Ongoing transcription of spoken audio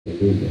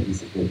Hallelujah.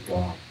 He's a good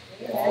God.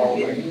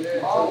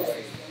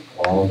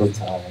 All the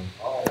time.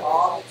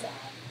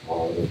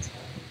 All the time.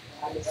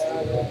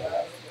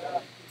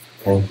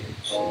 Thank you,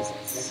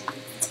 Jesus.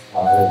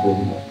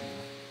 Hallelujah.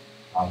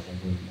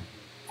 Hallelujah.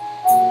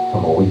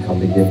 Come on, we come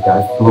to give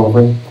God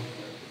glory,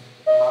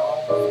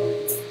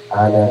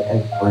 honor,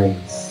 and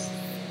praise.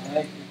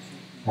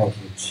 Thank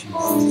you,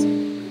 Jesus.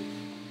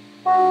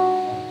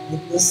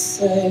 When the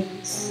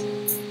saints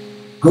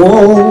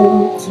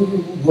go to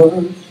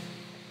worship,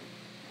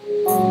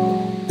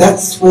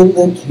 that's when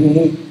the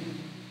King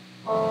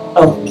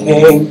of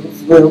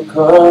Kings will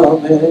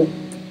come in.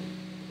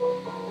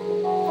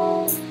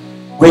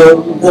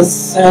 When the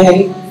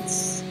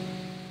saints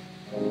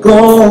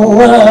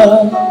go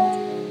out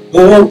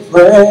in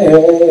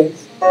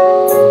praise,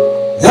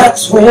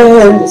 that's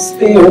when the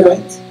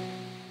Spirit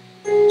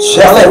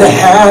shall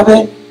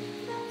inhabit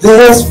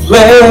this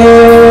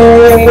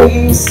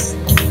place.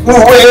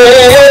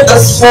 When the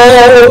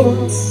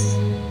saints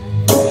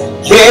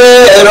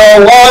get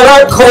on one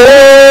accord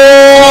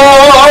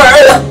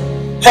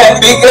and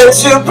begin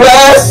to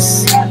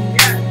bless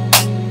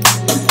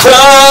the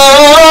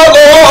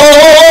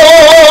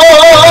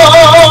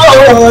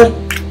Lord,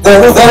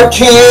 then the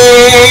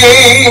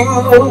King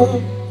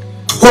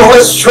who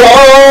is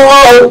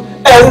strong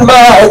and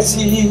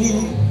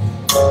mighty,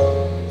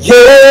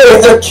 yeah,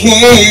 the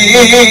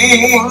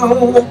King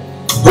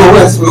who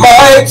is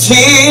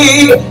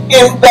mighty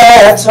in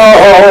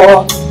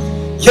battle,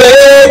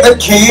 yeah, the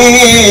King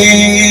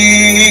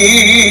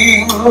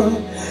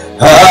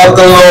of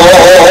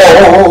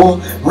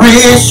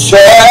glory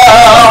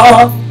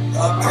shall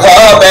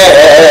come in.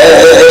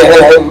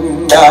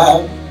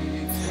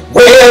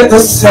 When the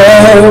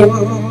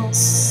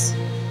saints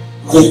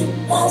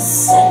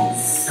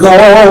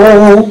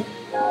go,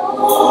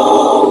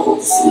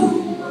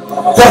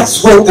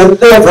 that's when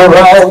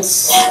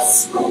deliverance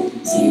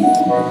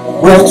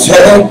will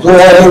take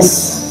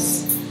place.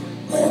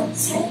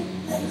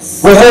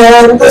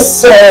 When the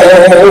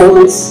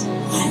saints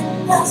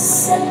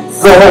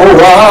go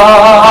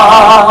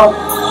out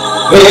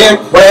in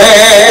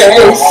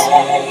praise,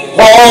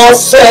 all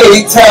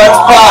Satan's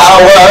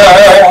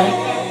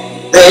power,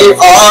 they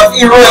are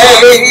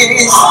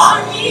erased.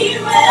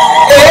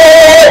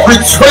 Every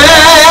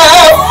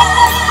trap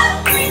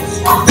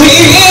the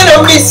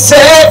enemy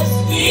set,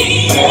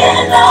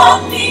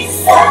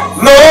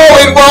 no,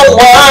 it won't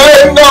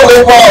work, no,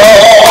 it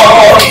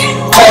won't.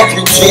 Thank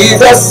you,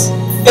 Jesus,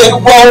 it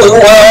won't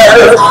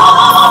work.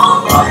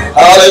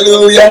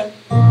 Hallelujah.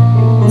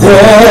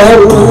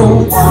 Then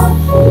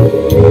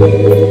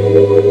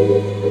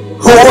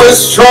who is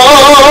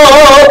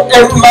strong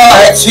and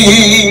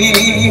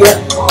mighty,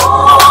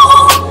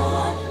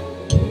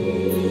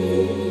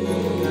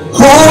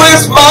 who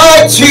is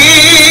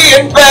mighty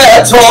in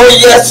battle,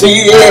 yes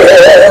he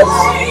is,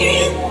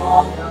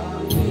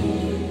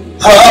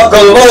 of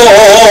the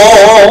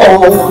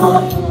Lord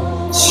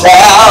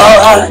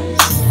shall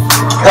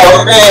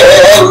come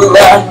in.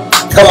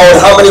 Come on,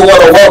 how many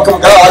want to welcome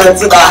God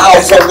into the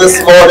house on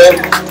this morning?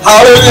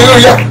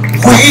 Hallelujah.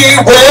 We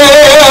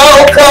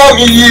welcome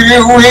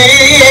you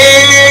in.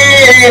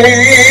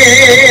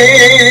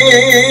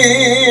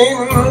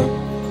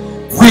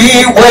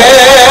 We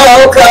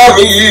welcome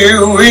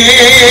you in.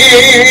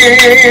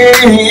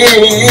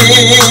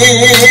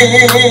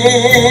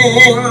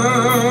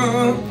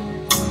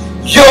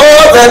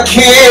 You're the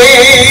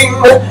King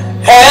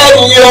and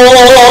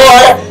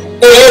you're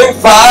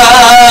invited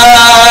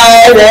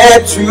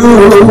to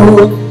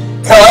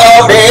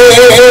come in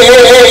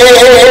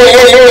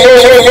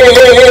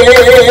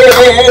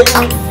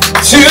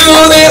to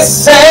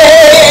this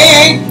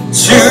sanctuary,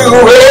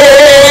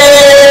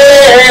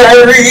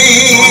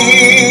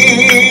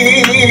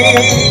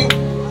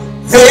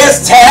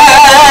 this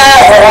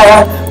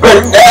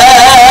tabernacle.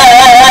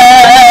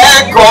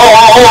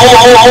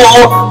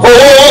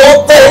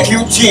 Oh, thank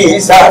you,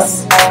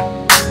 Jesus.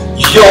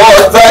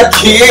 You're the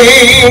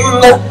King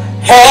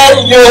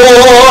and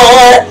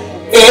you're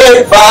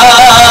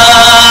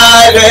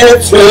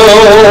invited to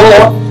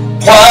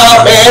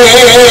come in.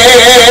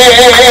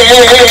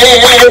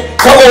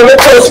 Come on,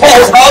 lift those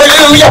hands,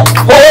 hallelujah.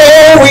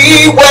 Oh,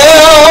 we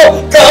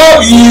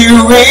welcome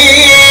you in.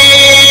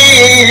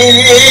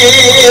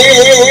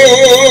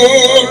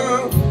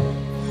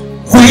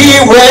 We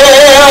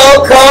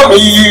welcome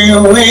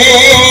you in.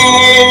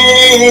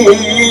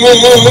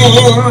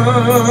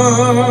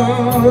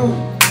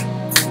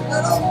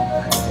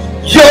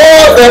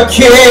 You're the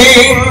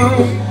King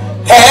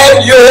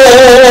and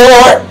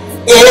you're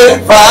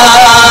invited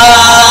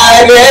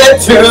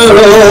to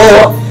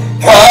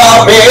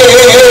come in.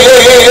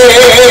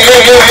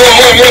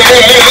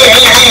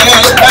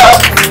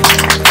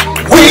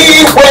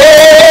 We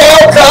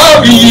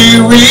welcome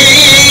you in.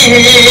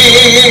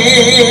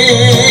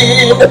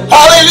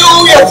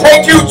 Hallelujah,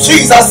 thank you,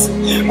 Jesus.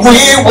 We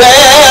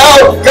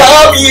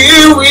welcome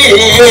you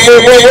in.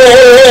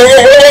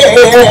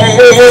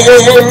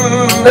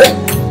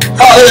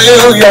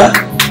 Hallelujah.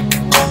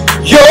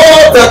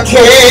 You're the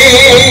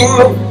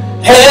King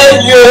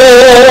and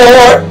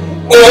you're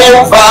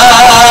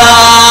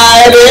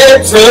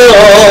invited to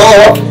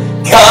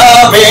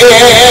come in.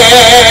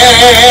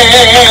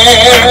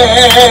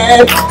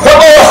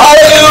 Come on,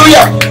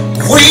 hallelujah.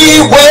 We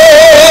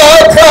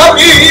welcome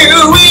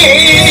you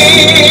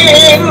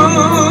in.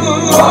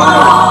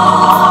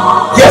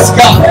 Yes,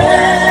 God.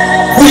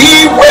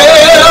 We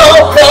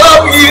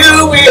welcome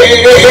you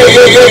in.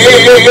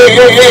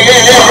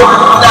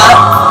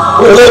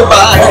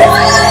 Goodbye.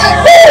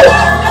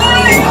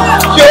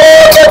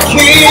 You're the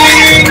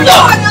King,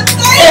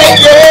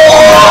 and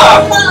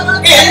you're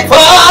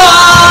invited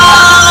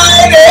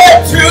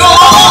to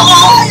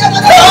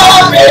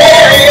come in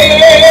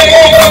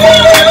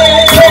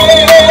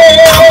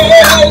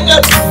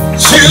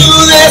to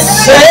this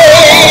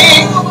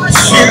sanctuary.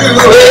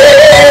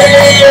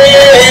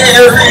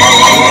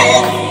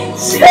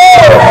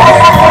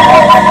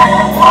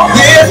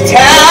 This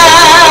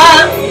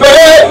tabernacle.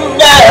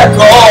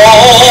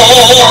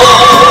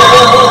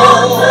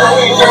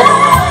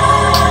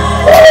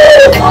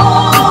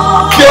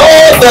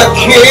 You're the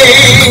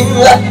King,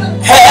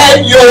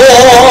 and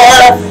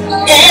you're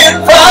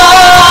invited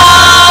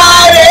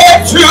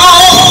to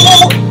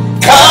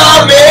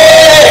come in.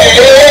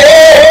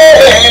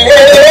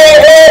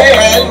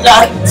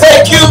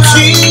 Thank you,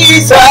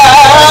 Jesus.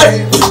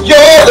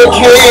 You're the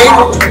King,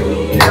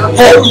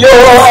 and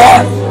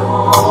you're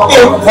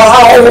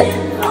invited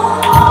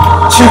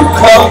to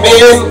come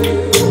in,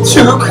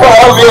 to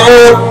come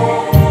in.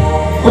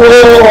 Oh,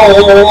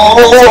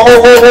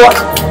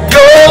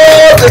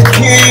 you're the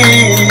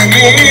King,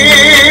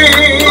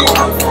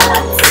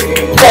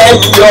 and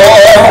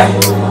you're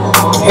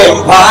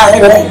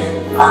invited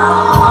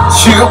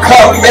to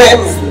come in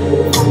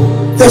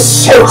this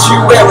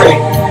sanctuary,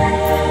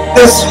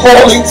 this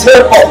holy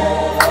temple.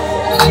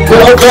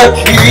 You're the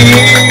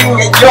King,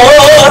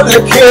 you're the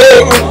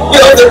King,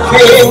 you're the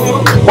King.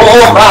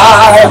 Oh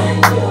my,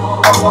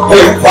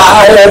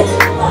 invited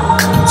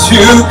to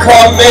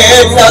come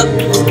in.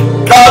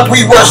 God, we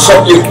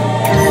worship you.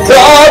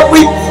 God,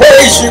 we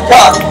praise you,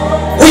 God.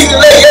 We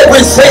lay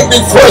everything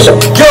before you.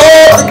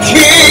 You're the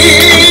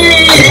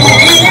King,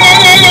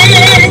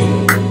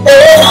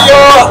 and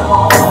you're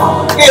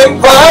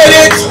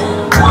invited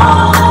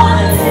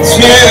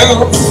to come in.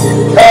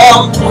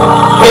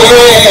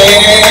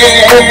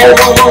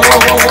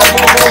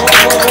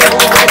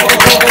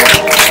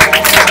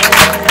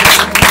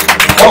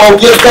 Come on,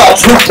 give God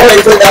true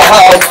praise in the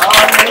house.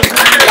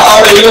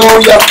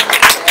 Hallelujah.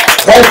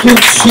 Thank you,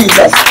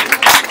 Jesus.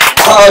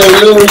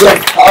 Hallelujah.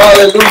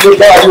 Hallelujah,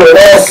 God. You're an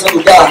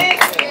awesome God.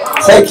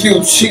 Thank you,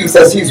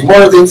 Jesus. He's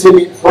worthy to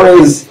be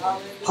praised.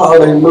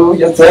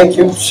 Hallelujah. Thank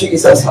you,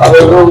 Jesus.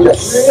 Hallelujah.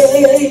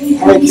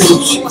 Thank you,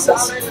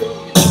 Jesus.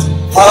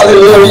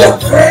 Hallelujah.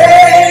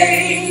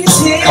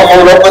 Come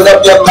on, open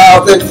up your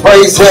mouth and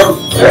praise him.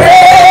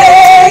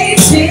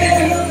 Praise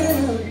him.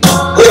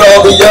 With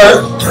all the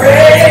earth.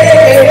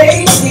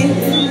 Praise him.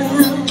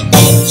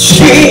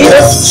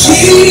 Jesus,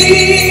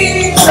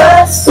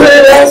 Jesus,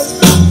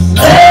 blessed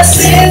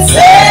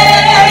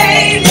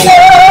Savior.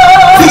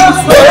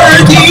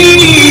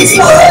 He's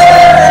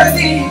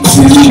worthy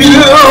to be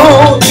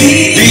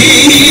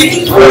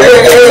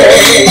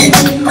praised.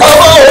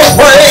 Come on,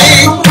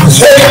 praise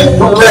him,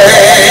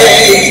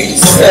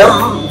 praise him.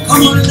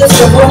 Come on, lift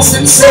your voice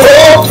and say, oh,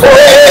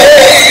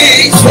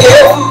 praise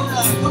him.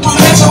 Come on,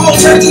 let your whole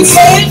church and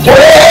say,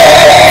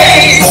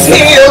 praise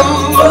him.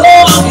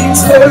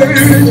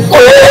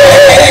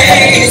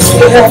 Praise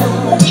him.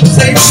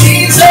 Say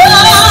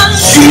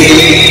Jesus,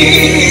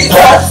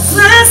 Jesus,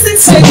 blessed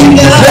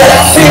Savior,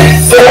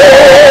 blessed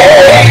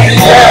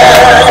Savior.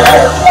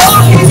 Oh,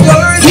 he's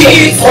worthy,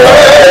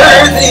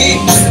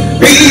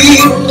 be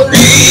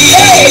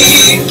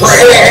praised.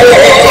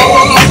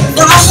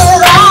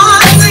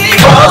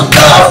 From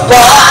the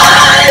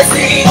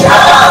rising of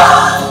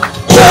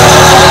the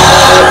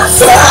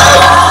sun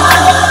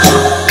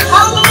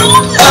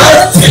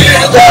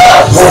until the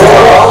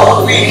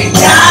going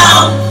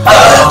down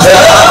of the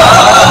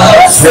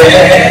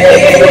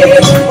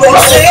same. Oh,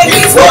 say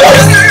he's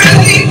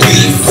worthy,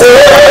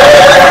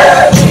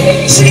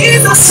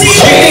 Jesus,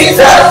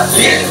 Jesus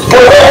is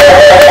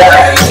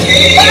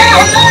worthy.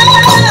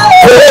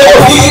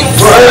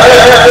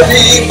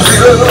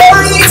 Oh, he's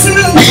worthy to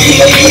be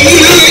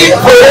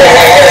praised.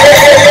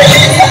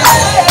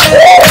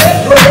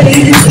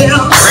 Praise him.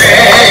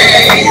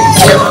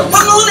 Praise him.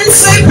 Come on and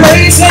say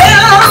praise him.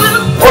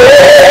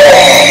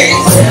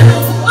 Praise him.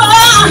 Oh,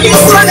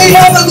 he's worthy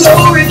of the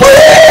glory.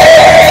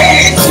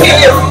 Praise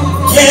him.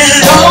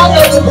 And all of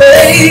the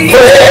praise.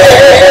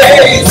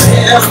 Praise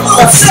him.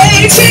 Oh,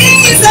 say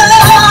Jesus.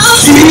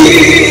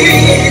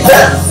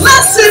 Jesus.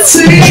 Blessed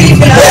Savior.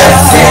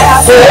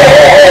 Blessed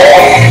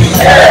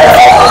Savior. Oh,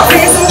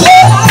 he's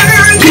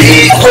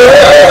worthy.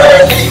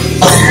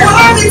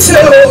 Worthy to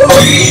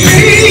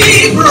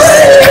be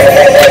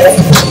praised.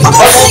 Come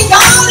on, sing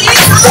God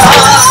is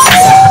God.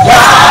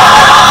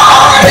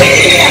 God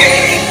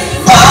is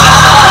my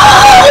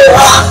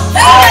rock.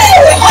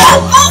 Hey,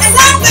 hope of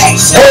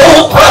salvation.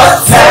 Hope of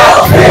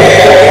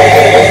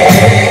salvation.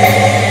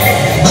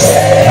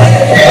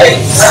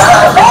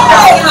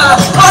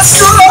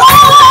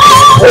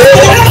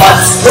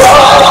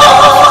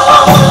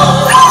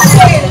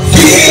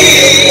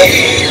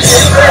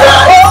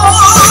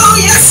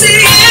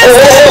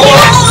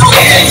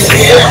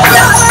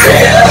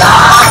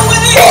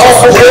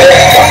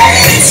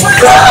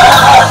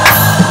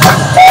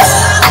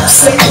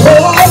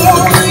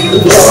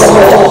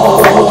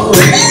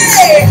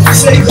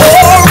 Say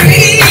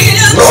glory,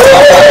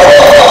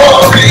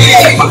 glory.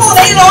 Come on,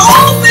 in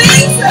all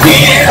things.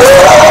 In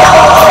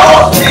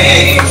all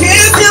things.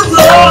 Give him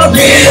glory.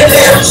 Give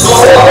him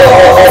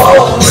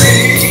glory.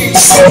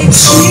 Say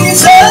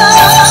Jesus,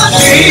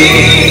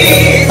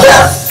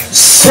 Jesus.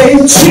 Say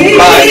Jesus,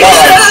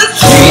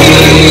 Jesus.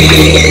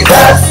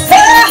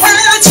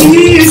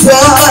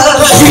 Jesus,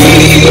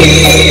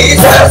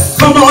 Jesus.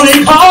 Come on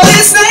and call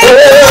his name.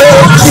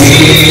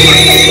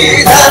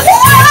 Jesus.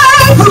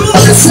 Come on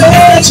and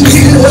say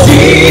Jesus.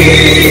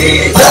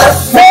 Jesus.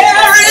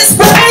 There is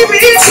baby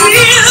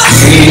Jesus.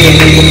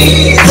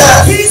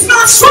 Jesus. He's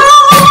my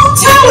strong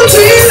tower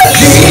Jesus.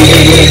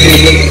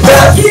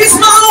 Jesus. He's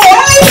my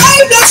way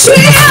maker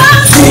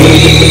Jesus.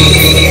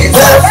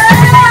 Jesus.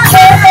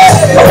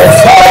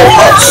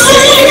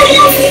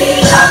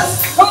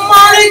 Come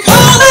on and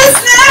call his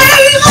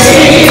name.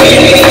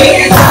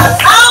 Jesus.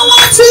 I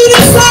want you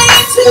to say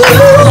it too.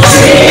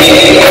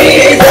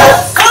 Jesus.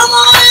 Come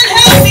on and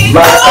help me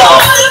call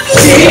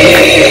Jesus.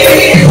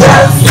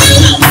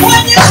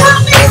 When you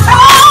help me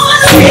call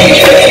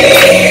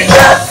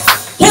Jesus.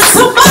 Can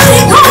somebody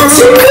call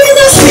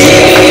Jesus?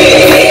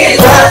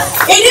 Jesus.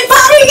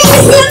 Anybody in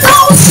here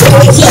know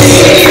Jesus?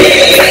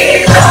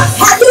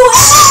 Have you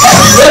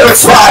ever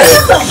tried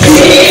it?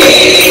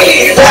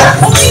 Jesus.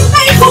 We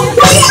make a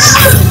way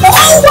out of no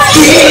way.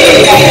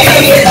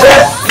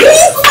 Jesus.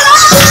 He's my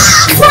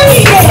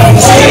friend.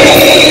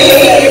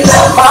 Jesus.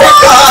 My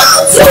God.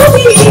 To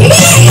me.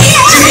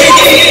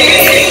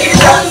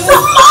 Jesus.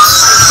 Come on,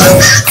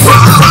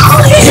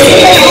 call him.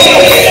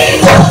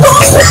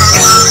 Jesus.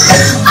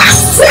 I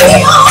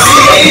see you.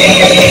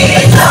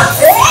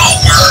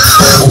 Ain't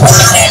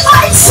nobody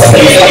like Jesus.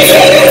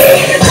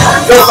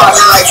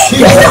 Nobody like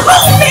Jesus.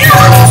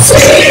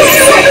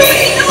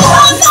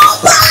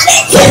 Nobody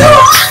can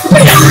rock me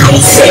like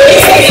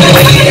Jesus.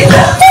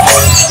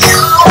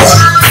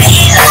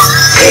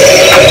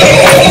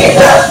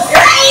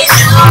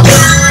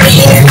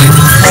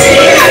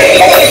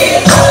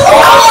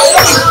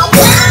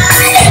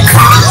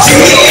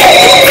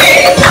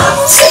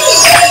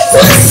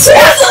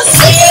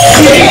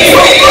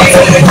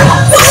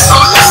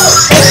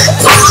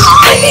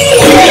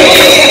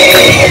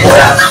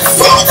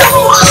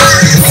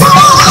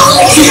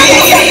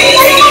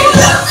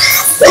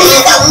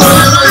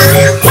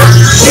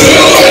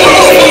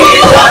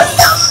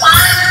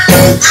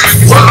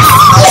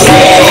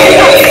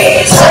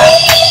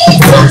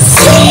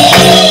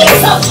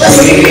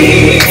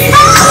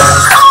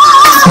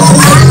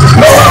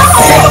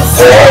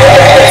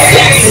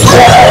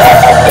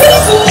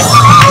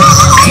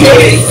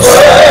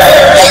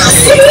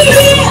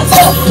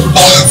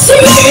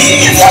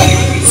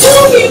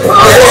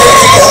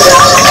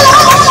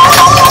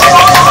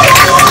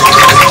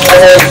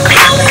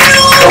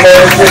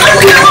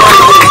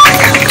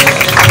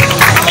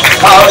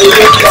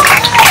 Hallelujah.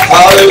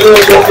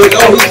 Hallelujah. We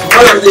know he's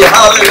worthy.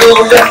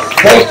 Hallelujah.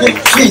 Thank you,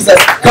 Jesus.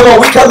 Come on,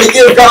 we come to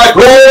give God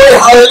glory.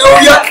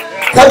 Hallelujah.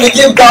 Come to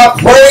give God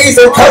praise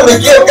and come to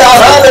give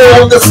God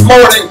honor on this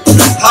morning.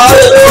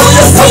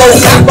 Hallelujah. Come on,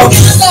 clap up.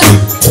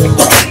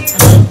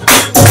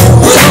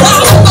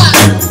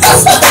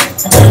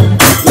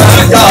 My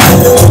God.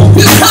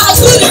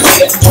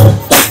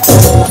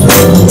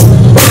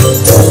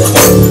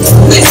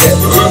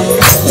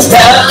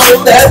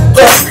 Down at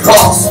the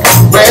cross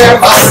where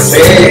my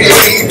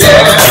Savior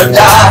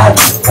died,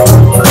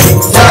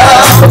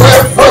 down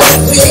where from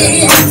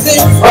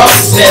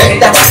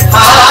sin I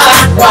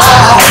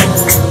cried,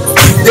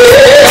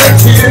 there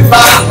to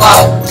my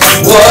heart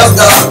was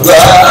the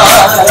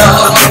blood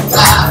of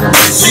God,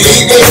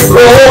 singing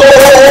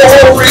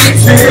glory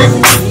to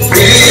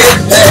his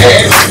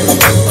name.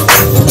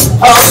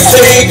 I'm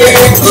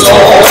singing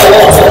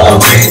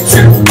glory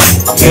to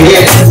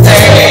his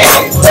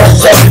name.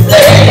 Precious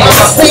name.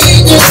 I'm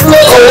singing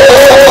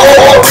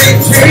glory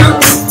to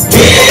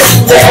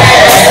his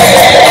name.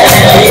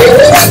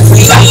 There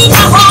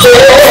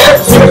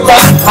to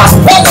my heart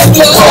was the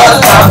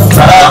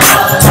blood.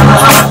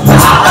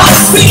 I'm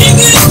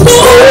singing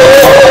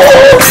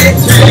glory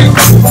to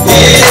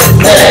his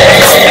name.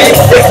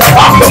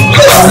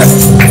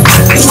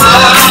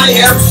 I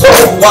am so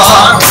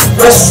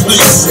wondrously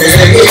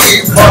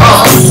saved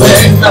from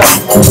sin.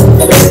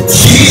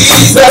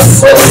 Jesus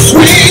so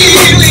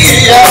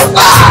sweetly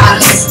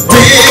alive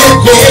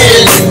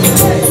within.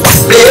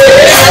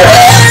 There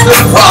at the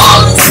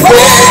cross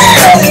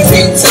where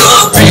he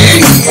took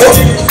me,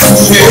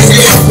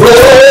 singing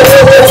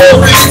glory to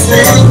his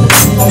name.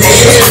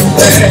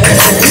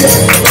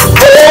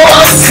 Oh,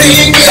 I'm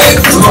singing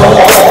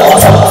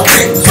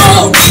glory to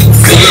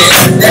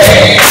his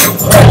name.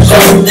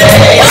 Precious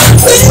name. I'm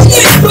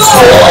singing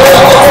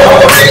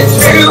glory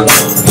to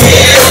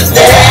his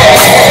name.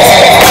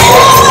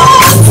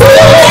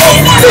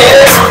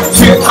 Oh,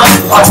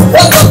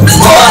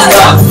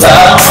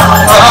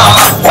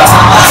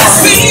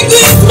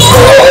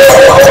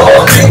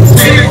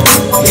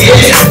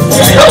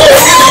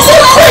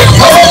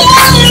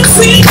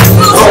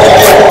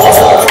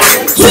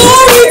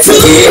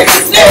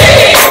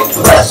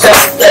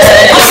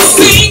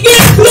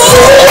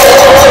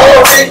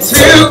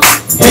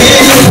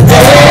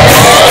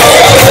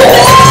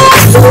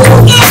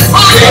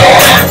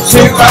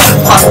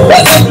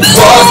 I'm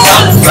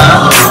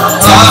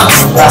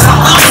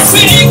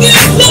singing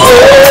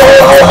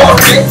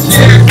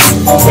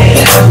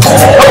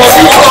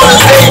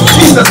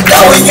Jesus,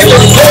 now we give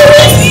him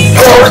glory.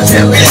 Glory to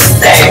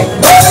his name.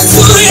 Glory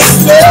to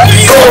his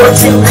name. Glory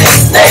to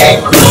his name.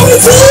 Glory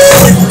to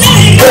his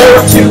name.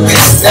 Glory to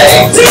his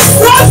name.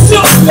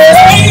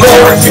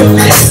 Glory to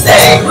his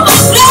name. Glory to his name.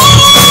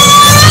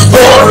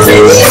 Glory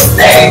to his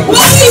name.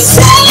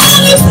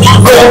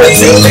 Glory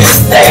to his name. Glory to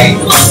his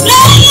name.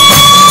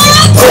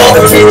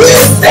 Glory to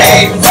his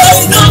name.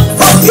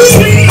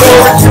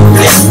 Glory to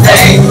his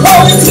name.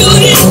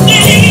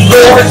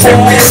 Glory to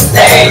his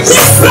name.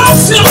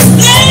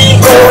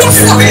 Glory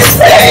to his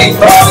name.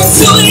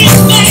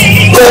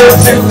 Glory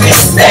to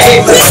his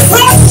name. Glory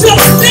to his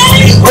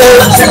name.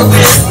 Glory to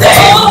his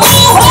name.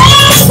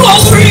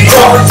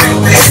 Glory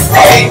to his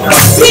name.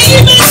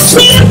 Demons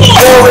tremble.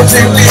 Glory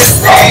to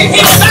his name.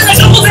 Anybody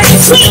know they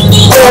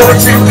tremble? Glory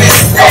to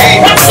his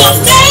name. That's the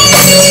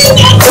name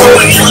that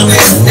Glory to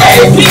his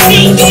name.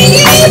 He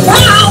gave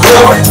power.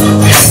 Glory to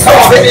his name.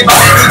 Come on,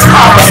 anybody need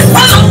power?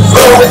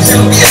 Glory to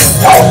his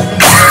name.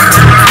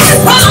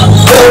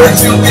 Glory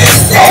to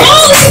his name.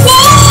 Holy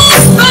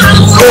Ghost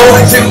power.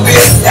 Glory to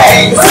his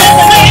name. In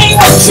the name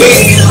of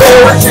Jesus.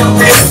 Glory to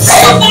his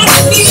name.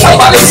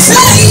 Somebody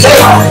say,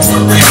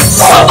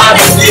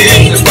 somebody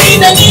need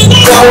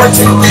glory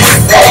to his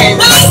name.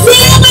 My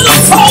grandmother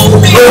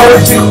told me.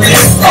 Glory to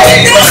his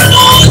name. That's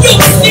all you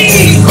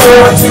need.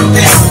 Glory to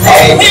his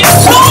name. And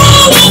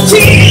call on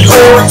Jesus.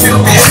 Glory to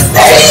his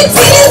name.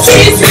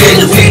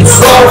 Jesus.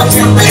 Glory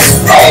to his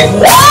name.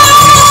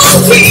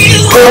 Oh,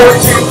 Jesus. Glory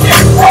to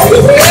his name.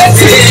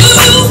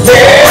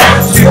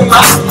 Yeah, to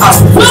my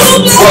house. Yeah,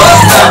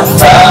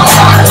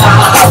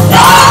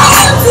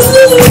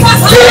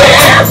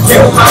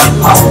 to my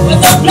house.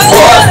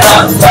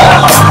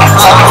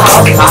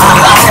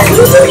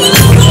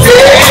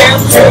 Yeah,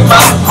 to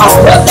my house.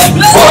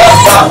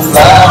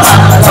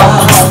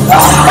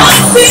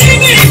 I'm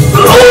singing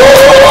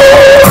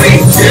Glory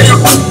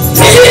to his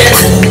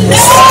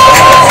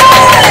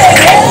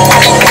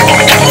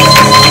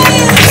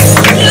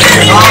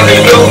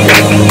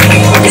Hallelujah.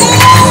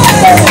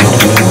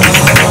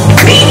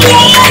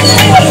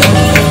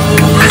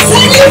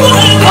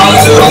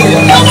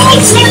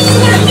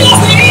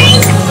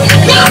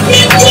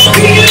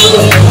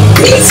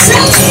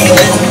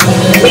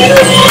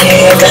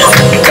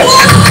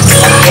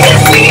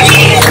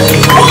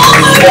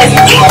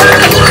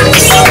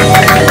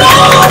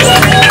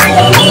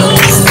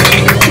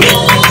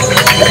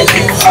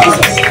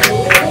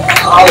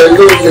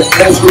 Hallelujah.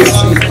 Thank you,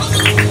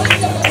 Jesus.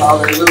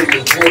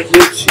 Hallelujah. Thank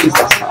you,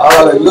 Jesus.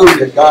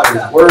 Hallelujah. God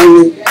is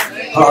worthy.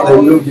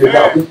 Hallelujah.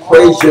 God, we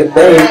praise your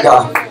name,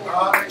 God.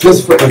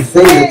 Just for the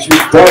thing that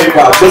you've done,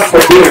 God. Just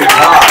for being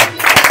God.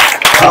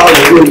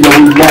 Hallelujah.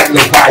 We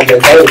magnify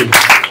your name.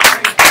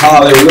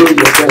 Hallelujah.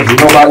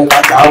 There's nobody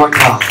like our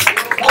God.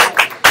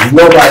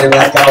 Nobody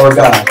like our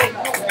God.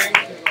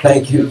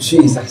 Thank you,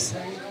 Jesus.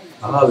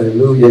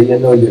 Hallelujah. You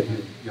know,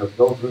 you'll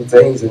go through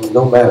things, and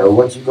no matter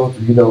what you go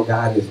through, you know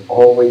God is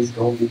always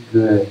going to be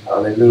good.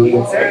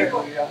 Hallelujah.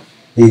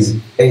 He's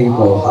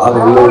able.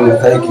 Hallelujah.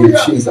 Thank you,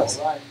 Jesus.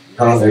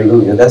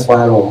 Hallelujah. That's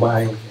why I don't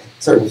mind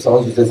certain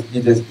songs. You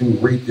just do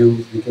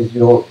redos because you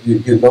know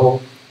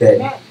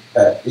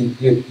that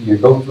you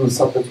go through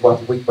something throughout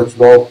the week, but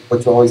you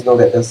always know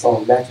that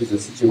song matches the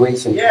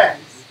situation. Yes.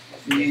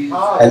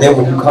 And then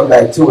when you come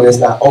back to it, it's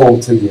not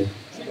old to you.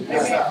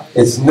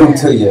 It's new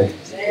to you.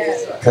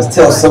 Because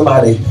tell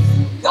somebody,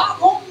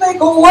 God won't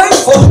make a way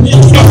for me.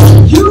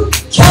 You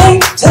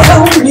can't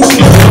tell me.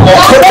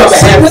 put your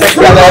hands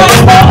together.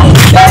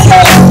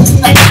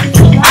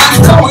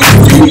 I know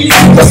it's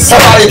real.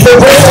 Somebody can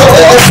bring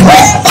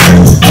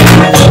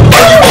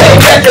you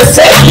can't just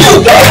say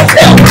you can't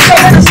tell me.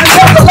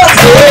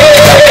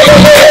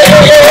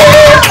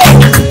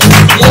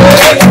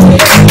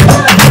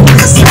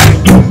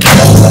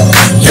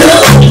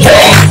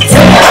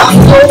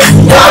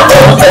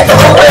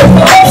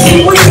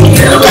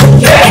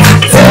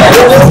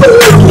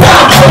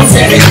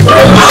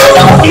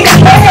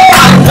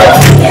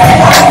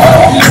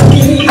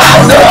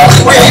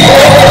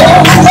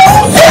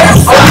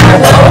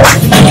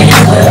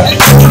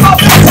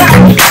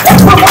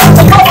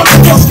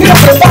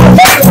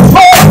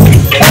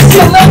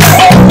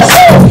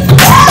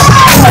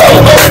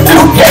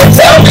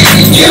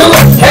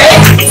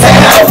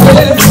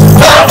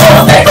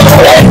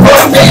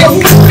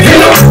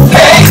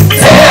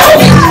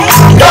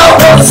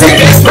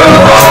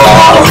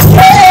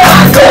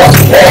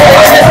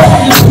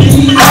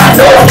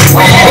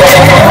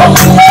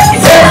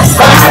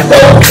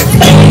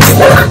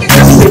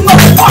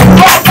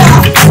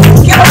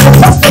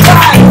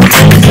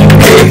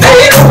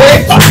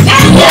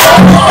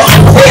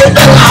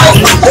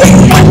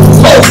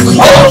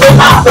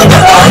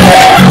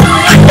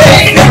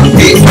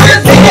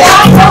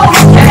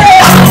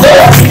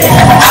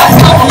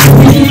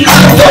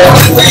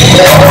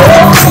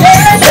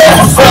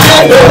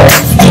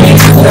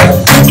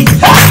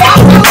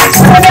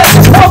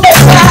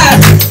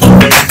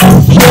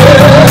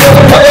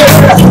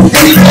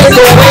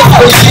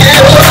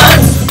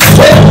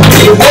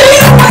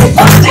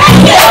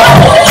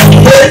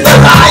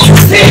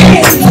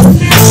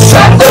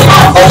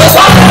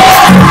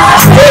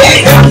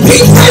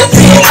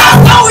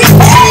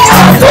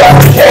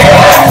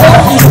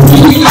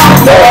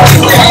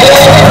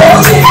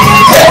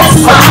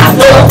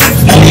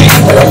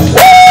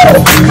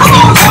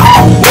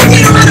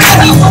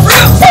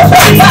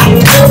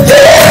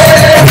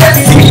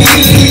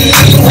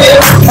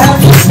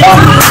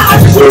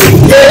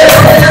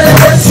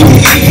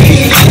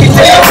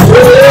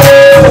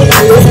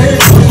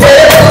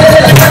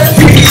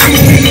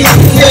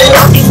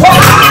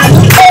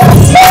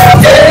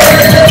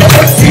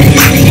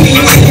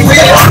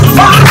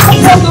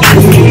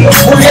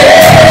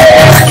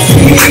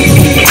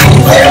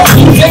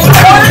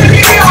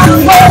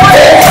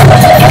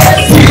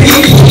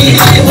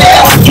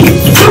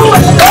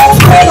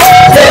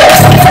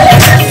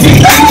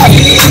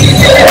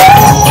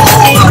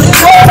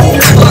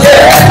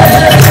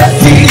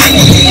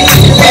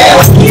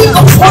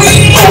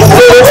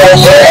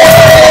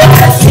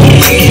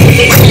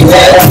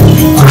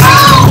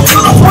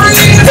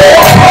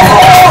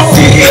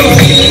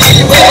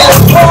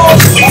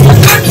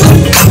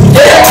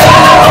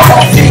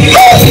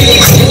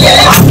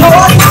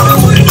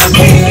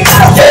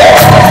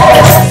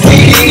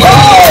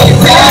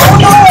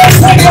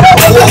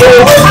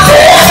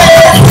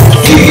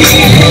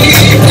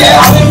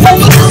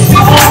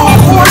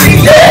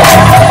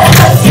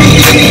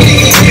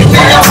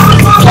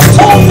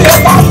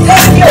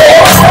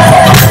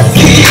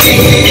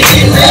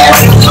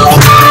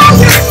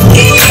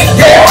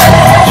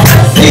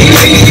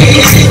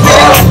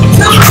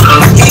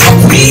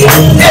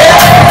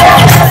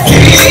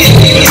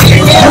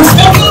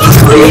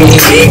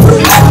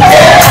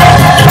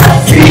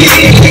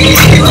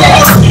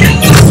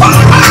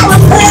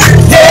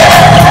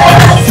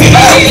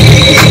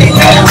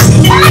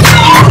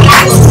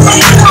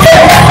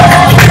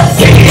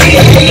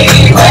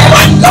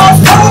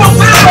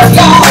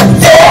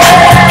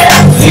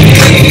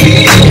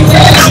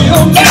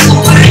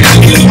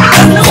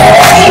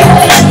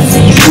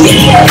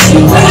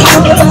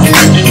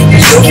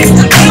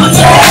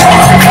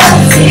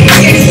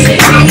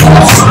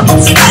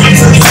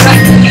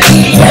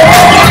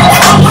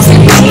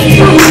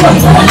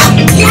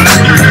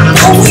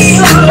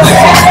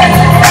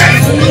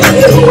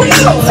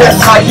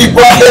 Just like he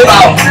brought them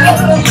out.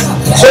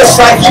 Just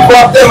like he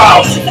brought them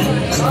out.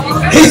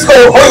 He's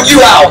going to bring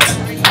you out.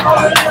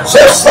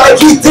 Just like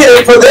he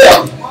did it for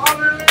them.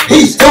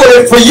 He's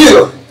doing it for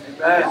you.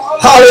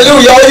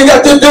 Hallelujah. All you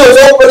got to do is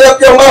open up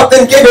your mouth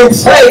and give him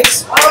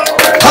thanks.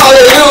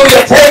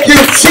 Hallelujah. Thank you,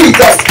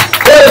 Jesus.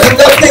 There is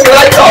nothing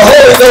like the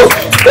Holy Ghost.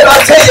 Then I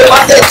tell you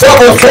about that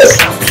double fist.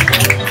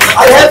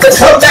 I had to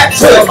come back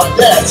to him.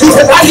 He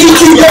says, I need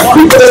you young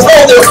people to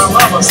know this.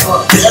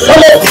 Come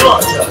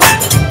on.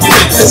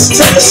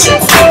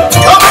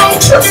 Come on,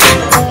 church.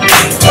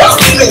 Help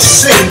me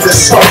sing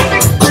this song.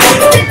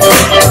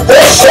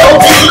 There shall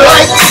be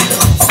light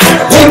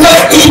in the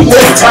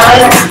evening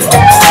time.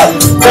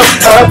 The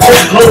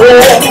perfect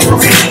Lord,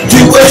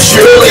 you will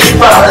surely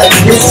find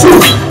me true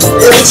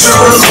into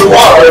the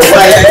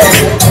waterway.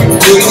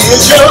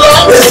 Is your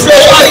love is the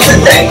light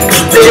today?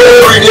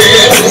 There it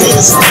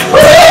is,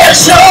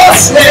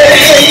 precious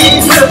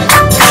name.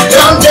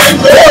 Come and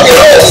repent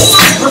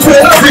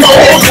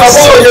of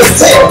all your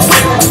sins,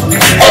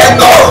 and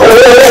the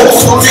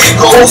Holy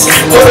Ghost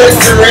will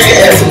enter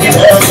in.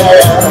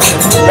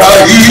 The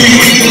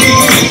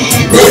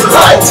evening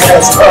light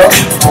has come.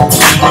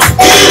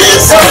 It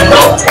is a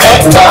note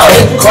at God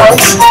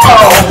Christ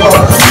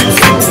power.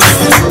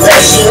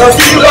 There shall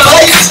be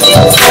light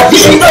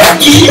in the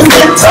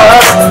evening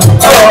time.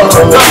 Oh,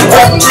 the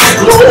perfect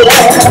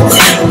Lord,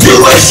 you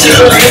will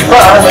surely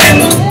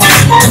find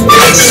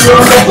into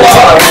the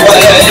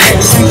waterway.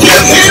 You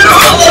hear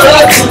all the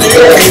light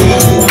today.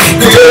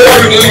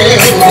 There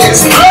is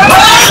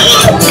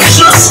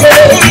precious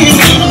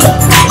name.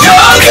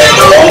 God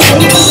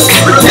alone,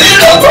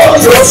 repent of all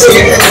your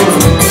sins.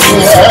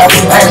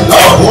 And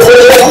the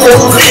Holy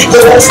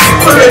Ghost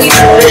will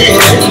enter in.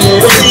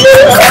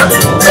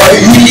 The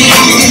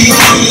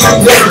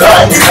evening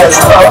light has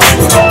come.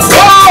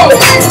 Oh,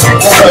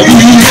 the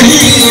evening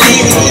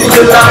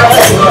light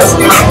has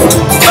come.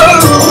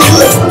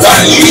 The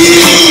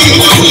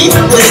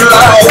evening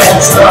light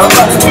has come.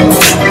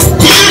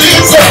 It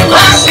is a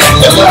light of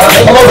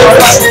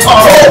light.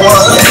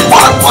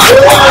 One way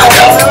to God.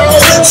 One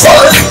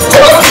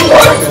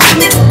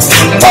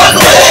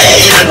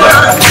way to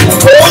God.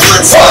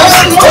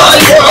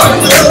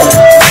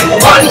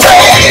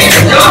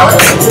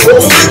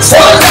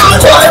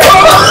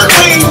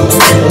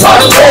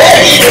 One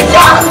way to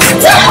God.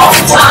 All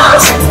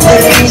times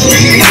in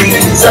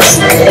Jesus'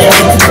 name.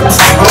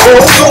 Oh,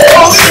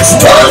 it's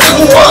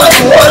one way.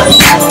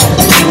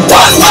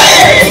 One way.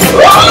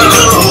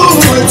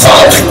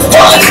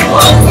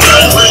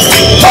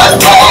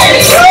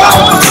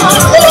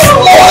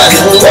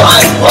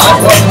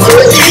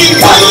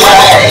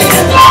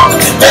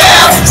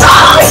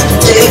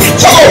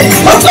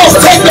 I'm going to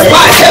take the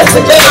podcast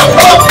together.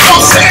 I'm going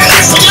to say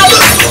this together.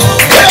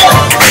 Come on.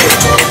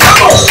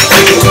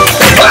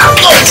 I'm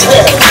going to say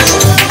it.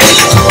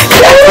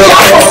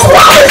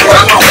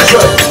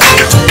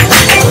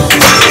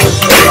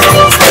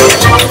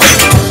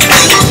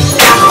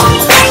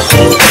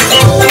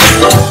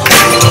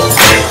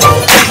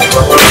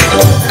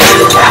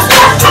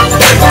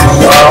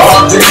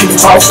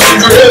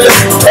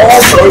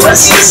 All the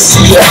rest is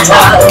see a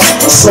time.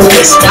 So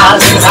it's not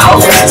in our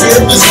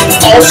forgiveness.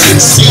 All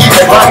succeed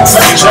in one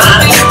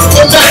sunshine.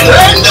 In that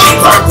land of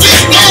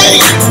perfect day,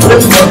 when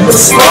the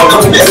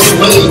struggle is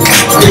weak,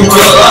 we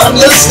will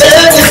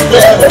understand it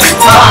better.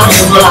 By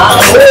and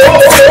by,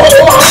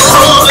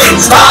 oh,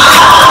 it's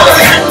by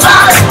and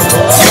by.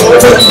 When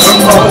the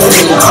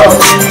morning comes,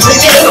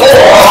 singing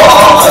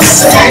all the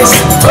saints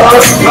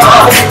of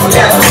God,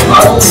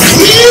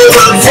 we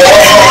will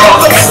tell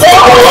the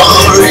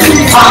story.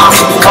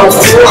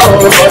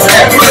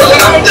 And we'll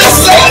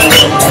understand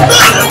it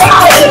better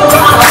by and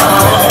by.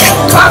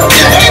 Clap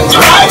your hands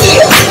right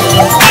here.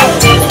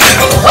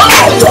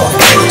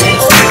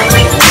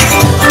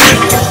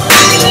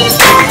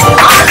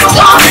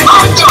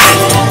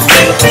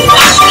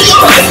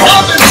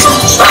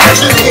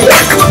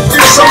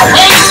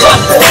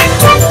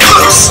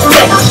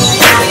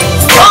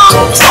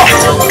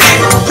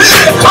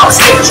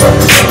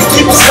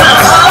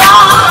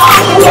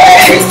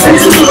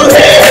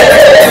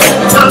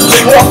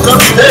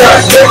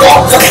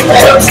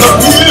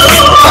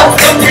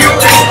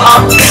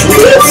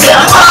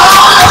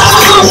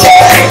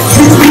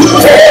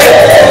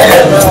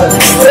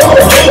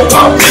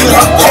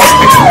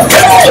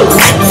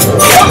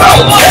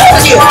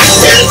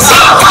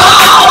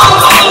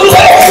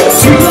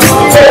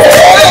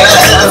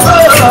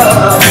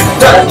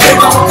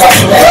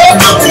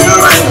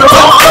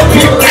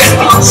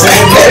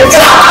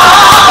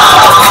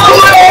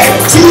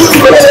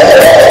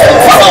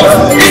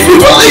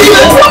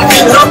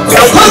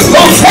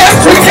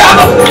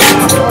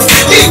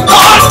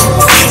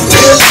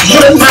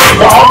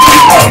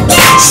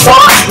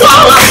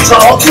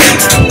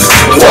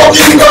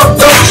 Walking up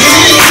the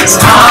King's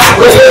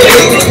Highway,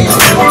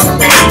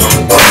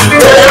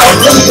 there'll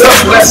be a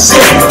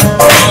blessing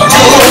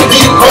you'll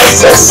be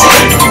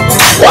possessing.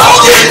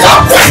 Walking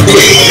up the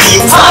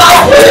King's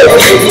Highway,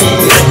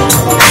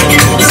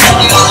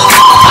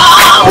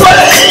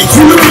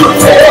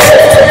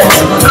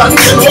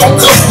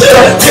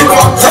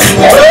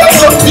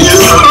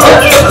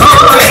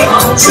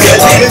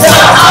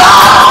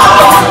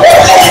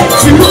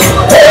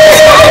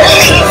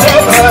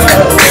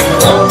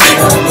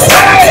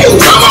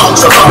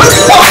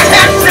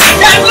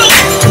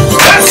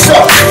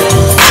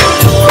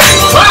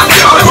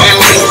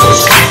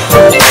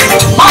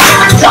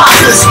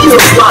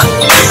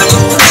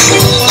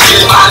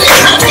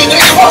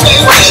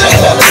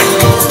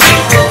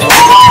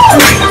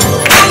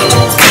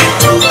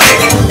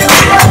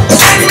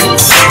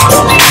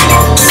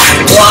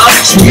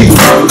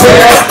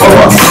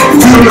 Therefore,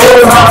 you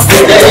know how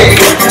today,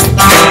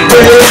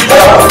 with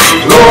the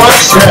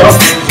Lord shall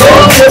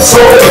come your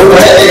soul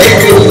away.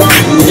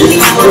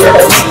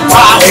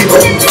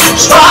 Bible,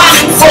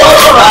 strive for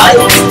the right,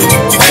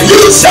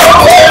 you shall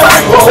never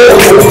go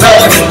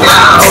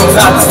down.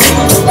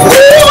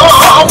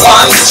 Oh,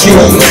 watch you,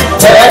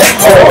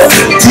 therefore,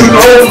 you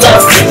know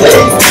that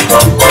today,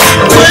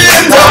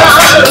 when the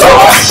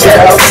Lord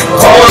shall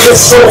call your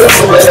soul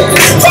away.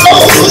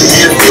 Oh,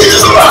 if you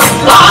are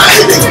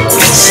fighting,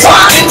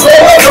 fighting for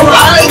the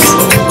right,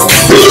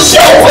 you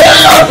shall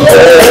wear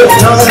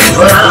golden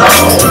crown.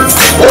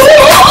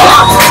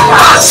 Oh,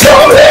 I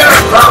shall wear a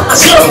crown, I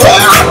shall wear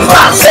a crown, I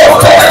shall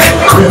wear a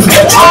crown.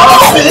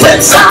 Oh,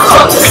 let's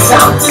sound,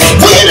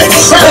 when it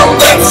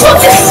sounds like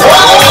fucking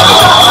sound.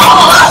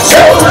 I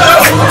shall wear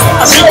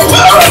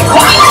a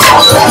crown.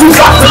 You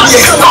got to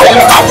get going.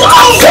 I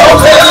shall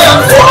wear a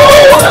crown.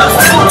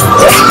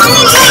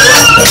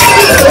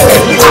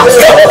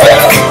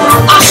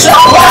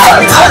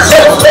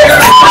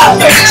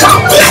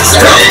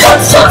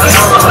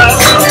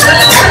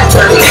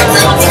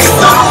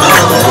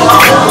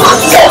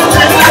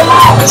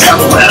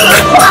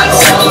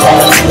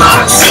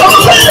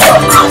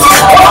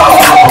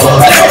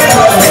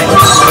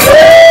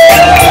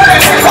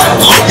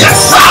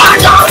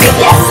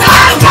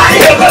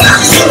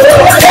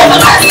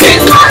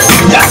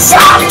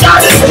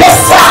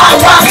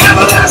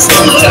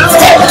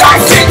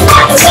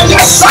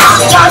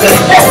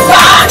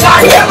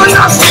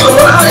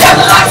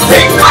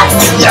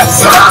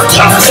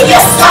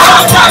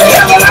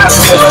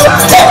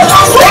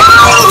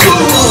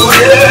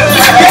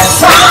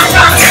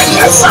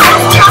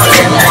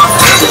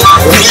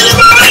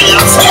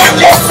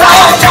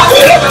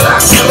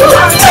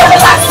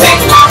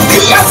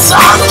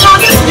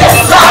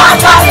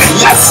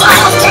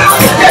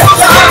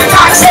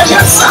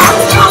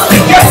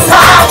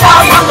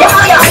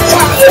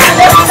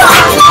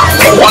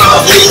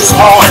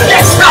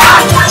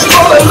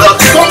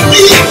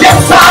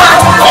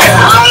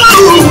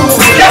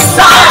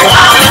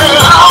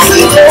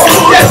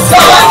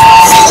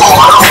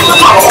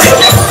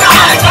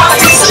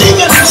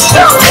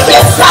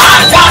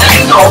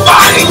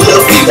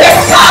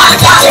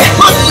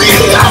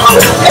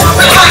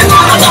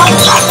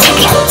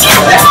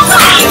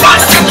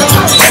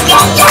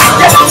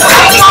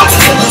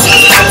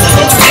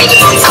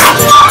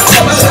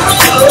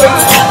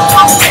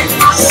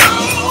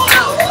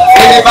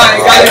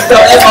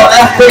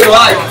 Big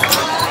life.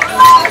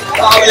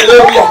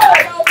 Hallelujah.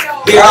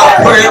 Hear our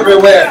prayer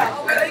everywhere.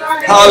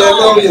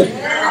 Hallelujah.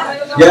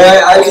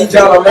 Yeah, I need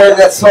y'all to learn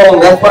that song.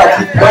 That's why I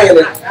keep playing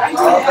it.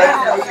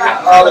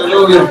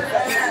 Hallelujah.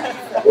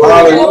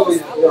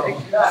 Hallelujah.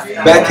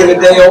 Back in the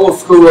day, old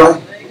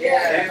school,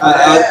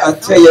 I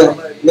tell you,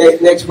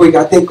 next week,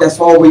 I think that's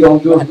all we're going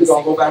to do. We're going to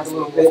go back a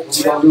little bit.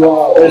 We're going to do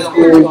all old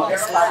school.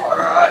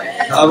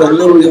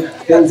 Hallelujah.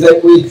 Things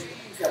that we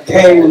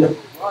came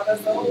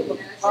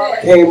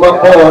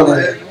up on,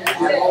 and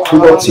we're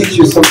going to teach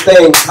you some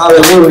things.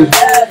 Hallelujah.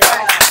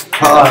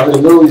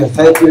 Hallelujah.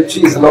 Thank you,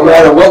 Jesus. No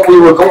matter what we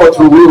were going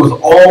through, we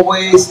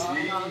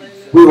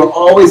were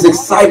always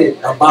excited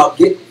about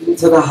getting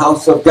to the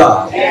house of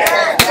God.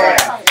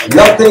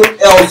 Nothing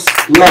else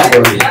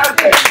mattered.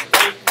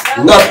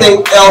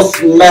 Nothing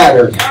else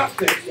mattered.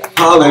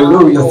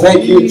 Hallelujah.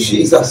 Thank you,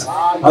 Jesus.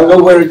 I know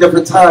we're in a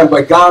different time,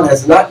 but God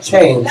has not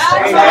changed.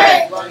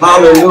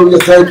 Hallelujah.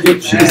 Thank you,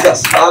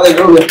 Jesus.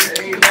 Hallelujah.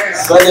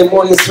 Sunday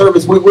morning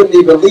service, we wouldn't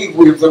even leave.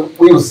 We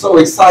were so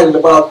excited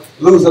about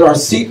losing our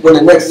seat when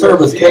the next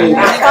service came.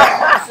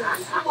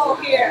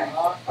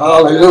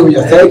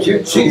 Hallelujah. Thank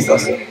you,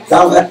 Jesus.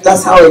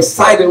 That's how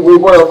excited we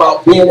were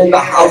about being in the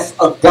house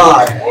of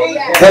God.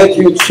 Thank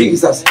you,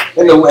 Jesus.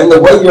 And the way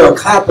you're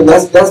clapping,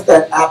 that's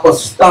that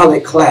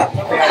apostolic clap.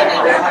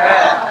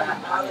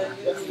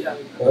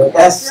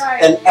 That's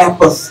an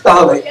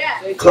apostolic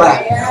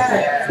clap,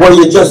 where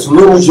you just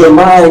lose your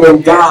mind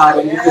in God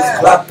and you just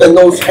clap in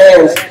those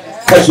hands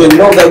because you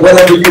know that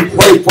whatever you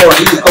pray for,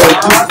 He's going to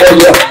do for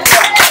you.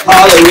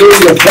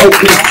 Hallelujah. Thank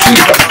you,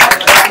 Jesus.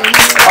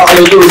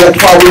 Hallelujah. That's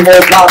why we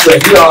want God to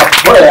hear our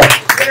prayer.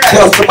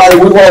 Tell somebody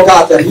we want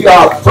God to hear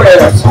our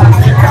prayers.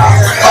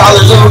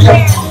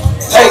 Hallelujah.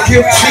 Thank you,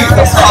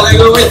 Jesus.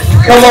 Hallelujah.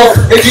 Come on,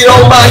 if you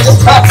don't mind,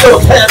 just clap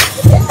those hands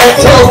and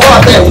tell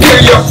God to hear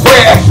your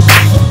prayer.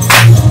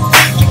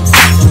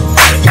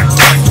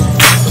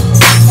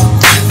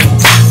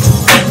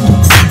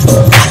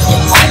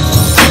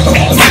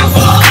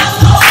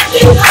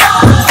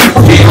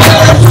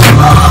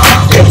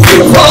 If you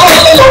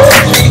follow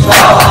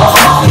Jesus,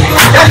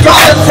 that's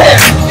all it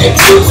says. If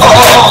you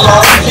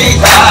follow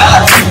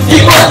Jesus, He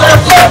will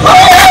lift your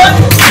burden.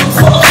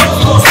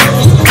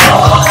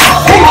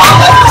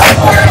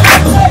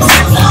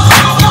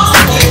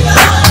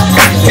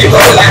 He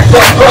will lift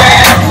your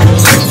prayer.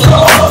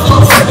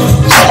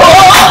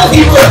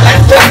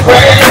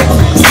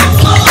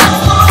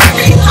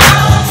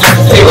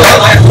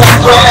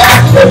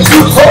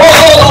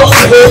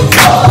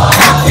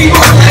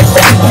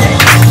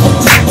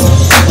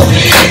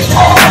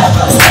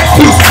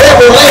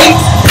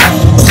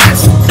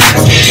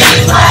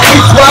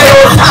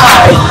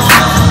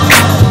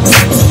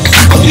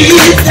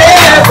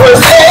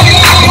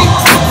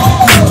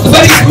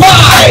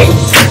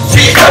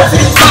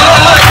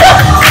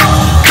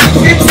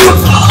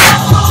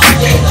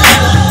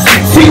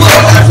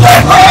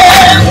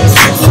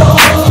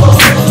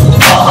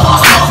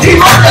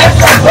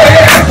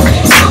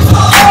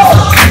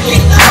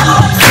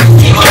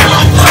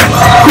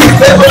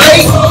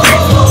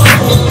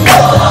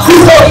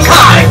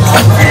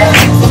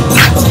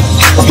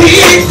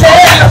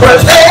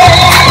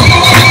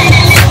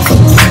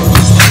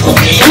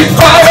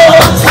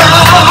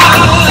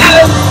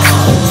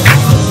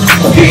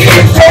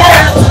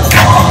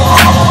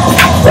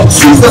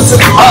 Jesus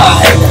is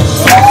mine.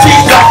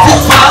 Jesus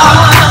is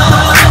mine.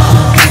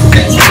 He will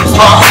if you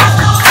call him.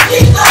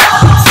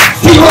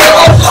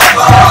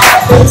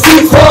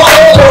 He will if you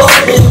call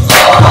him.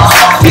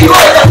 He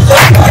will if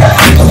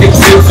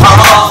you call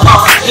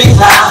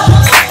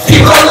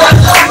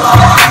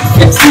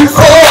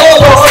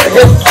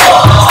him.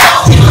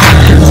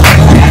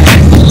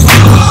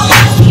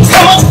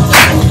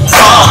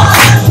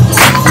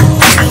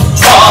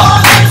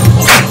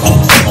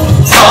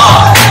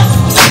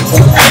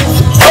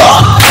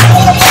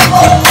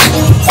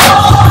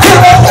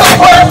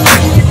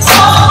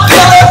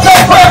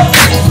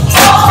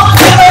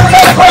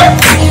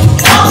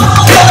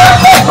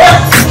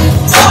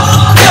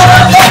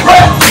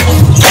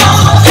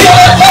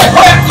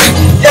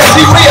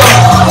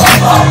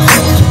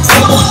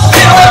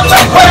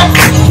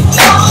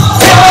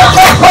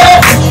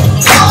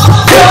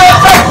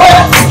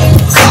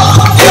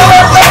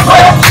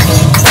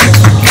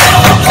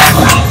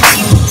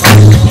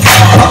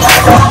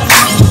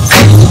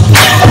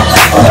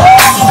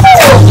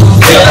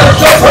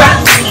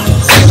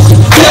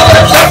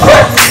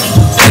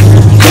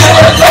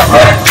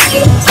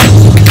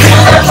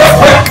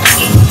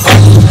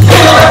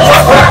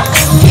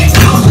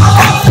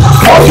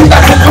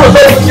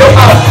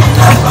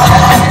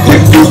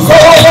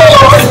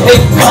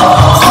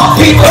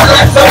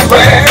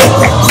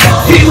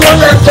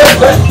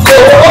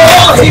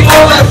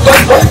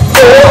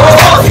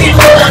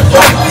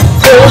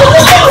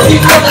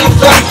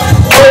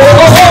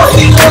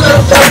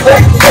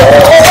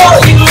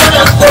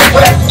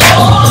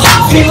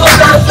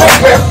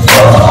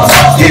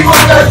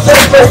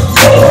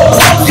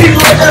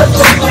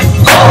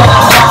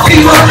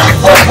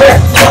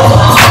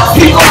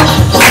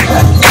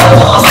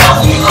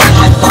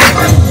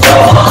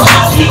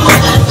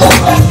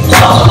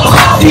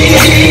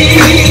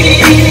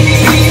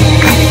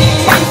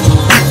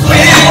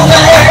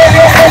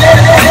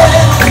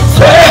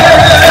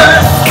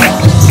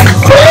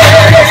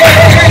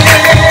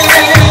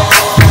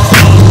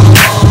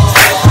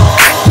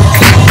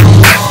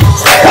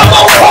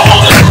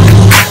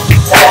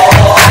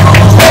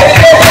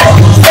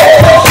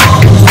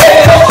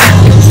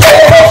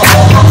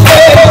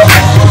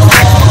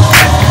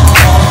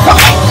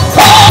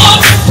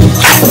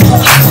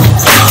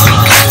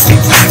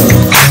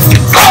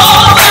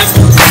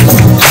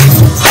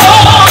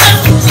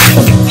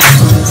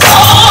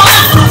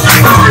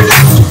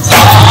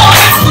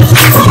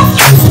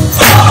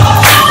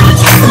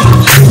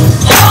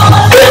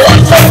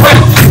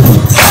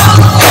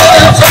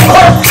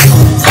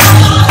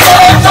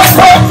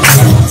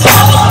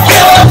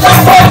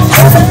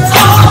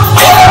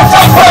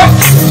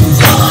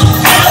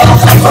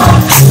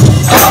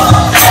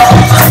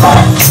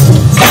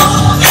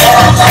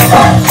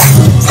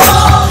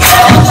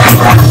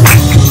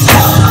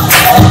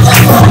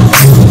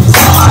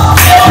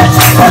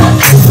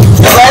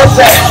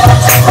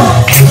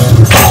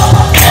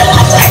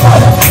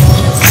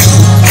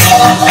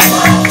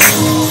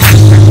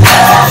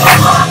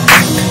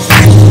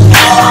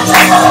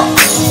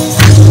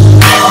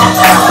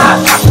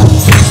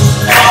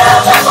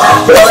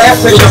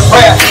 Answer your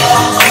prayer.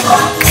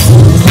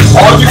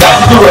 All you got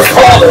to do is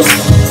call us.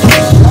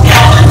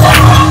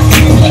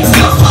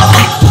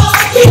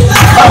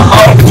 Come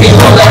on, he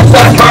will let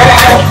the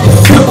prayer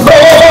to go.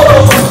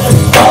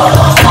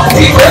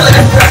 He will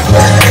let the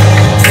prayer.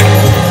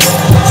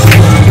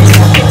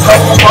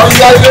 All you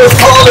got to do is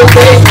call us,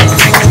 baby.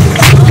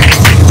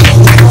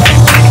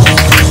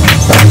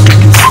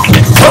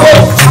 Come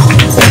on.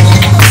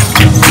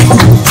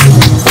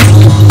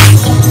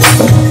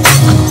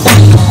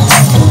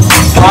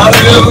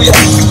 Hallelujah.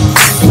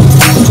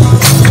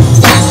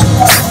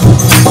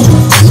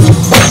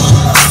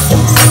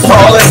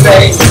 Call his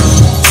name.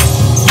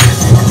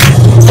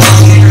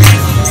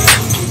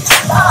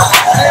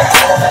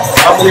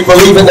 How many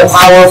believe in the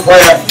power of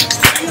prayer?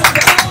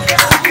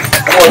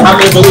 Come on, how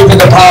many believe in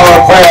the power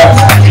of prayer?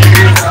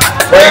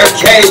 Prayer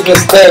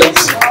changes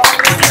things.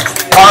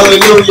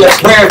 Hallelujah.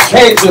 Prayer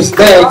changes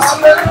things.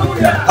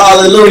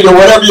 Hallelujah.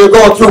 Whatever you're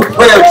going through,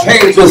 prayer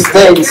changes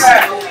things.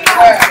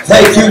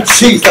 Thank you,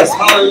 Jesus.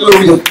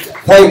 Hallelujah.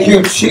 Thank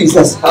you,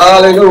 Jesus.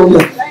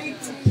 Hallelujah.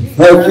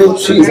 Thank you,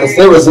 Jesus.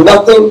 There is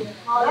nothing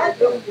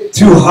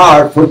too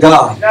hard for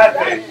God.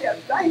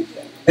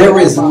 There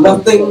is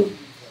nothing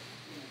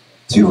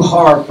too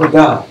hard for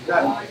God.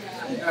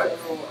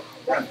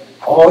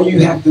 All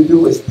you have to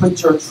do is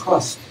put your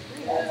trust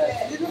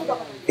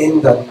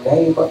in the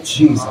name of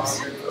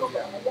Jesus.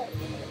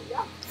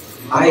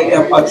 I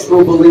am a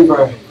true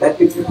believer that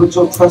if you put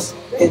your trust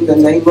in the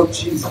name of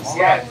Jesus,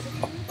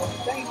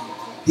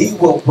 He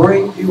will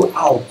bring you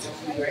out.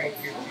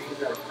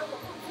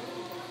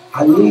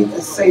 I need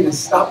to say to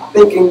stop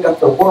thinking that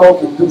the world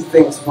can do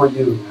things for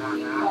you.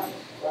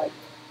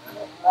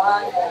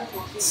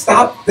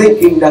 Stop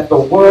thinking that the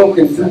world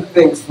can do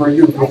things for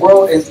you. The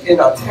world is in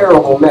a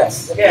terrible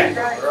mess.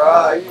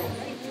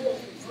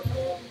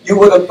 You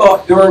would have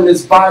thought during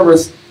this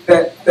virus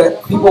that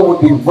people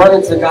would be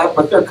running to God,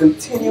 but they're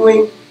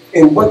continuing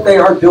in what they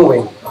are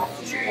doing.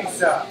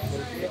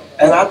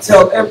 And I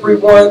tell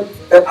everyone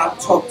that I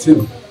talk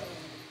to,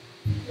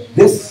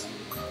 this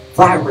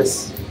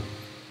virus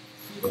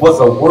was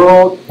a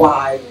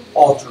worldwide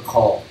altar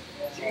call.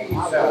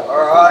 All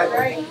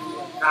right.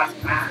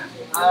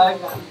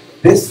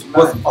 This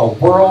was a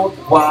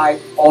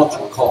worldwide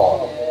altar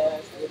call.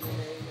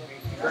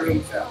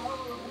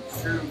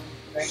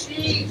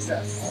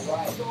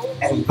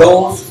 And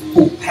those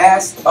who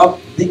passed up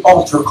the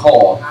altar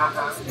call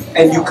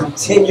and you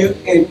continue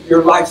in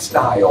your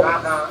lifestyle,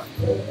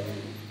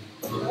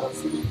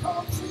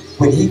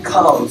 when he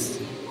comes,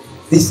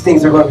 these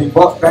things are going to be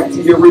brought back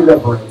to your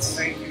remembrance.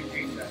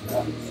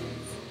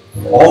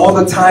 All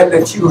the time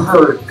that you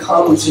heard,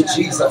 come to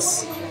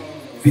Jesus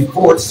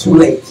before it's too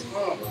late.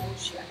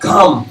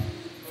 Come,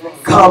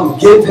 come,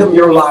 give him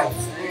your life.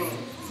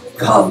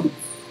 Come.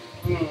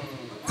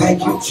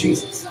 Thank you,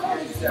 Jesus.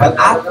 But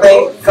I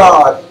thank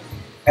God,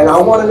 and I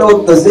want to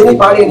know, does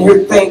anybody in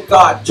here thank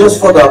God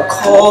just for the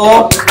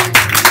call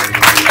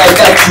and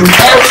that you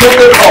answered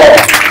the call?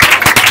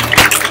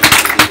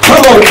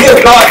 Come on, give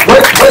God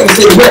great praise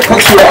in here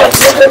because you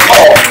answered the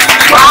call.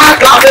 My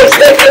God, you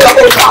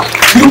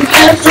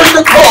answered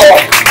the call.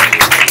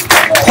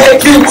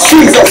 Thank you,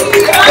 Jesus.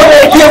 Come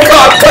on, give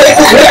God praise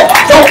in here.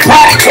 Don't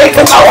partake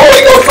in the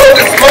Holy Ghost on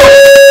this morning.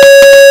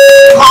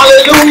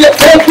 Hallelujah.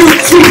 Thank you,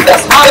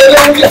 Jesus.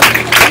 Hallelujah.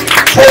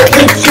 Thank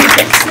you,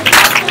 Jesus.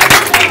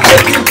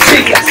 Thank you,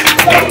 Jesus.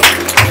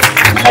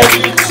 Thank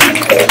you,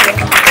 Jesus.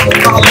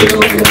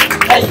 Hallelujah.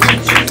 Thank you,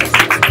 Jesus.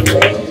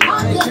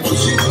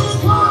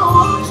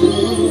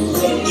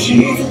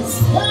 Jesus.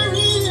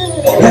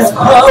 There's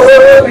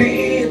power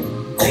in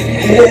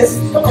his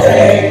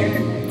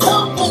name.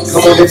 Come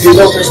on, if you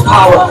know there's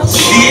power.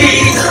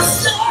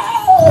 Jesus.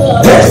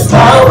 There's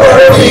power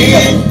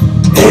in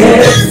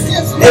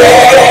his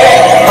name.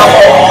 Come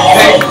on,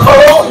 and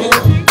call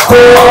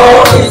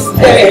his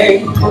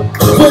name.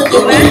 When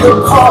you need him,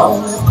 call.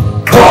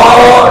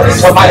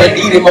 Somebody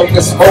need him up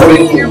this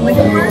morning.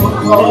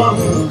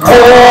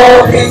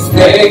 Call his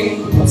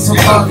name.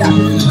 Somebody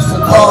needs to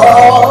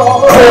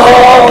call his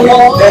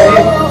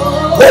name.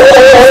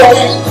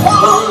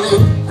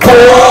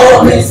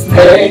 Call his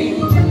name.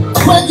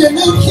 When you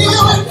need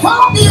healing,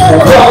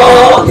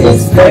 call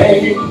his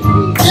name.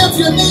 If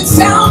you need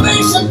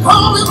salvation,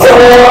 call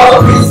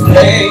his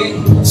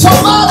name.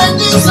 Somebody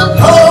needs to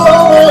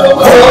call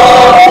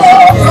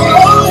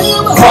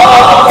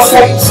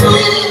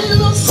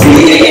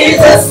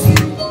Jesus.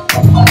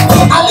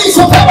 I need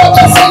some people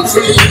to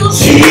say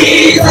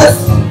Jesus.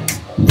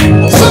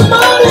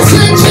 Somebody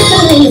say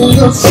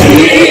Jesus.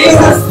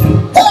 Jesus.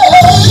 Hey,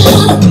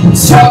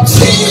 say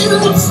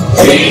Jesus.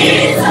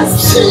 Jesus.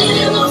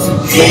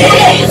 Jesus.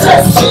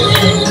 Jesus.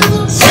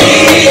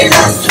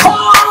 Jesus.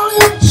 Call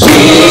him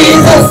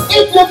Jesus.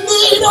 If you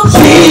need him,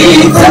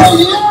 Jesus.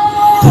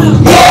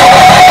 Yeah.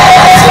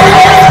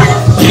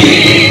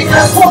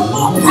 Jesus. For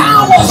more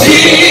power.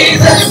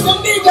 Jesus. If you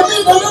need to be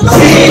delivered,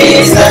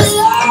 Jesus.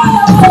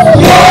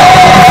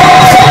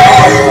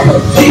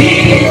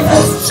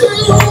 Jesus,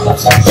 Jesus,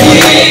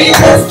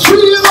 Jesus,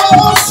 Jesus,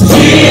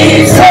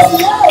 Jesus,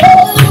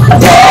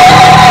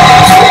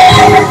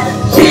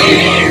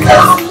 Jesus,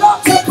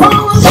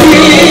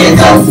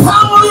 Jesus,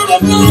 power in the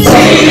name,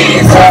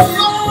 Jesus,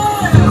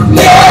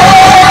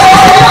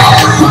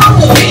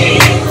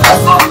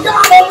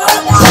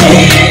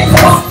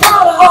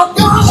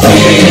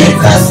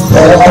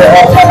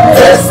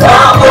 there's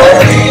power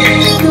in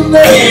the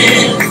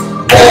name.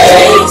 There's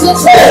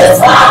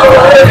power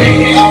in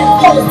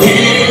his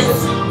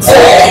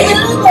name.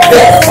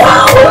 There's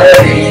power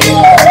in his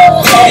name.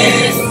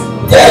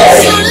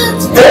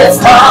 There's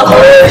power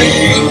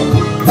in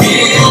his name.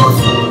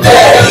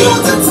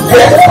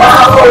 There's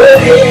power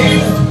in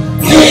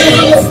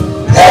his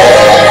name.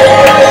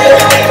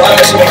 Why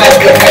don't you clap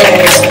your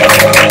hands?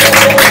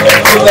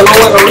 Give the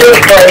Lord a real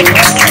praise.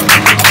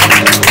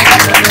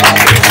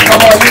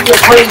 Come on, you can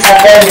praise him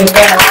there and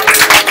now.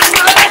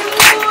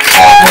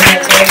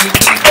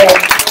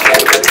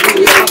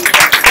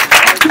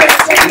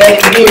 Let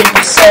him hear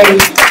you say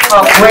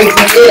how great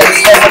he is.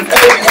 Let him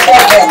hear you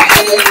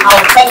say how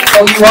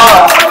thankful you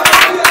are.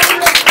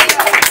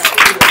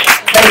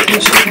 Thank you,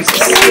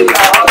 Jesus.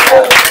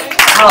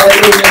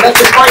 Hallelujah. Let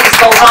the praise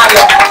go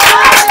higher.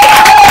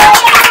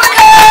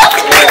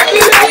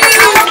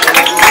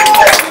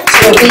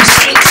 Till he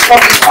speaks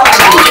from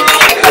eternity.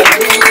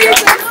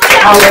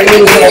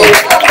 Hallelujah.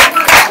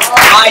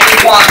 Mighty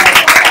God.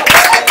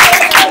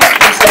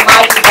 He's a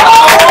mighty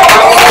God.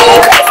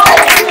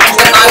 He's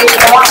a mighty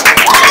God.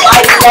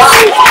 Mighty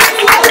God.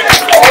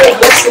 Oh,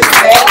 listen,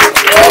 man.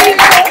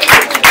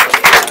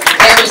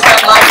 There is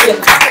none like him.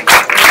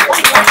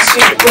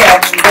 Speak well.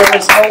 There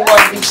is no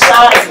one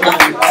beside him.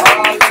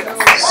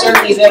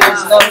 Certainly there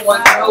is no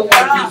one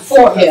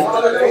before him.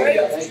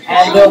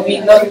 And there will be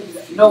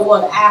no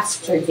one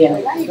after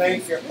him.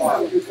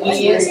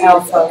 He is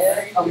Alpha,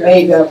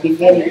 Omega,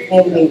 beginning,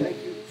 ending,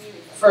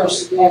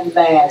 first and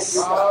last.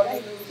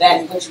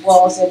 That which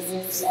was and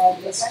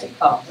is to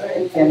come.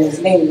 And his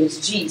name is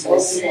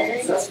Jesus.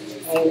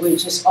 And we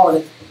just ought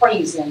to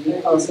praise him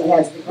because he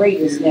has the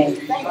greatest name.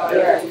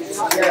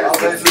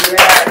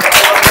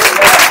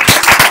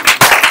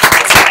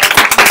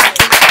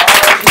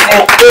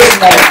 At his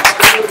name,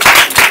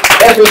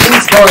 every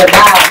knee's going to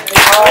bow.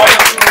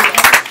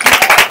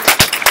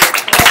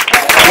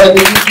 Whether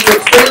you do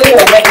it freely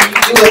or whether you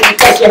do it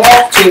because you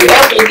have to,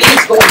 every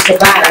knee's going to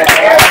bow.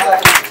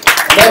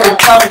 And every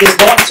tongue is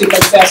going to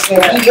confess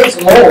that he is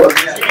Lord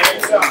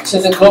to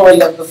the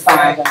glory of the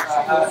Father.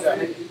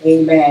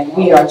 Amen.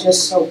 We are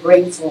just so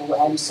grateful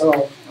and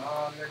so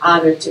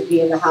honored to be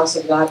in the house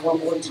of God one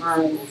more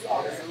time.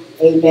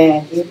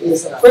 Amen. It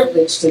is a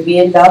privilege to be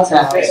in God's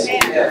house.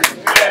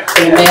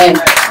 Amen.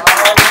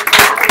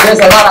 There's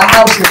a lot of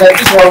houses that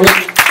people are in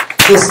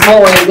this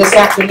morning, this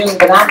afternoon,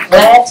 but I'm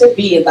glad to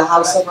be in the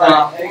house of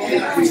God.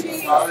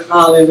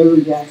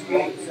 Hallelujah.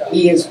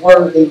 He is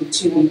worthy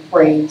to be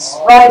praised.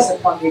 Rise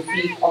upon your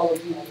feet, all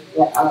of you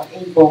that are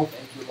able.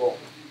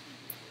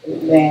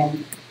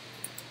 Amen.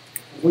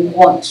 We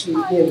want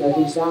to give a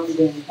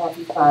resounding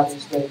happy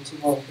Father's Day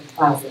to all the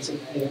fathers in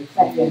here.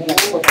 Clap your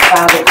hands for the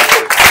fathers.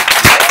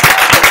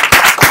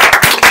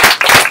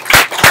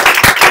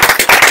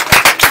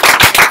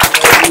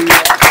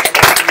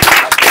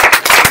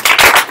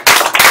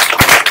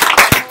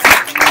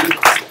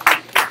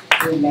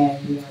 Amen.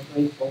 We are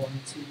grateful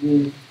unto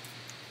you,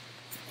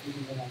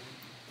 amen,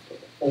 for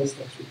the place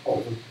that you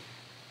hold. Amen.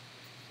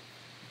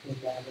 In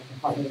the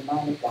heart and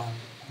mind of God,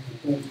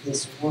 and in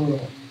this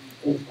world,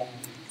 amen.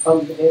 From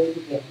the very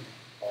beginning,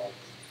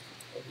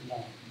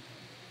 amen.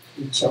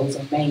 He chose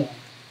a man,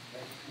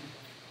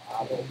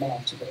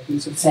 amen, to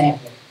produce a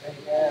family.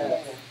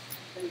 Amen.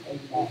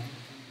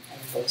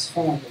 And those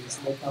families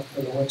make up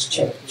the Lord's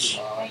church.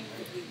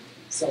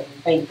 So we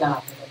thank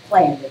God for the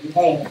plan that he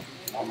had.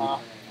 Amen.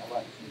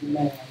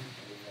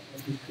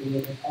 And he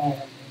created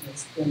Adam in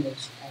his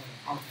image and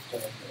after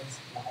his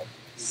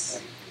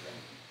likeness.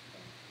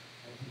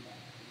 Amen.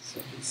 So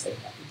we say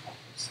happy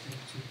Father's Day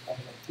to all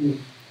of you.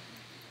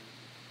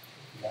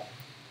 Amen.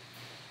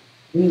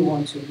 We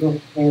want to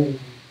look very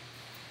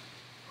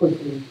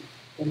quickly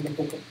in the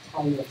book of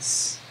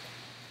Titus.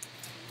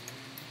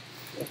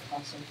 The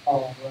Apostle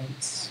Paul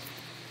writes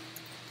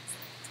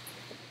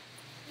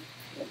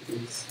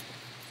these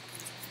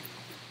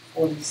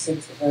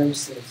 46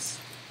 verses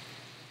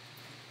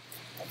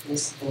of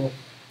this book.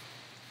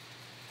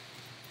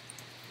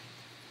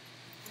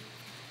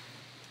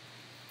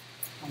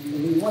 And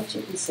we want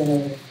to consider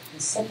the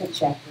second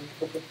chapter of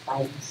the book of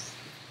Titus.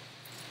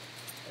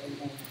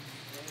 Amen.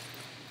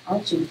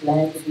 Aren't you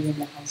glad to be in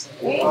the house of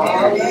God?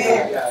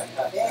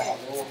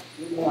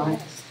 You know,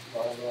 it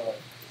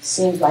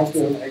seems like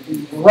you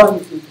run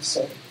through the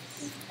service.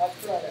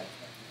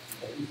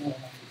 Amen.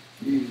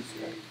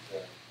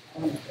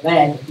 I'm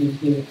glad to be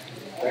here.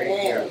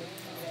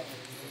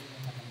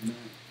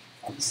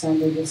 From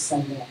Sunday to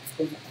Sunday, I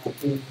think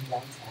about being in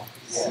God's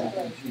house.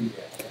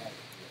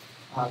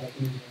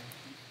 Hallelujah.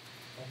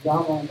 If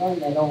y'all want to learn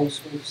that old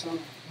school song,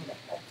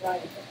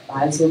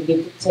 might as well get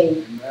the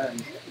tape,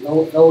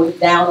 load it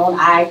down on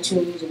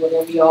iTunes or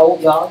whatever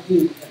y'all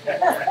do.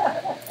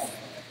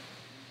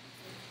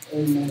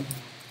 Amen.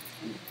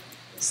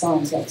 The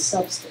songs have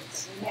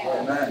substance.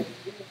 Amen.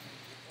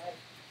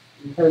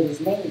 You heard his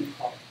name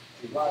called.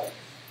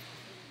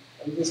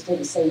 They just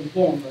didn't say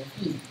him or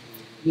he.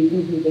 You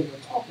knew who they were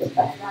talking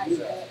about.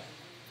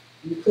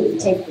 You couldn't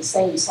take the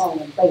same song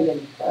and play it in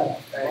the club.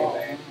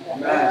 Amen.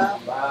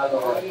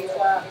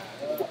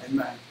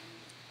 Amen.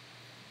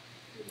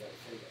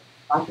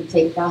 I could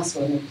take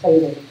gospel and play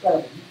it in the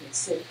club, and you can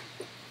sit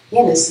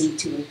Hennessy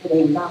to it. It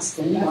ain't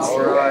gospel music. All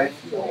right.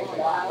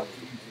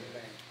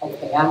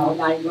 Okay, I'm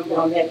not even going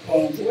on that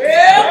tangent.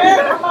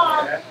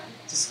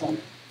 Just going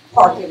to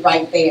park it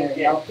right there,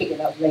 and I'll pick it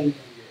up later.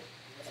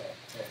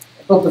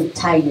 The book of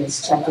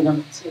Titus, chapter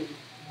number 2.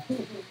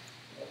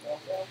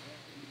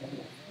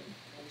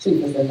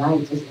 2 was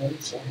Elijah's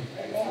nature.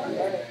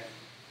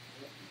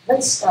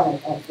 Let's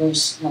start at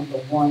verse number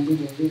 1. We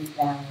will read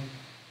down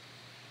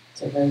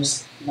to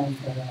verse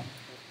number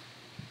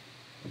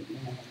 8.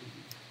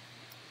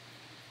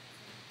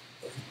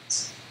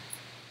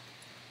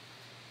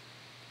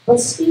 But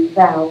speak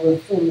thou the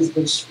things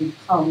which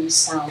become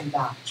sound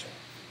doctrine,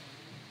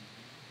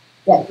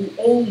 that the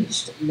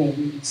aged may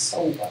be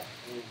sober,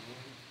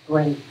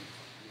 grave,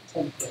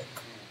 temperate,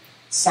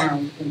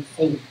 sound in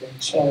faith and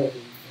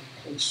charity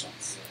and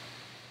patience.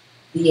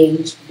 The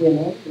aged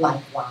women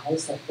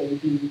likewise, that they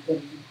be in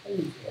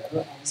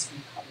behavior as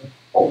becoming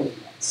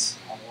holiness,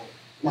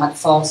 not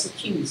false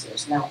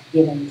accusers, not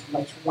given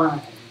much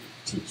wine,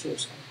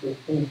 teachers of good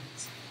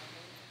things,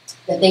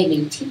 that they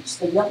may teach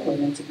the young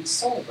women to be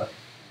sober,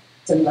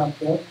 to love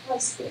their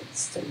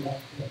husbands, to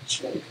love their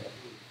children,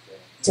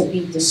 to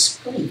be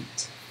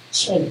discreet,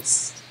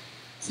 chaste,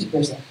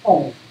 keepers at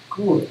home,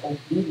 good,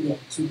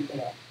 obedient to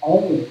their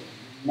own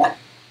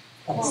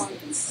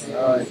husbands.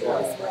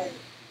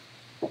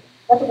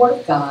 That the word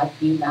of God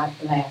be not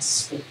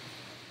blasphemed.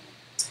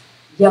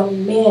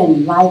 Young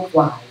men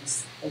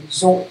likewise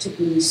exhort to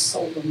be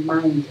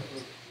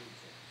sober-minded,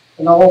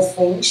 In all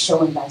things,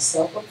 showing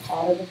thyself a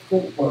pattern of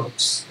good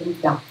works in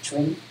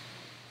doctrine,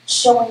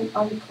 showing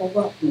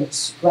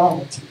uncorruptness,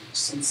 gravity,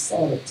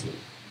 sincerity,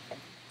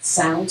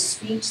 sound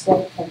speech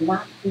that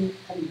cannot be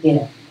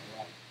condemned,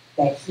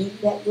 that he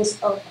that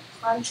is of a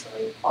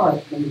contrary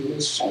part may be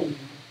ashamed,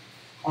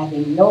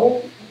 having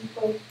no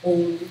evil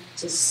thing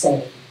to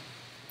say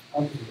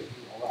of you.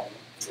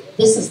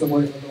 This is the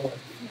word of the Lord.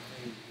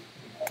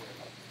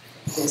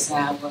 This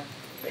hour.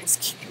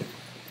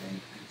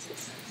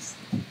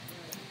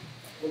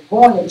 We're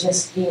going to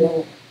just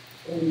deal,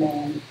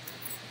 amen,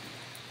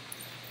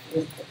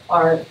 with the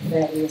part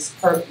that is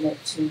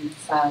pertinent to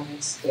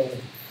Father's Day.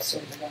 So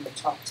we're going to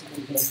talk to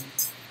the men,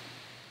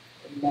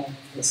 amen,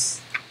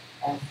 this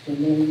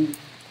afternoon.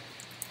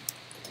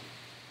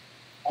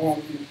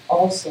 And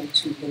also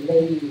to the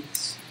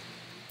ladies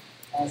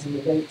as it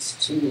relates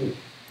to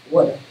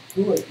what a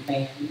good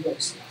man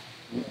looks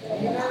like.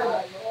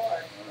 Yeah.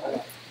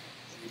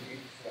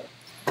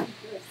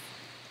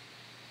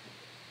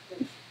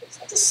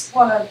 I just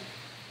want to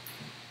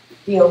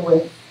deal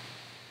with,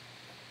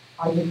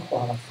 are you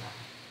qualified?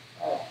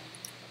 Are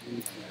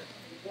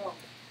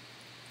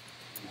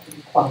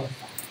you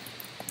qualified?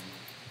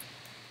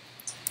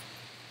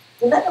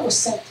 The letter was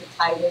sent to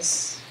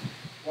Titus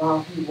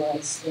while he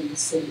was in the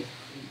city of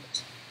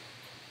Crete.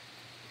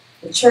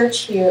 The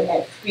church here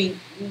at Crete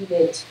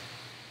needed,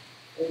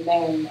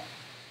 amen,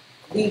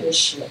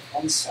 leadership,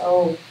 and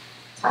so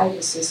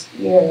Titus is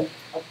here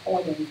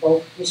appointing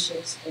both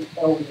bishops and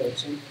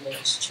elders in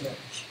this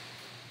church.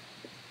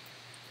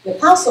 The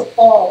Apostle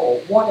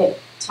Paul wanted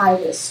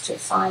Titus to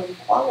find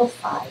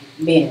qualified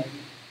men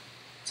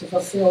to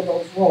fulfill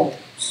those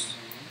roles.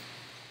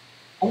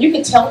 And you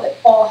can tell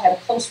that Paul had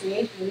a close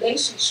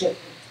relationship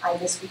with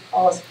Titus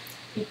because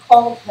he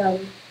called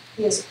him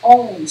his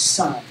own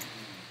son,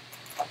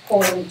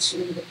 according to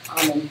the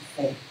common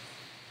faith.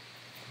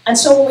 And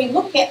so when we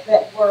look at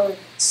that word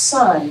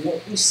son,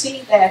 we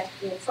see that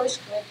in 1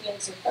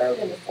 Corinthians, the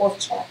 3rd and the 4th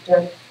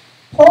chapter,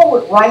 Paul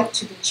would write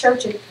to the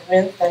church in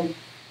Corinth, and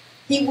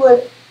he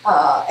would,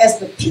 as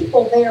the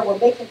people there were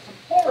making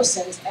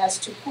comparisons as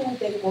to who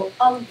they were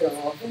under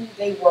or who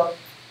they were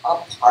a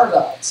part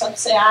of. Some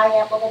say, I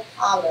am of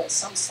Apollos.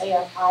 Some say,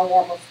 I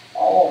am of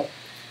Paul.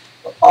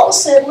 But Paul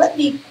said, let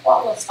me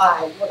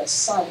qualify what a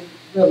son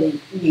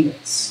really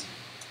is.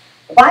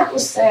 The Bible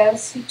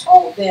says, he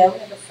told them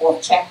in the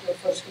 4th chapter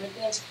of 1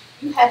 Corinthians,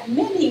 you have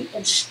many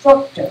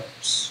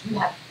instructors. You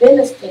have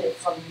benefited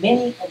from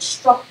many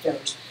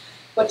instructors,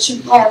 but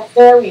you have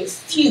very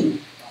few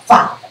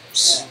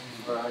fathers.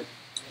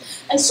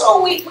 And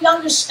so we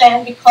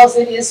understand, because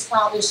it is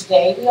Father's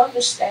Day, we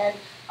understand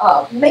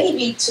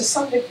maybe to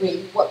some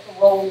degree what the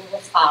role of a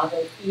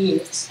father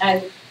is.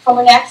 And from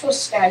a natural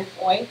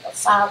standpoint, a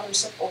father is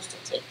supposed to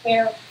take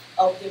care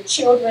of their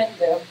children,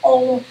 their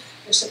home.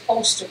 They're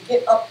supposed to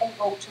get up and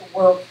go to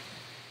work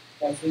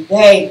every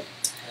day.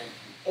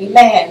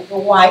 Amen. The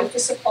wife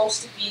is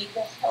supposed to be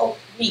the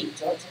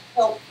helpmeet, or to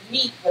help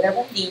meet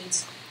whatever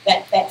needs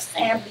that that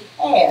family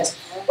has.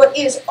 But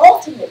it is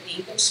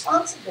ultimately the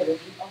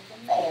responsibility of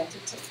the man to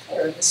take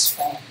care of his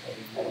family.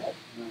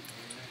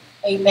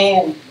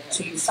 Amen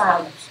to you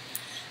fathers.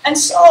 And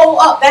so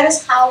that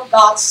is how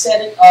God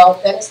set it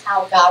up. That is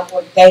how God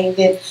ordained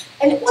it.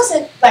 And it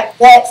wasn't like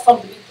that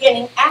from the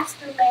beginning.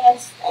 After man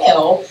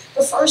fell,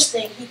 the first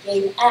thing he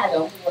gave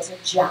Adam was a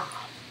job.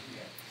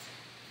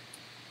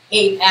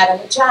 Gave Adam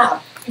a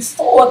job.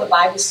 Before, the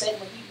Bible said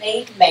when he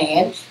made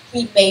man,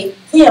 he made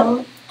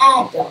them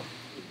Adam.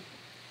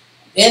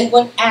 Then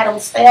when Adam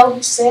fell,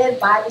 he said,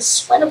 by the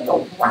sweat of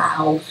your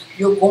brow,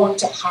 you're going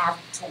to have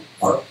to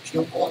work.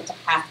 You're going to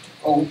have to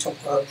go to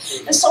work.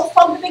 And so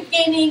from the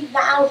beginning,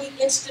 now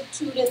he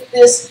instituted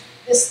this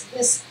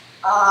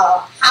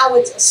how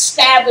it's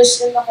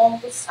established in the home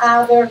of the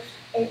father,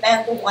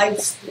 amen, the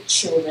wife, the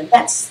children.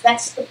 That's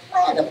the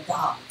plan of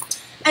God.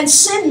 And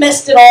sin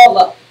messed it all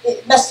up.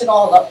 It messed it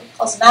all up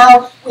because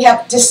now we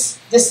have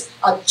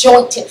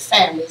disjointed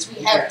families.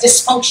 We have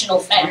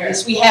dysfunctional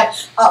families. We have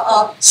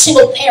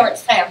single parent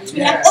families.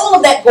 We have all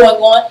of that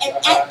going on, and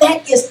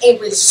that is a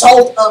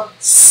result of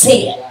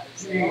sin.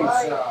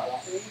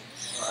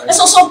 And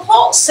so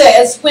Paul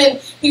says, when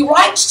he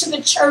writes to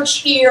the church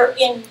here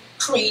in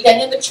Crete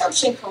and in the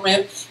church in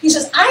Corinth, he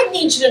says, I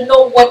need you to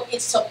know what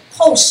it's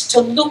supposed to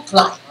look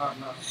like.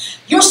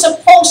 You're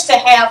supposed to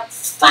have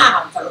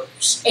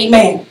fathers.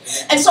 Amen.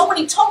 And so when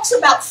he talks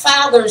about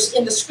fathers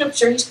in the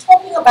scripture, he's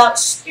talking about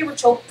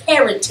spiritual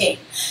parenting.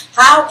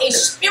 How a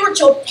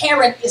spiritual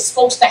parent is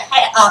supposed to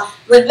have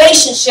a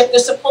relationship they're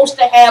supposed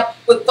to have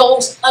with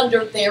those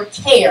under their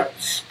care.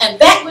 And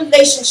that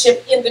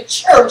relationship in the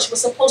church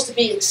was supposed to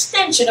be an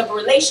extension of a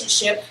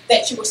relationship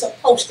that you were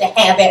supposed to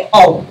have at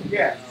home.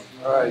 Yeah.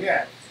 All right.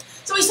 Yeah.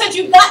 So he said,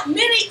 you've got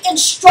many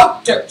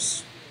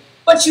instructors,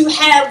 but you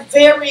have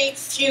very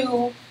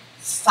few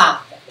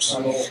fathers.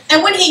 instructors.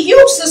 And when he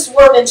used this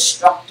word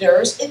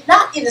instructors, it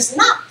is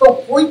not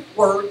the Greek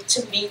word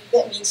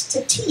that means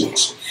to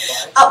teach.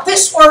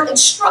 This word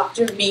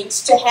instructor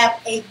means to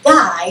have a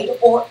guide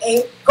or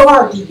a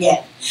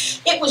guardian.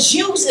 It was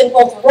used in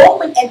both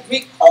Roman and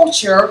Greek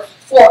culture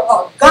for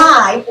a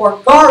guide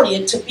or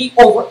guardian to be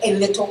over a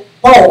little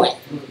boy.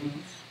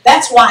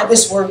 That's why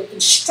this word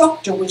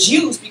instructor was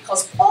used,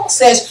 because Paul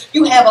says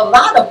you have a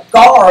lot of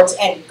guards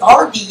and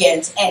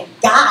guardians and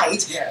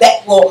guides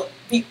that will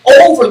be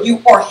over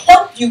you or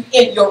help you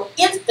in your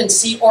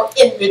infancy or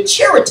in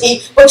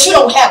maturity, but you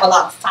don't have a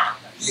lot of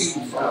fathers.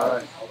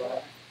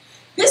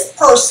 This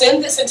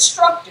person, this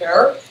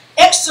instructor,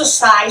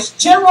 exercised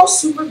general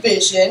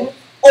supervision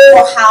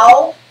over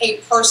how a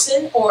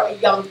person or a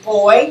young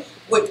boy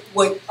would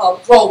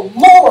grow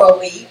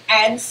morally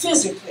and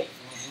physically.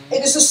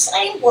 It is the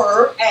same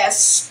word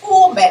as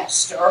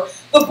schoolmaster.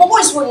 The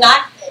boys were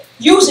not,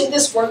 using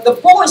this word, the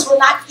boys were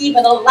not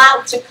even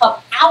allowed to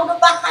come out of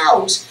the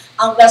house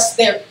unless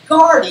their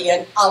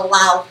guardian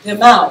allowed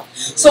them out.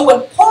 So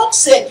when Paul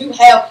said you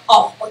have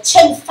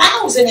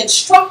 10,000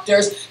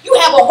 instructors, you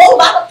have a whole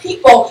lot of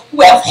people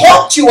who have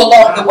helped you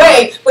along the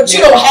way, but you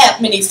don't have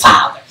many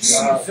fathers.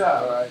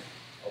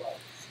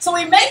 So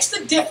he makes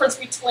the difference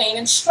between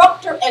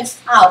instructor and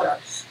father.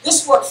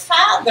 This word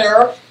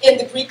father in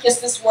the Greek is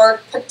this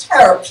word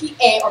pater,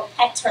 P-A or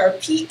pater,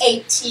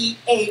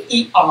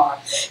 P-A-T-A-E-R.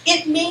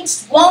 It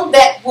means one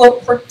that will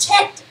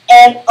protect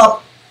and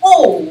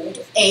uphold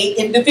an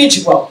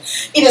individual.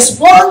 It is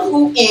one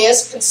who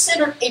is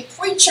considered a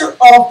preacher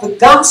of the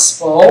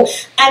gospel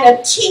and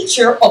a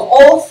teacher of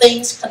all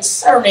things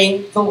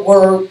concerning the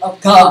word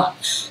of God.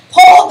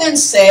 Paul then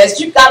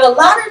says, you've got a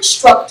lot of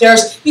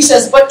instructors. He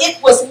says, but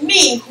it was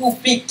me who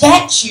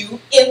begat you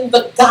in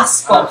the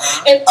gospel.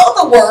 In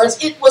other words,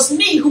 it was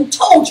me who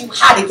told you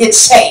how to get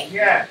saved.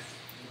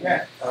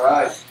 All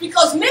right.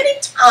 Because many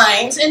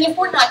times, and if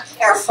we're not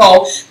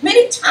careful,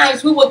 many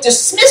times we will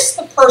dismiss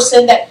the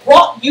person that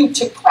brought you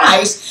to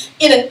Christ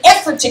in an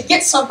effort to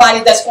get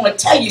somebody that's going to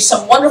tell you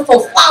some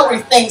wonderful flowery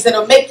things that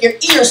will make your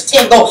ears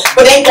tingle,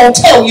 but ain't going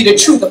to tell you the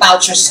truth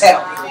about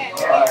yourself.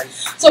 Right.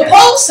 So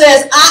Paul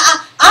says,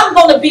 I'm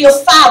going to be a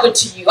father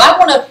to you. I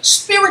want to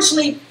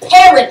spiritually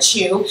parent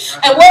you.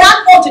 And what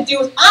I'm going to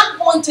do is I'm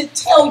going to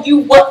tell you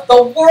what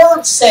the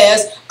Word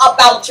says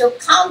about your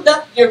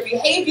conduct, your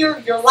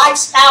behavior, your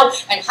lifestyle,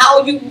 and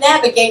how you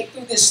navigate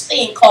through this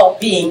thing called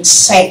being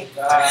saved.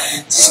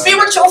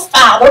 Spiritual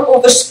father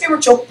or the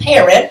spiritual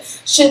parent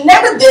should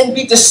never then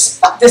be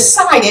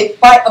decided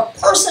by a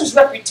person's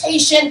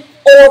reputation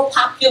or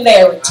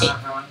popularity.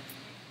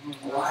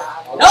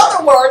 In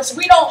other words,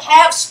 we don't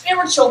have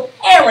spiritual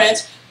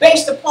parents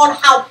based upon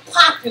how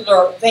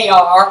popular they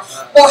are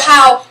or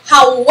how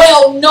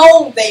well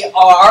known they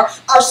are.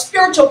 Our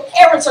spiritual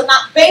parents are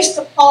not based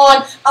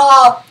upon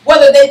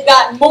whether they've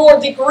got more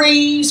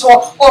degrees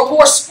or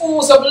more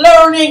schools of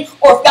learning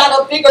or got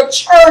a bigger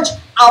church.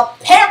 Our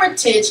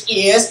parentage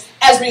is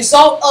as a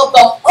result of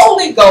the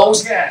Holy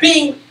Ghost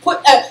being put,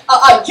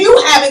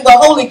 you having the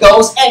Holy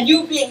Ghost and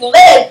you being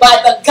led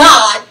by the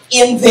God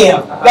in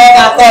them. Y'all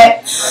got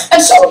that?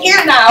 And so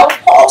here now,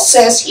 Paul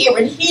says here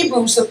in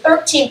Hebrews, the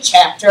 13th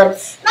chapter,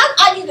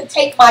 I need to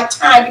take my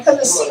time because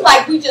it seems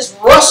like we just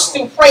rushed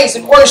through praise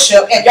and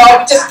worship and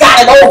y'all just got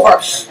it over.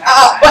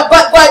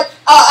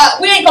 But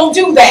we ain't going to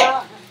do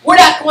that. We're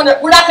not going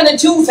to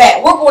do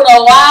that. We're going to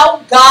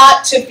allow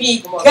God to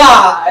be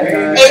God.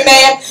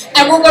 Amen.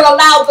 And we're going to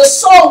allow the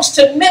songs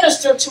to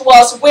minister to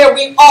us where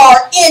we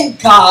are in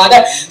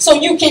God, so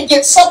you can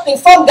get something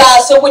from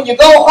God. So when you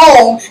go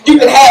home, you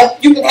can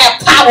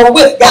have power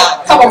with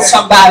God. Come on,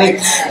 somebody.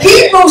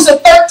 Hebrews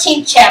the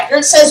 13th chapter,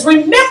 it says,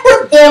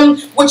 "Remember them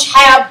which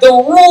have the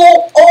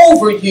rule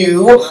over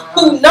you,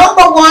 who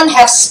number one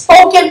have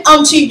spoken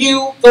unto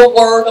you the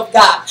word of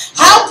God."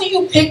 How do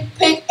you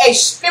pick a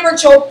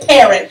spiritual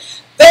parent?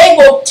 They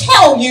will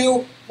tell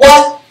you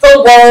what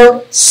the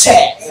word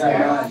says.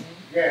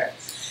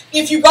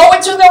 If you go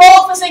into their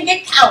office and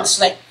get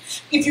counseling,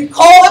 if you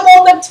call them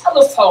on the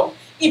telephone,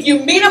 if you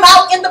meet them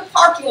out in the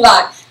parking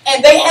lot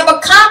and they have a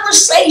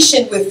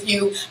conversation with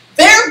you,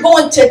 they're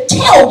going to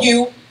tell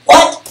you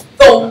what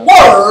the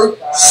word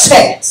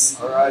says.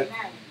 All right.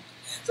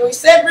 So he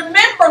said,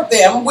 remember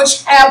them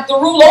which have the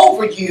rule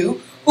over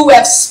you, who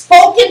have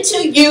spoken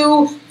to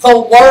you the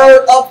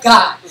word of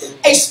God.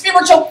 A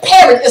spiritual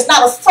parent is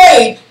not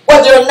afraid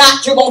whether or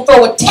not you're going to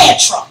throw a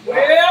tantrum.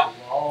 Yeah.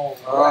 All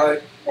right.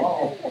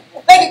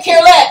 They could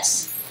care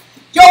less.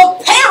 Your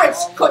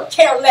parents could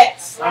care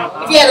less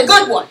if you had a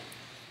good one.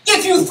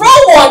 If you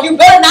throw one, you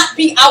better not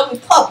be out in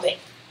public.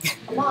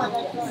 Come on.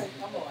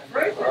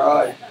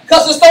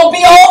 Because it's going to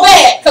be all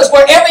bad. Because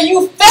wherever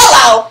you fell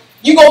out,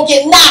 you're going to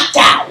get knocked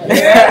out.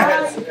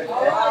 Yeah.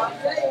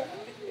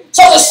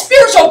 So the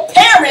spiritual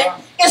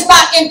parent is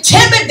not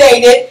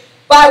intimidated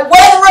by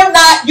whether or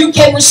not you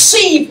can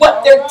receive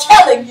what they're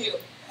telling you.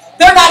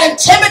 They're not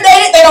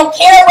intimidated. They don't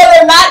care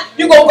whether or not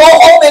you're going to go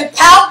home and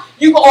pout.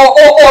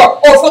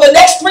 Or for the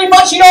next 3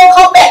 months you don't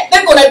come back.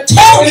 They're going to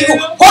tell you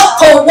what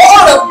the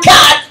word of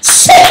God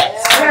says.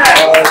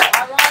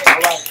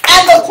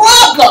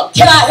 problem,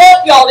 can I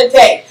help y'all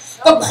today?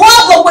 The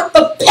problem with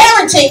the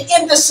parenting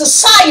in the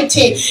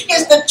society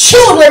is the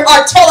children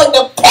are telling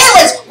the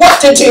parents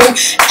what to do,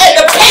 and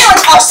the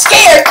parents are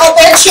scared of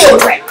their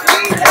children.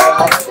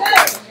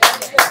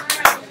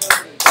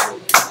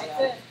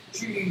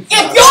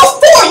 If your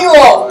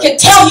 4-year-old can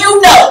tell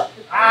you no,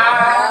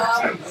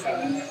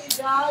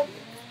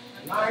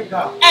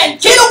 and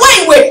get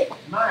away with it,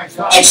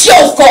 it's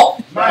your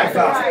fault.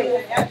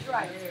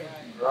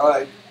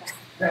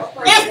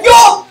 If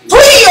your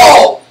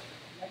 3-year-old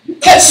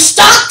can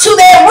stop to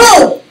their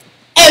room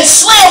and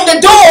slam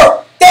the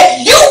door that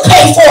you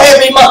pay for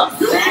every month,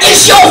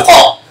 it's your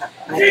fault.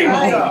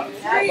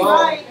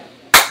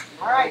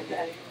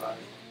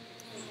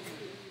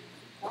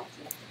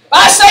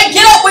 I say,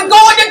 get up, we're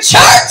going to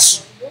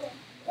church.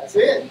 That's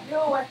it.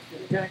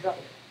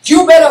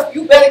 You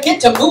better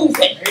get to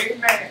moving.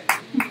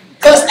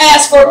 Because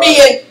as for me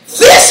in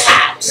this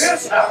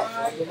house,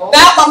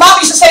 now my mom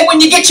used to say, when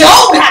you get your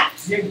own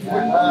house,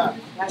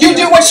 you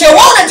do what you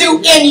want to do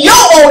in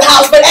your own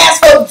house, but as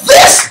for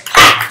this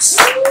house,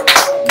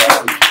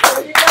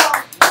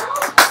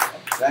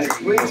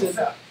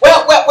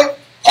 well,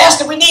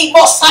 Pastor, we need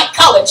more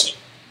psychology.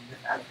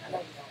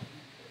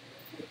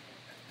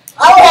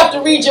 I don't have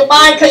to read your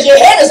mind because your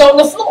head is on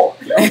the floor.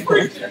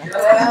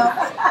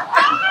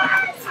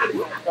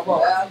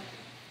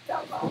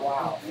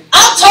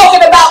 I'm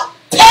talking about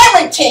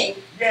parenting,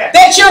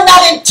 that you're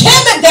not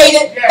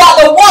intimidated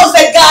by the ones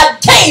that God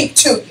gave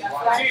to you.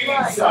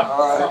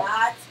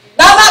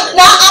 Now,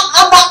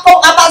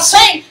 I'm not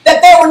saying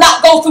that they will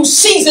not go through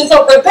seasons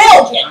of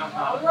rebellion,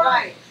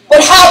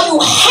 but how you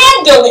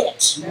handle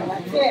it,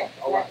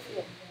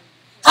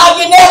 how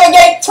you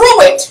navigate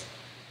through it,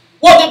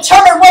 will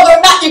determine whether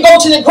or not you go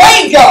to the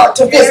graveyard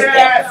to visit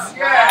them.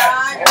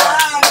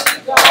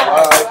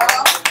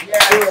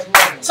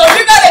 So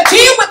you got to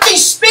deal with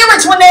these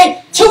spirits when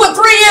they're 2 or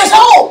 3 years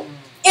old.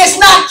 It's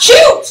not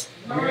cute.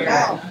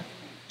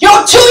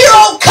 Your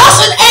 2-year-old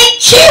cousin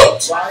ain't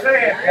cute.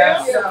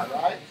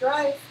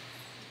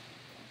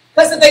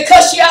 Because if they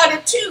cuss you out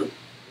at 2,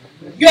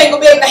 you ain't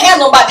going to be able to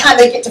handle them by the time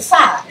they get to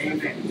 5.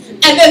 And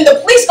then the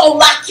police going to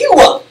lock you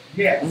up.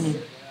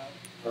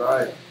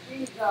 Right.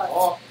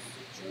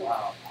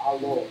 Our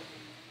Lord.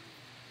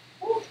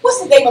 What's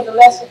the name of the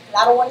lesson?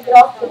 I don't want to get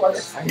off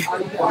course.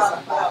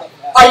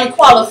 Are you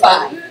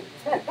qualified?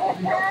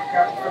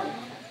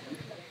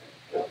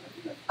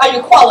 Are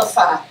you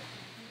qualified?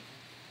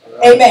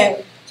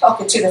 Amen.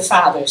 Talking to the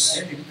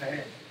fathers.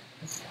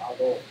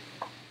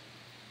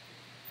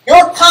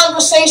 Your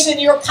conversation,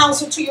 your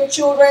counsel to your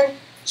children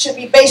should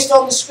be based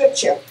on the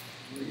scripture.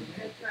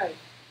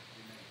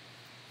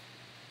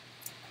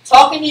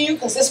 Talking to you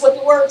because this is what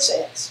the word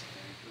says.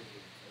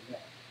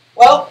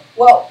 Well,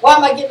 why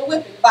am I getting a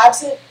whipping? The Bible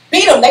said,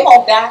 beat them, they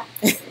won't die.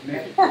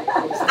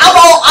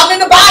 I'm in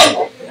the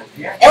Bible.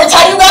 Every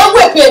time you got a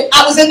whipping,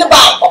 I was in the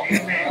Bible.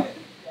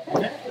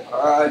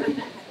 All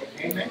right.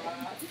 Amen.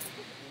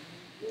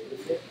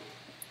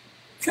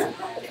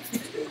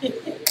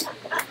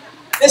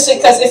 Listen,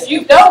 because if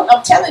you don't,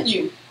 I'm telling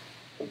you,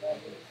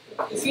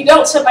 if you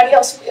don't, somebody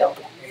else will.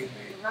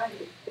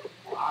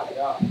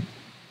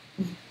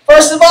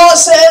 First of all, it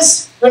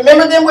says,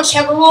 remember them which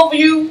have rule over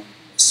you,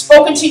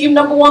 spoken to you,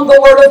 number 1, the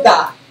word of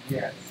God.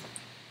 Yes.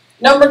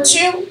 Number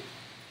 2,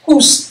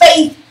 whose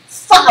faith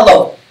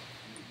follow.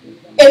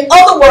 In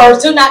other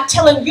words, they're not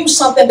telling you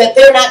something that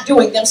they're not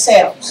doing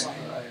themselves.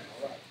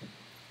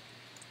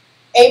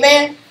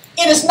 Amen.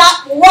 It is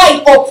not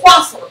right or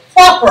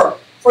proper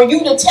for you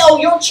to tell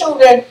your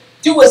children,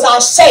 do as I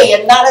say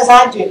and not as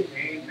I do.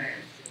 Amen.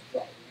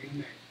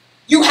 Amen.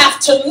 You have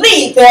to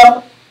lead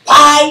them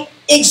by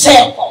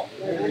example.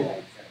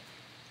 Amen.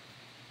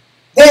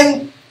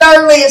 Then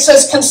thirdly, it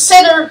says,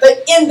 consider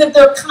the end of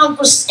their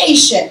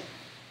conversation.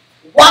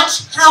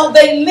 Watch how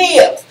they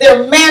live,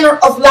 their manner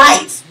of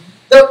life,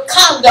 their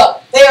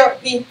conduct, their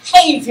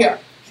behavior.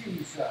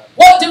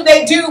 What do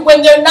they do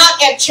when they're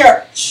not at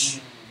church?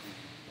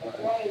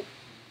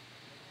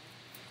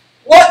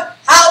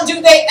 How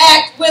do they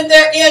act when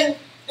they're in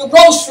the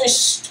grocery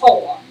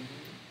store?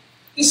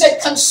 He said,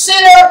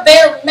 consider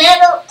their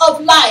manner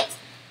of life.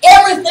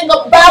 Everything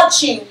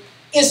about you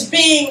is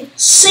being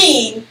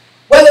seen,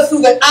 whether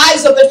through the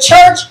eyes of the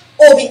church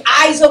or the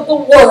eyes of the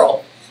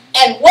world.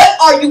 And what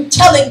are you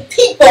telling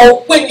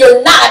people when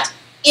you're not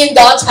in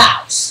God's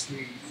house?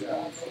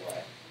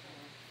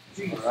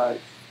 Right.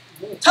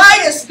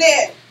 Titus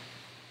then.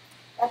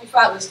 Happy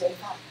Father's Day,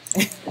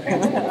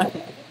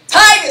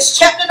 Titus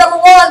chapter number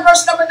 1,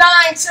 verse number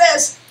 9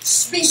 says,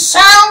 be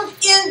sound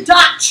in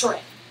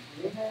doctrine.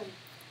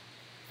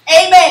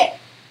 Amen.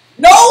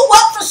 Know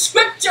what the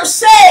scripture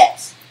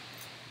says.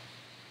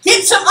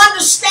 Get some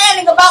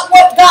understanding about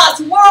what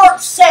God's word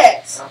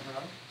says.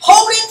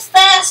 Holding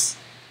fast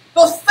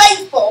the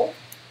faithful.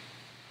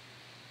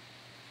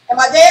 Am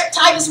I there?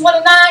 Titus 1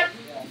 and 9.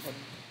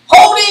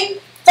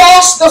 Holding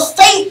fast the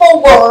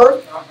faithful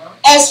word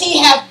as he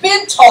hath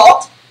been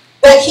taught,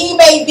 that he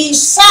may be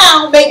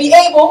sound, may be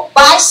able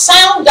by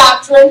sound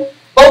doctrine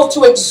both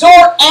to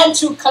exhort and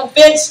to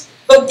convince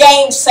the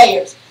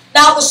gainsayers.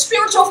 Now the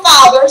spiritual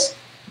fathers,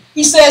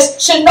 he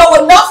says, should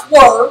know enough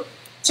word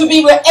to be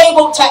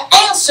able to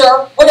answer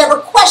whatever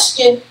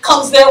question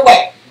comes their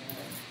way.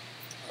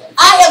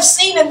 I have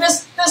seen in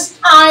this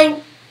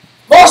time,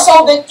 more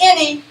so than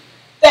any,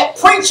 that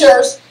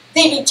preachers,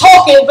 they be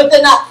talking, but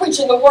they're not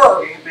preaching the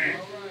word. Amen.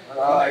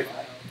 Right.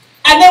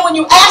 And then when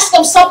you ask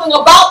them something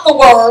about the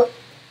word,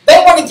 they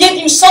want to give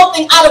you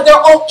something out of their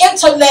own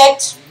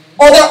intellect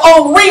or their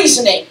own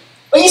reasoning.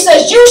 But he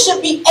says you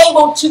should be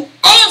able to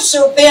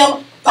answer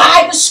them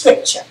by the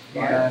scripture.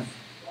 Yes.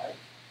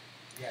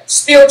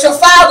 Spiritual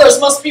fathers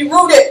must be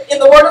rooted in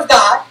the word of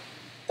God,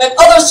 that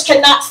others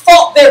cannot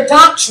fault their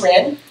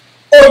doctrine,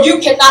 or you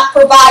cannot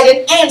provide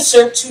an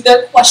answer to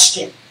their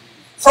question.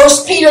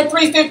 1 Peter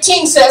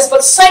 3:15 says,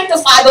 but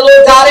sanctify the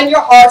Lord God in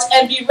your hearts,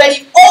 and be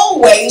ready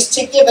always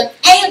to give an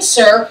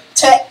answer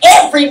to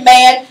every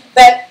man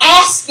that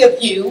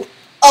asketh you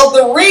of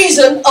the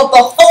reason of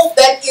the hope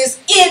that is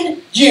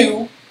in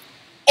you.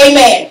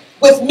 Amen.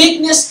 With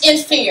meekness and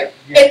fear.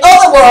 In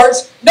other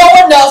words, know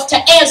enough to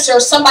answer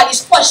somebody's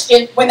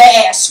question when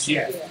they ask you.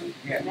 Yes.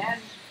 Yes.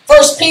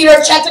 1 Peter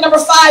chapter number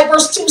 5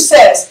 verse 2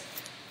 says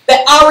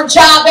that our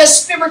job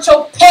as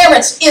spiritual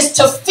parents is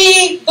to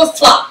feed the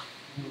flock.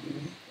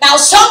 Now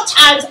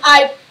sometimes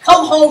I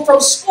come home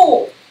from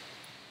school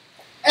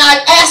and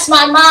I ask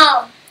my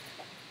mom,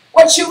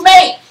 what you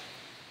make?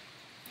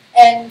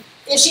 And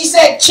if she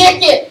said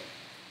chicken,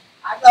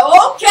 I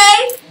go,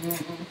 okay.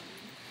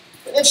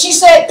 But if she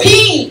said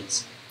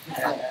peas,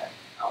 I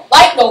don't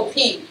like no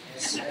peas.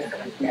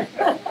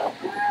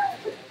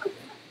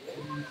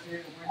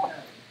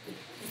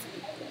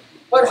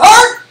 But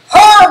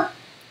her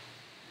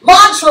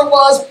mantra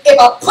was, if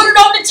I put it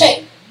on the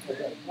table,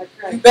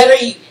 you better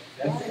eat it.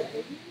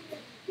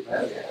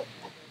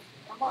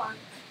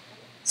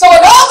 So in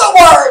other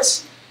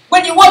words,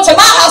 when you went to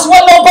my house,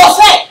 wasn't no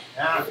buffet.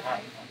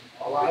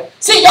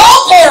 See,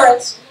 y'all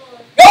parents,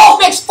 y'all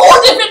fix 4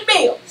 different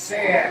meals.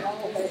 Sian.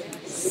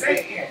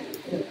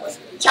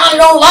 Johnny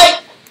don't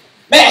like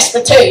mashed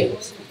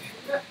potatoes.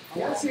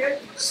 That's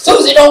it.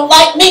 Susie don't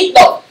like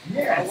meatloaf.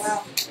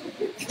 Yes.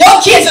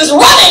 Your kids is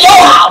running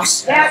your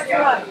house. That's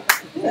right.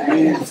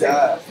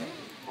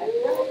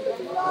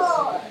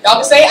 Y'all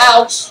can say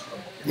ouch.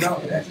 No,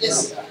 that's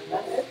Just-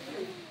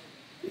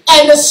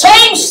 and the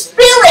same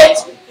spirit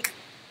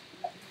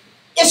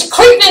is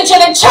creeping into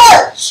the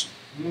church.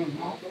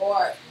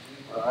 right.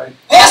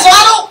 Pastor,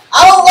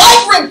 I don't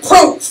like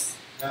reproof.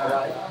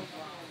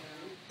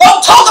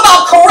 Don't talk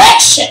about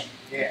correction.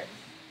 Yeah.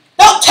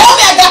 Don't tell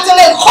me I got to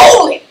live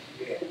holy.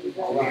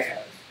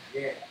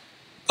 Yeah.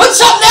 Put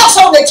something else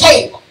on the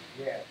table.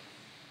 Yeah.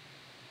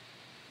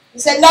 He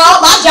said, no,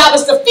 my job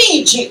is to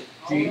feed you.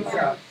 Jesus.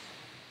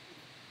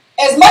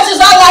 As much as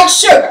I like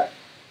sugar,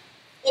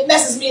 it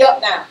messes me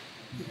up now.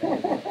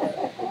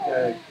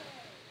 Okay.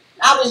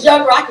 I was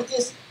younger, I could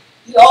just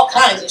eat all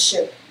kinds of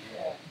sugar.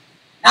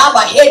 Now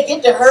my head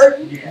get to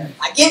hurting. Yeah.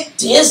 I get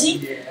dizzy.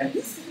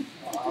 Yes.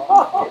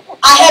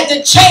 I had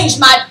to change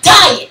my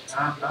diet.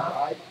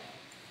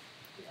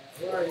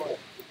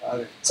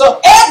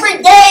 So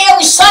every day,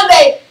 every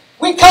Sunday,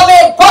 we come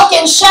in, buck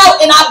and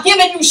shout, and I've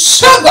given you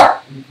sugar.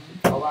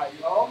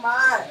 Oh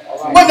my.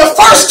 When the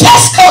first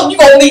test comes, you're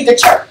going to leave the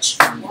church.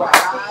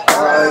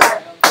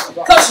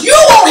 Because you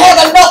won't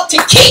have enough to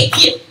keep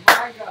you.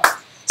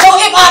 So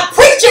if I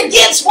preach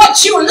against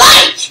what you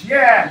like,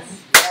 Yes.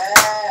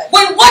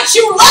 when what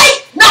you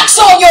like knocks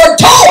on your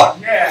door,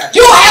 Yes.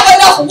 you'll have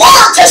enough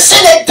word to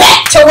send it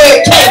back to where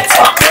it came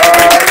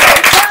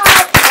from.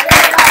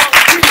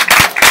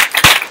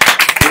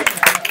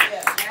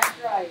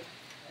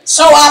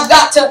 So I've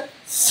got to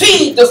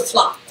feed the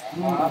flock.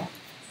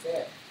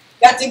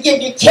 Got to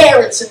give you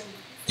carrots and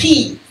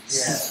peas.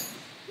 Yes.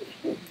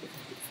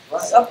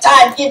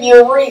 Sometimes give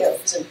you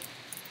ribs and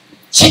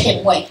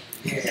chicken wings.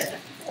 Yes.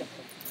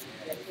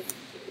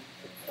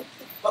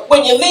 But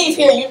when you leave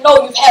here, you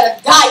know you've had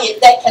a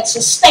diet that can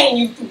sustain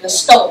you through the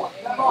storm.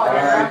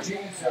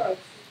 Jesus.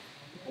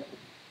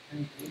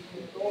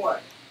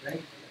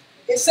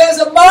 It says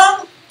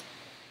among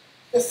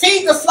to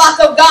feed the flock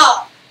of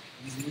God,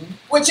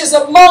 which is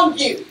among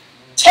you,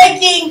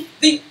 taking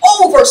the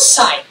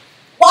oversight.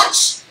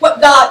 Watch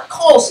what God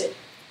calls it.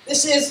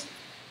 This is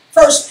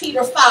 1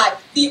 Peter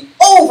 5, the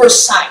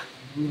oversight.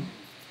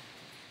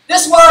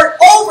 This word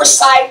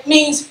oversight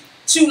means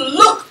to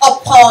look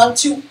upon,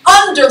 to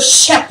under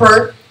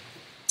shepherd,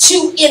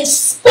 to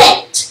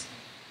inspect.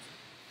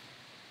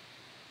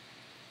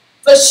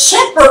 The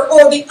shepherd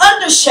or the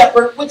under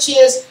shepherd, which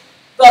is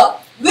the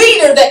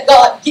leaders that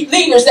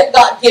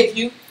God give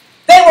you,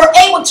 they were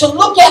able to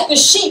look at the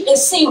sheep and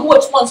see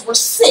which ones were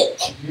sick,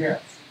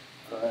 Yes.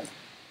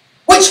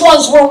 which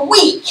ones were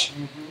weak,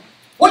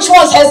 which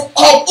ones had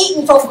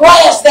eaten from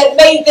grass that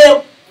made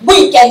them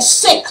weak and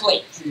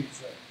sickly.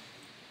 Jesus.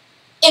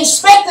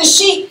 Inspect the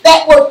sheep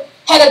that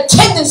had a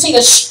tendency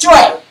to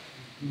stray.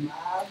 My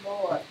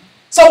Lord.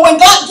 So when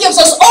God gives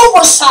us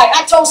oversight,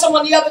 I told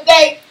someone the other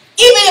day,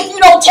 even if you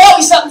don't tell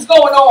me something's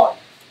going on,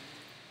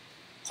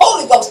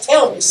 Holy Ghost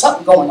tells me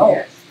something's going on.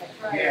 Yes.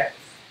 Yes.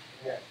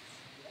 Yes.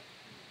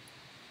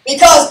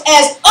 Because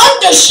as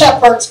under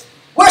shepherds,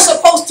 we're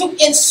supposed to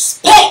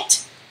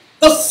inspect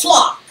the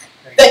flock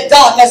that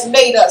God has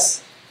made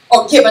us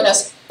or given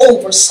us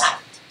oversight.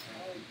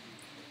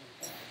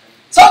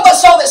 So much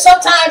so that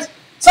sometimes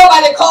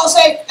somebody calls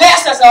and say,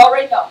 Pastor, I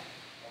already know.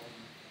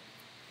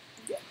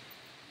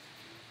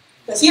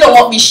 Because he don't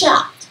want me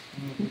shot.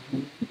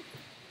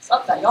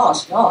 Sometimes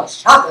y'all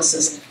shock the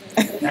sister.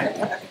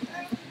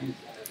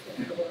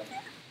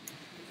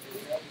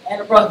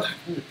 And a brother.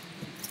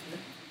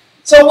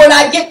 So when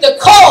I get the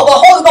call, the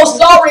Holy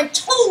Ghost has already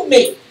told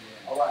me.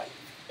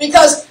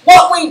 Because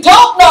what we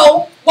don't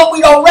know, what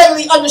we don't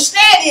readily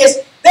understand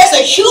is there's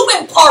a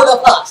human part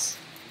of us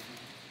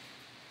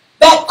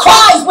that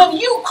cries when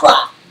you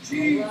cry.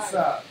 Jesus.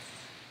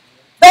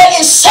 That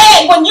is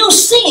sad when you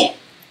sin.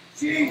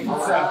 Jesus.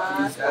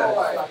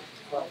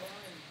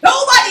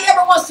 Nobody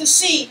ever wants to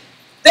see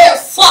their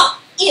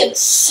flock in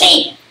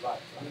sin.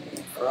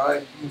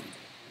 Right.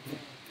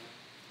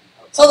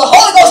 So the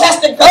Holy Ghost has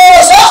to gird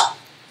us up.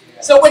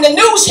 So when the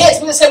news hits,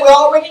 we can say we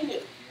already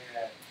knew.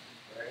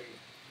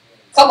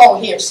 Come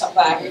on here,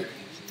 somebody.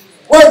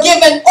 We're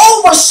given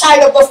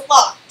oversight of the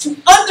flock to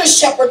under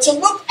shepherd, to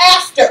look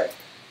after,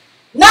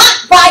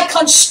 not by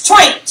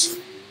constraint.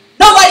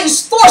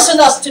 Nobody's forcing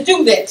us to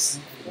do this.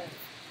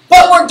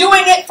 But we're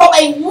doing it from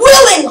a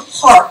willing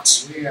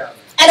heart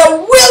and a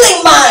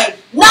willing mind,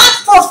 not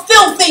for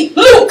filthy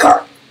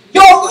lucre.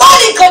 Your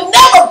money could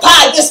never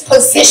buy this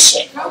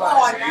position. Come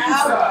on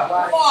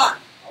now. Come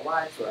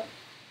on.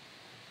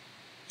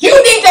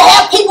 You need to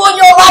have people in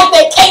your life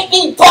that can't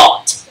be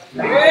bought.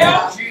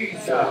 Yeah.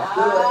 Jesus.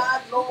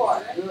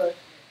 Lord.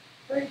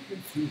 Thank you,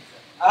 Jesus.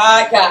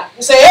 God.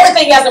 You say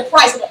everything has a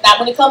price, but not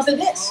when it comes to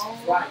this.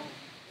 Right.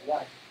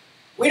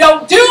 We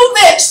don't do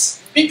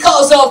this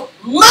because of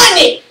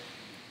money,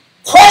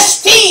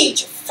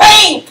 prestige,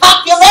 fame,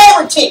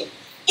 popularity.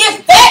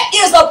 If that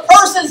is a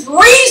person's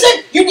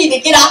reason, you need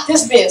to get out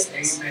this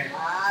business.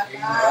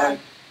 Amen.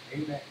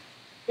 Amen.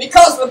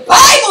 Because the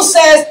Bible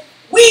says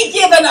we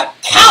give an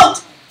account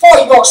for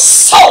your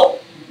soul.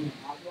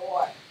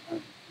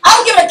 I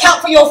don't give an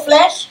account for your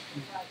flesh.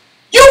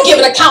 You give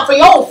an account for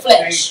your own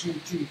flesh. Thank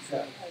you,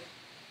 Jesus.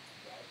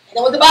 You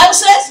know what the Bible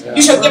says?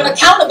 You shall give an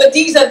account of the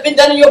deeds that have been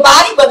done in your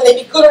body, whether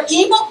they be good or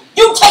evil.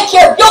 You take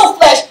care of your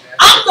flesh.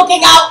 I'm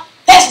looking out,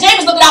 Pastor James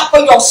is looking out for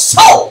your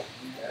soul.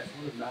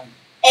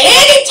 And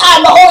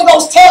anytime the Holy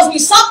Ghost tells me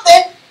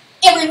something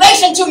in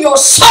relation to your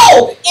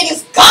soul, it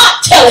is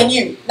God telling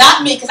you,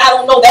 not me, because I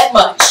don't know that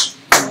much.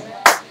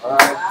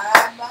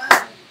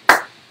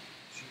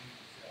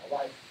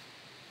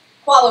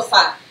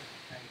 Qualified.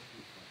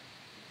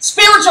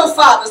 Spiritual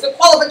fathers, the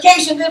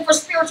qualification then for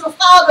spiritual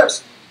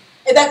fathers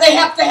is that they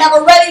have to have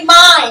a ready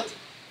mind,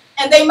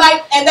 and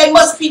they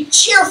must be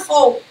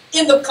cheerful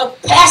in the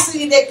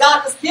capacity that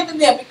God has given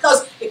them.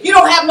 Because if you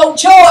don't have no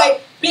joy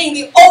being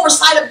the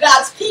oversight of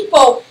God's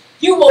people,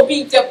 you will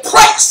be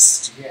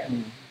depressed. Yeah.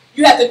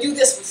 You have to do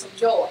this with some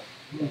joy.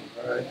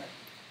 Right.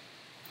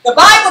 The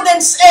Bible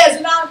then says,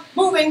 and I'm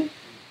moving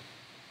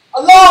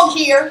along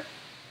here,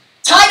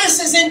 Titus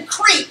is in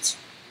Crete.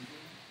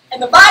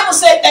 And the Bible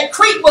said that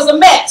Crete was a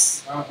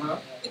mess.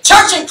 The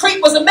church in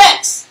Crete was a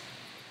mess.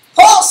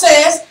 Paul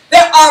says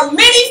there are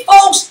many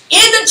folks in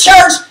the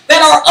church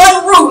that are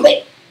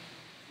unruly.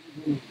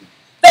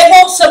 They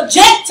won't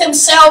subject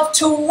themselves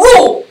to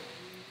rule.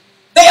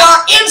 They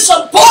are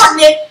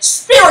insubordinate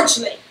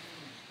spiritually.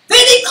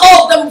 Then he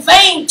called them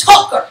vain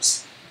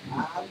talkers.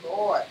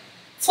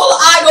 Full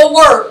of idle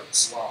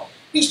words.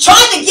 He's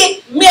trying to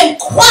get men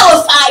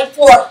qualified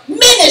for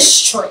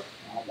ministry.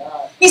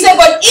 He said,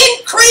 but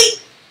in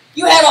Crete,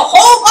 you had a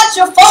whole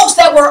bunch of folks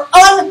that were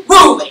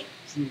unruly.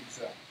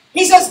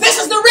 He says, this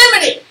is the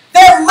remedy.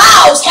 Their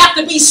mouths have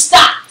to be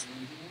stopped.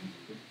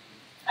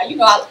 Now, you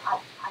know, I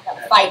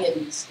got to fight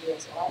in these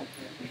skills, right?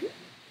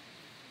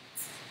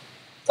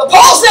 So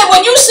Paul said,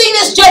 when you see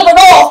this jumping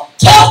off,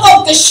 tell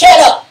folk to shut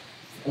up.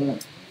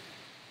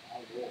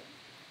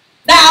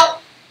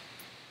 Now,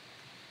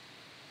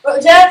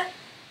 Brother Jeff,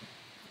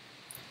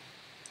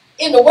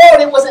 in the world,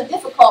 it wasn't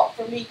difficult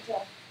for me to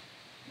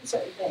do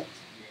certain things.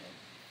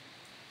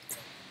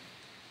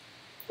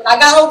 When I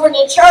got over in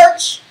the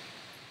church,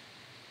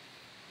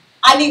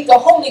 I need the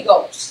Holy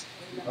Ghost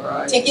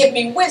to give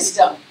me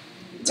wisdom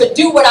to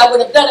do what I would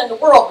have done in the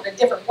world in a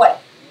different way.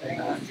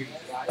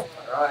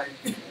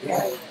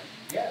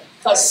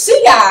 Because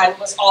Sian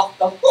was off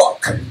the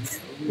hook.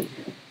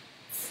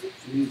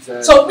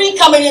 So me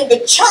coming in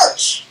the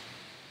church,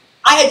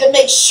 I had to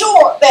make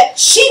sure that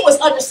she was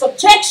under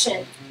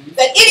subjection,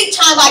 that any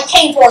time I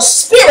came for a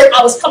spirit,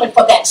 I was coming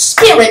for that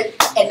spirit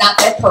and not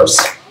that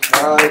person.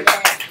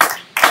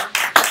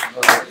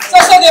 So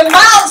their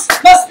mouths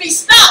must be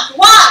stopped.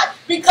 Why?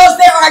 Because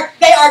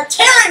they are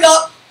tearing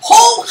up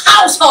whole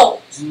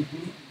households.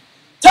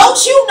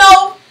 Don't you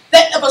know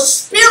that if a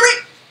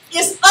spirit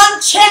is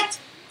unchecked,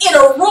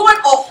 it'll ruin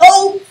a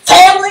whole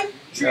family?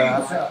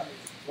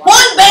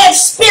 One bad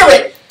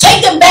spirit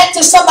taken back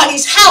to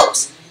somebody's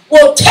house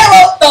will tear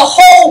up the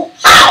whole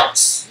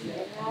house.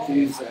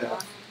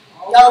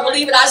 Y'all don't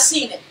believe it? I've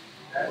seen it.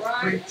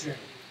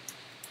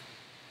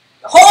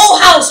 The whole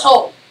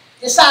household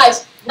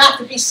decides not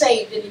to be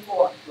saved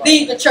anymore.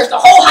 Leave the church. The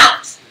whole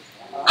house.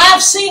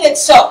 I've seen it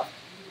so.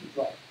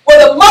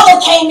 Where the mother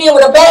came in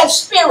with a bad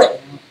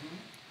spirit.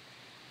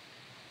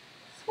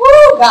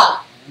 Woo,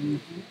 God.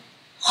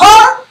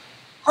 Her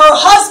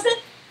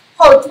husband,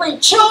 her 3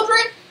 children,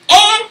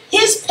 and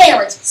his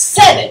parents,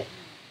 7,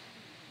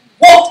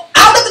 walked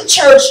out of the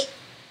church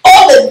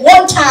all at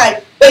one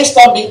time based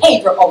on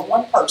behavior of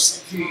one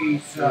person.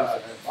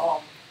 Jesus.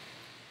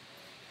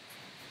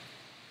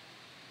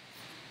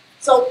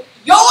 So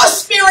your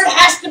spirit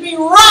has to be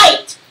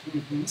right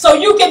so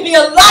you can be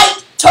a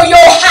light to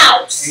your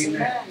house.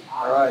 Amen.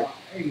 All right.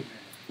 Amen.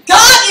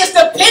 God is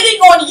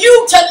depending on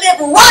you to live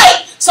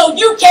right so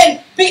you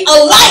can be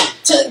a light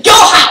to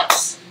your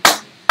house.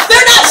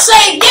 They're not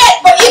saved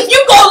yet, but if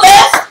you go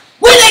left,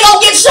 when they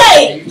gonna get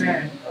saved?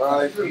 Amen. All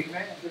right.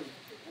 Amen.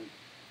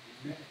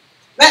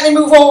 Let me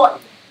move on.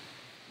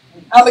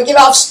 I'm going to get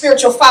off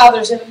spiritual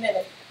fathers in a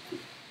minute.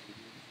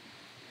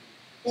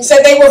 He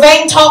said they were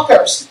vain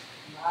talkers.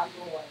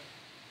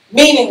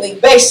 Meaningly,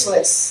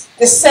 baseless,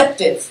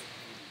 deceptive.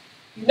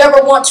 You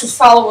never want to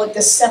follow a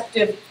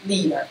deceptive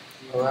leader.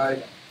 All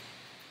right.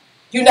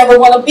 You never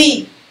want to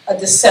be a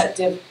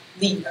deceptive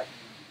leader.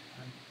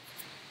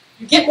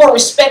 You get more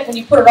respect when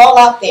you put it all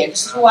out there.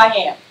 This is who I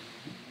am.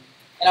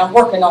 And I'm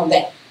working on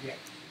that.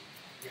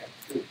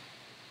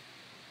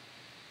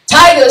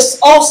 Titus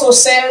also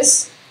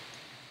says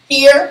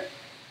here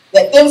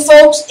that them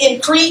folks in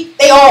Crete,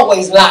 they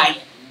always lying.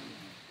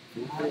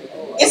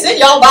 It's in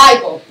your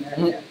Bible.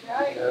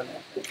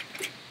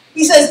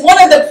 He says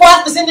one of the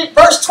prophets in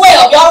verse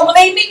 12. Y'all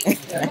believe me?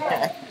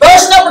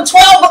 Verse number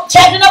 12,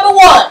 chapter number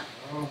 1.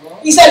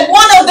 He said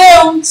one of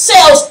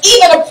themselves,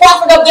 even a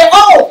prophet of their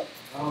own,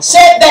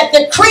 said that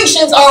the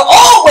Cretians are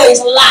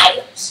always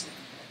liars.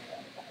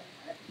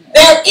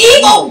 They're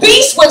evil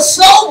beasts with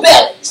slow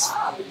bellies.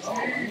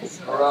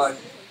 All right.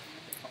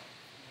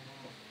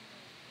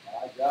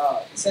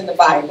 It's in the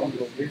Bible.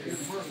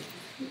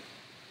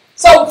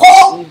 So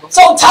Paul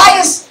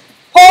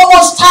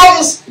wants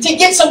Titus to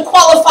get some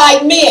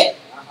qualified men.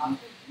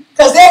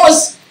 Because there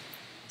was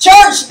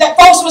church that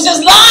folks was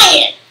just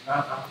lying.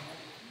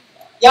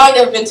 Y'all ain't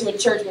never been to a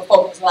church where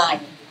folks was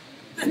lying.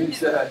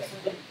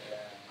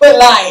 Quit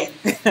lying.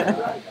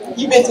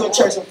 You've been to a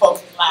church where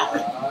folks was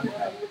lying.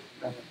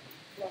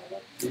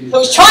 So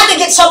he's trying to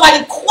get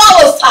somebody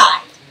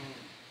qualified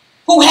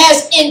who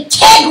has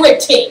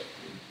integrity.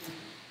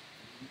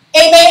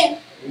 Amen.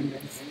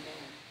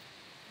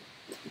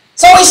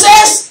 So he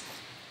says,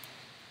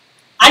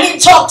 I need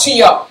to talk to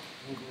y'all.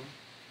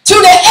 To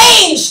the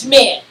aged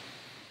men.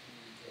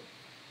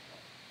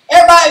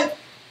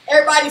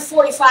 Everybody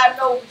 45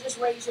 knows, just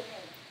raise your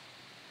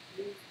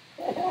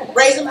hand.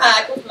 Raise them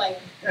high, quit playing.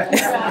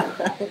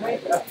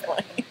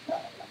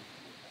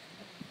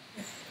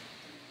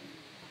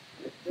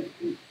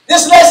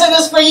 This lesson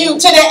is for you,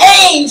 to the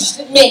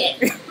aged men.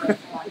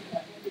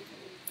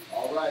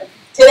 All right.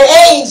 To the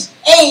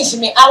aged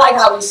men. I like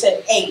how he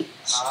said age.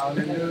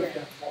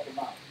 Hallelujah.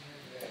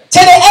 To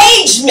the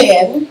aged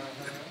men,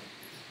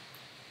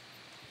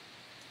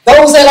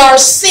 those that are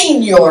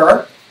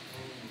senior,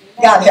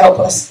 God help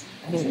us.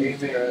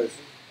 Amen.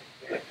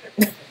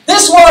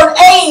 This word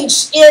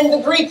age in the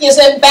Greek is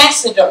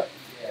ambassador.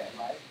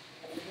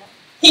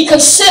 He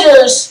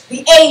considers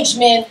the aged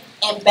men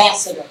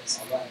ambassadors.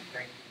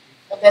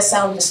 Does that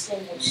sound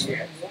distinguished?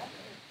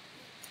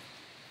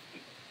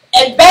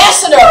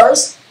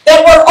 Ambassadors,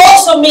 that word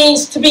also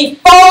means to be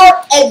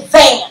far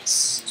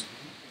advanced.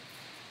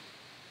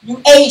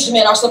 You aged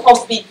men are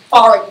supposed to be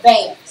far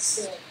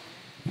advanced.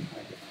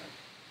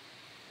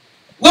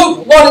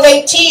 Luke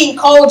 1:18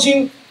 called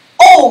you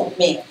old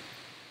men.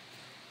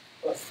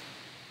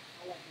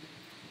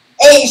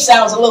 Age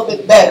sounds a little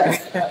bit better.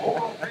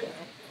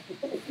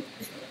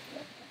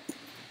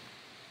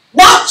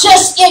 Not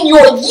just in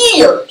your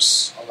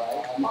years,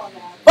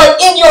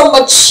 but in your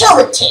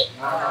maturity.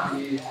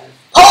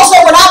 Paul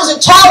said, when I was a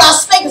child, I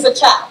spake as a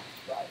child.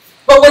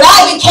 But when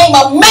I became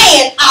a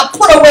man, I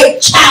put away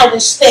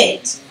childish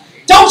things.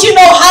 Don't you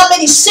know how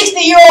many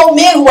 60-year-old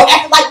men who are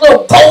acting like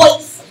little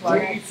boys?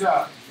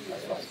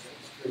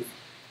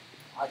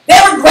 They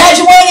were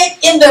graduated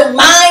in their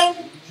mind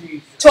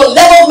to a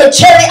level of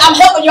maturity. I'm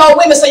helping y'all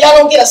women so y'all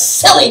don't get a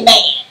silly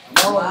man.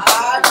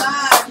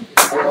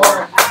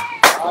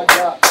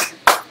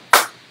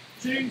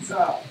 Jesus.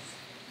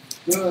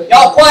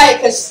 Y'all quiet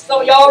because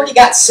some of y'all already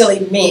got silly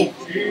men.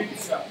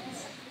 Jesus.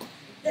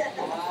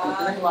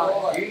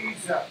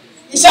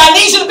 He said, I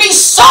need you to be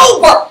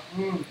sober.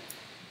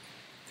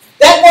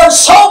 That word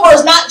sober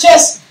is not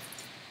just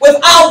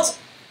without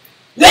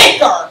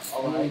liquor.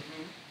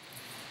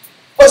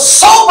 But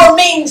sober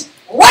means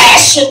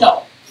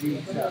rational.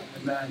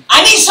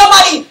 I need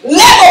somebody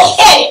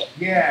level-headed.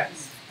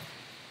 Yes.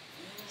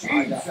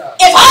 Jesus.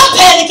 If I'm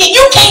panicking,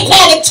 you can't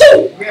panic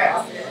too.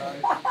 Yes.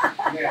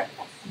 Yes.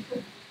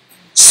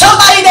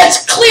 Somebody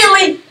that's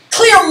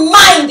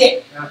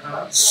clear-minded.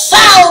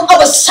 Sound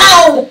of a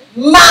sound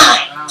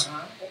mind.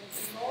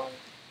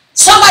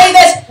 Somebody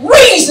that's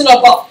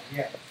reasonable.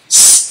 Yes.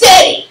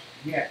 Steady.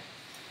 Yes.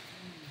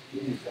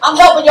 I'm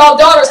helping y'all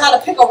daughters how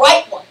to pick a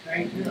right one.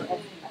 Thank you.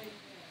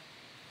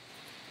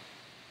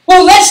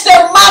 Who lets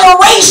their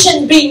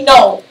moderation be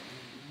known.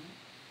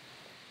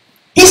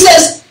 He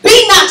says,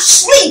 be not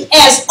sleep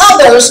as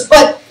others,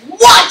 but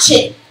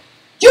watching.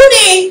 You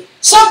need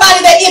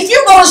somebody that if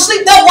you're going to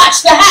sleep, they'll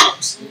watch the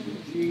house.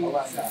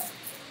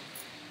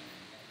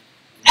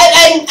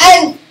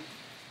 And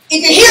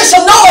if you hear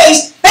some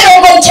noise, they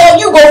don't go tell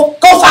you, go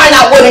find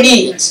out what it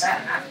is.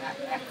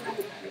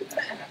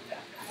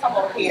 Come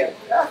on here.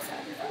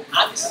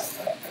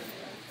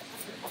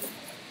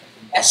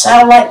 That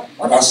sound like,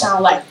 what that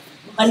sound like?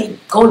 Honey,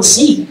 go and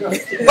see. Go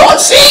and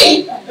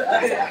see.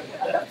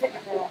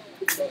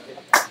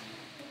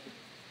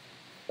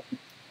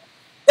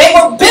 They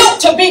were built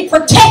to be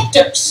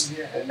protectors.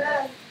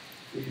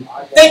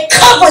 They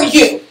cover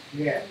you.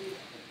 They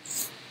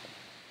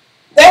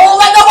won't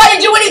let nobody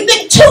do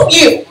anything to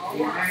you.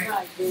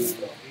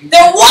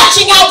 They're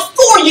watching out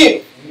for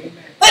you.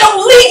 They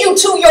don't leave you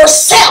to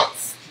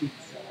yourself.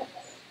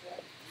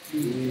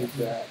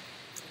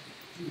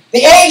 The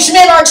aged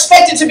men are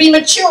expected to be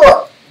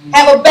mature,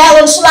 have a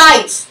balanced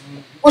life,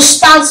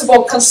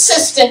 responsible,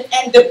 consistent,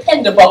 and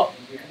dependable.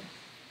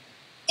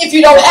 If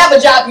you don't have a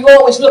job, you're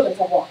always looking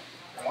for one.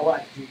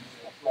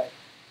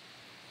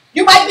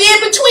 You might be in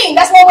between.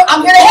 That's why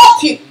I'm here to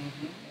help you.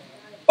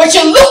 But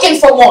you're looking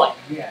for one.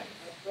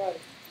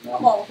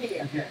 Come on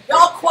here.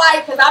 Y'all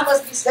quiet because I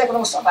must be stepping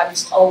on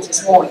somebody's toes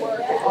this morning.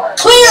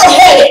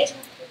 Clear-headed.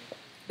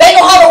 They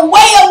know how to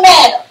weigh a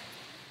matter.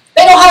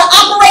 They know how to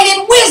operate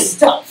in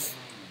wisdom.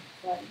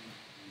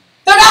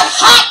 They're not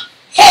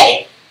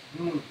hot-headed.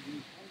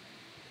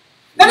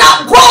 They're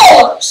not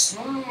brawlers.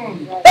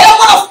 They don't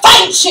want to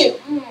fight you.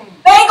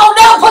 They ain't going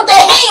to never put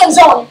their hands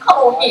on you. Come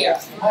on here.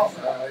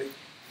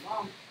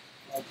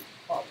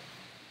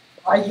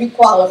 Are you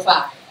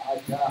qualified?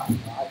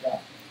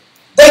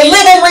 They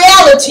live in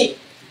reality.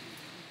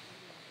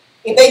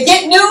 If they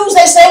get news,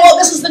 they say, well,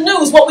 this is the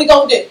news. What we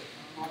going to do?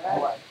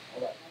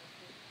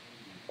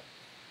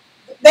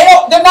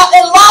 They're not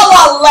in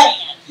la-la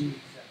land.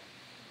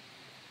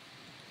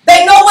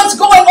 They know what's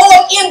going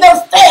on in their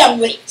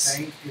families.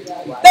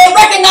 They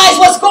recognize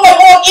what's going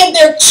on in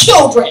their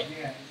children.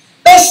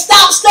 They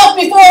stop stuff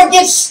before it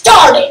gets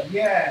started.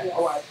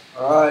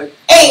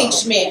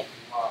 Aged men.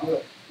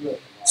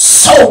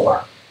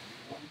 Sober.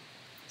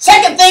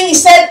 Second thing he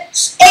said,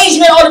 aged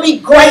men ought to be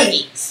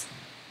grave.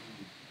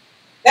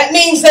 That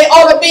means they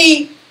ought to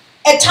be,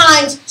 at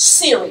times,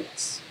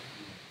 serious.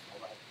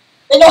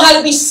 They know how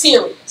to be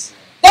serious.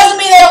 Doesn't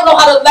mean they don't know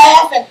how to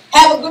laugh and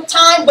have a good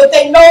time, but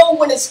they know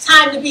when it's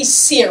time to be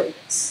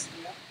serious.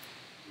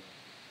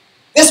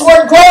 This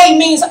word grave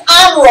means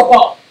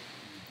honorable.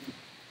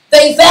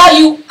 They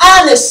value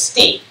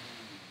honesty.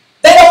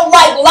 They don't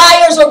like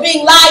liars or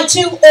being lied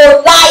to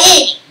or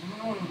lying.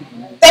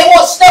 They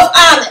want stuff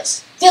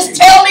honest. Just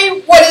tell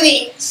me what it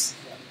is.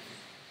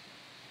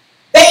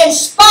 They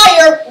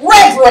inspire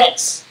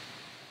reverence.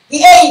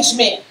 The aged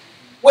men.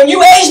 When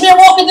you aged men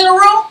walk into the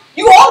room,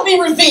 you ought to be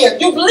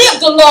revered. You've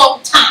lived a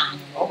long time.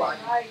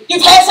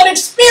 You've had some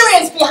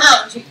experience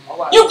behind you.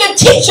 You can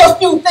teach a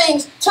few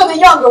things to the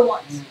younger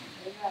ones.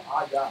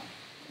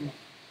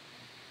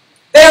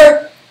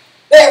 They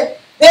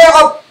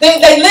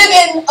live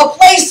in a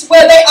place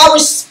where they are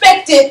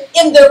respected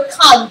in their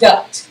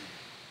conduct.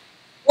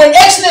 When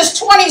Exodus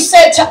 20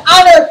 said to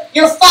honor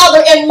your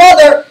father and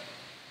mother,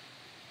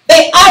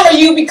 they honor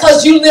you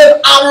because you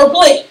live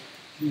honorably.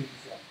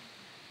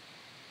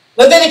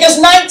 Leviticus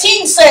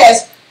 19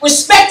 says,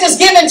 respect is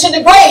given to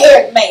the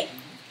gray-haired man.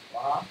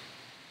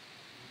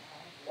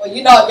 Well,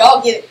 you know,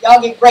 y'all get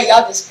gray,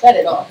 y'all just cut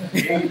it off.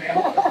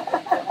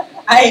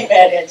 I ain't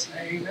mad at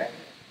you.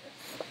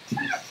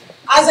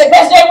 I said,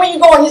 Pastor Jay, where you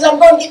going? He said, I'm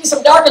going to get me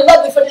some dark and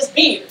lovely for this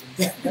beard.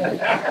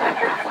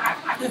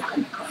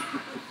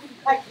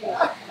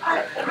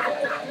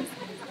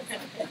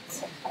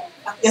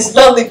 It's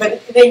lovely, but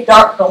it ain't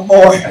dark no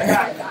more.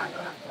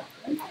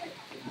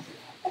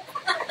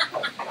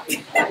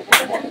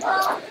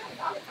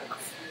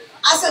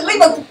 I said,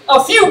 leave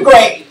a few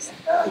grays.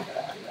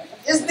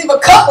 Just leave a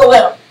couple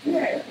of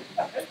them.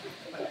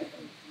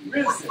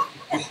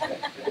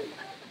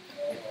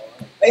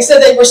 They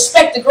said they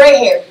respect the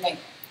gray-haired man.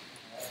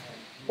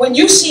 When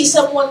you see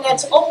someone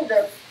that's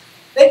older,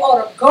 they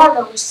ought to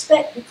garner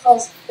respect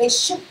because they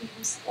should be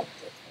respected.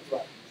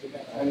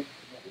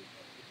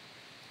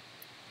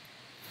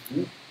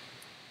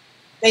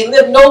 They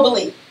live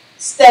nobly,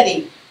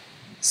 steady,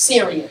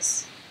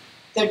 serious.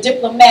 They're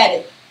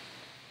diplomatic.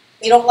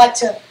 They like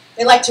to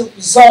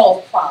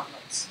resolve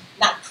problems,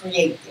 not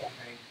create them.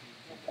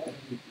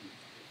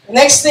 The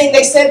next thing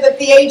they said that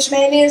the aged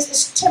man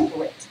is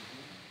temperate,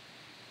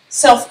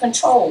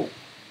 self-controlled.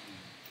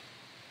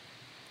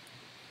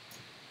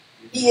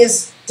 He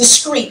is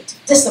discreet,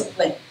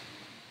 disciplined,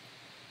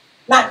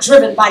 not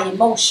driven by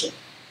emotion.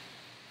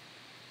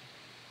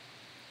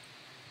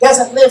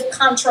 Doesn't live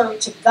contrary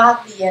to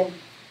godly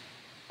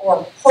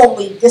or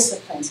holy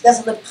disciplines.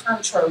 Doesn't live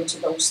contrary to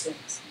those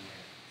things.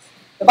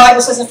 The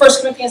Bible says in 1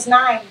 Corinthians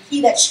 9, he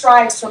that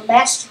strives for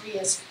mastery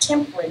is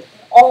temperate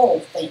in all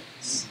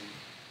things.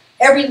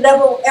 Every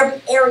level,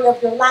 every area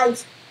of your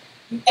life,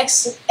 you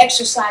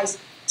exercise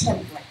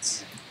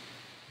temperance.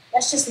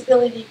 That's just the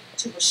ability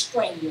to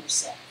restrain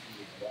yourself.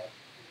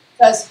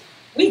 Because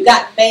we've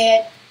gotten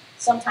bad,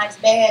 sometimes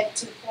bad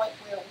to the point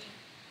where we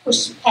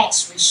push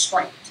past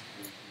restraint.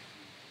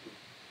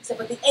 He said,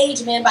 but the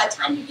age, man, by the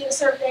time you get a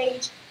certain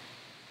age,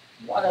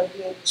 you ought to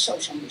be able to show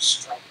some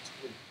restraint.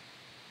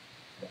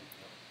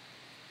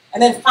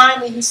 And then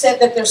finally, he said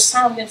that they're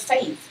sound in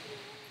faith.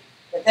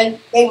 That then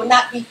they will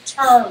not be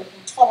turned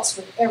and tossed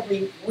with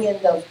every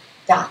wind of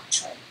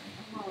doctrine.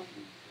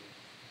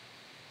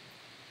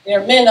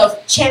 They're men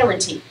of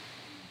charity.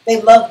 They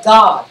love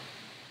God.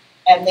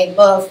 And they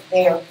love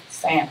their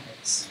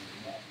families.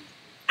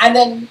 And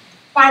then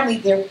finally,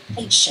 they're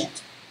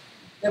patient.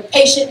 They're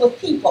patient with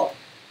people.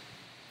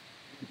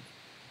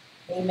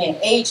 Amen.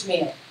 Aged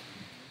men.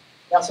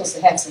 You're supposed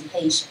to have some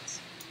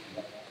patience.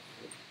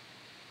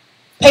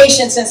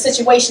 Patience in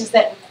situations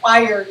that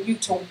require you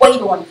to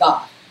wait on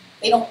God.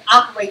 They don't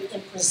operate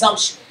in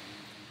presumption.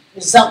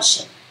 In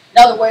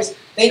other words,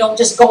 they don't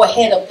just go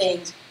ahead of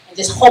things and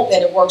just hope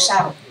that it works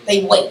out.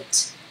 They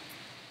wait.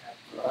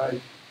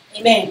 Right.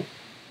 Amen.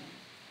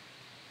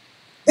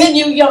 Then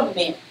you young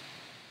men.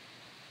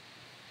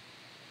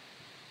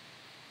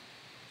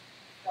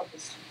 Help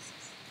us,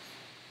 Jesus.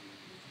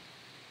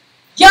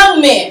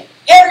 Young men.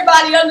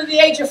 Everybody under the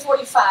age of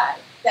 45.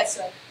 That's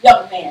a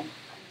young man.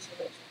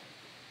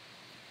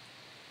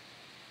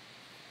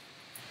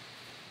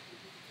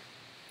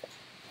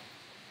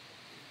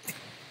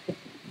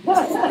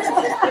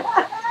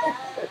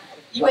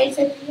 You ain't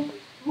 50 yet?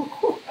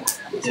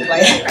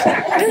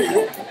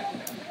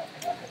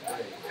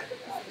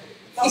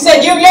 He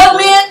said, you young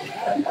men,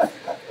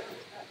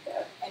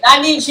 and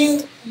I need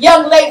you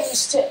young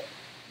ladies to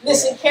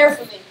listen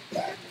carefully,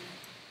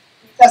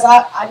 because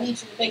I need you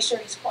to make sure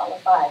he's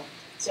qualified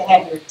to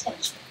have your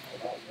attention.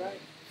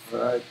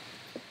 Right.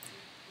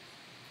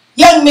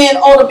 Young men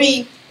ought to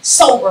be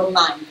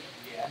sober-minded.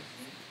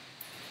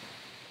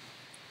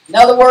 In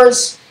other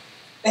words,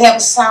 they have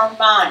a sound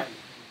mind,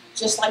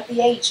 just like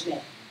the aged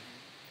men.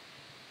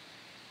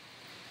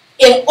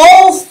 In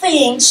all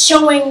things,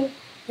 showing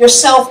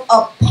yourself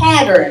a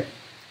pattern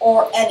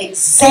or an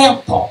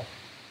example.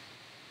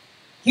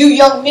 You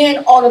young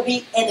men ought to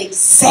be an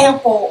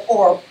example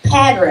or a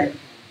pattern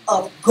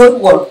of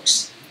good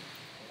works.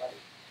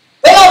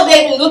 They ought to be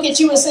able to look at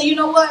you and say, you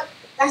know what?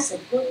 That's a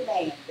good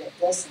man that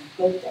does some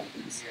good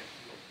things.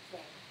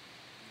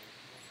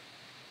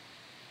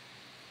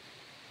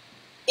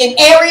 In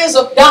areas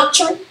of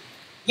doctrine,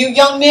 you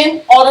young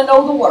men ought to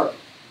know the word.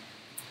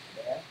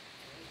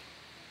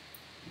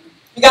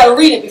 You got to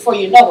read it before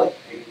you know it.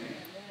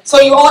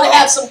 So you ought to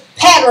have some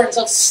patterns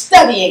of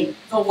studying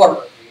the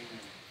word.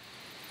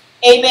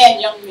 Amen,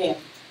 young men.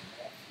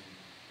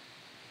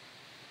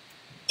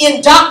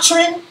 In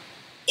doctrine,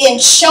 in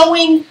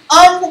showing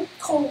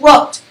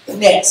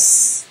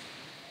uncorruptness.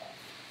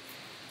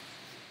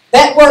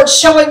 That word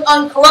showing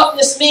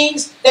uncorruptness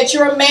means that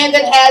you're a man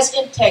that has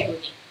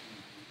integrity.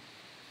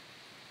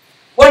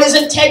 What is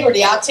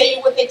integrity? I'll tell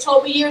you what they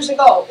told me years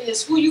ago. It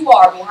is who you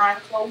are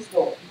behind closed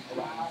doors.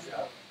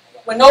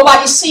 When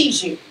nobody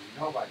sees you.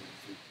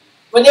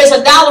 When there's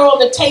 $1 on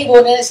the table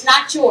and it's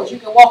not yours, you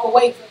can walk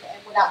away from it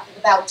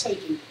without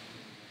taking it.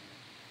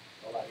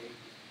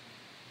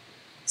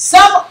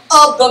 Some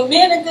of the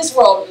men in this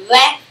world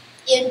lack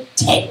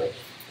integrity.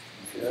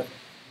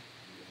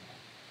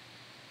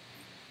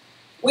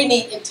 We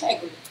need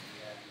integrity.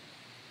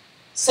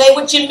 Say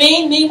what you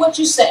mean what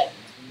you say. If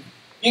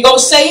you're going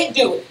to say it,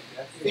 do it.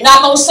 If you're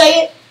not going to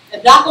say it, if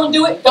you're not going to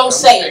do it, don't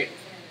say it.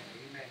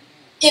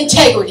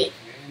 Integrity.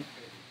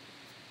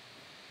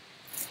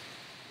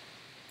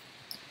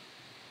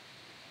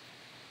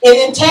 In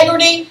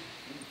integrity,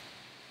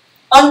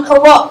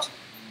 uncorrupt.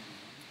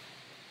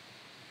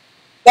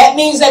 That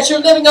means that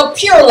you're living a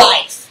pure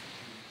life.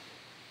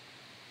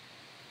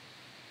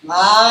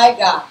 My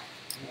God.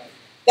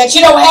 That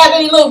you don't have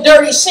any little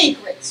dirty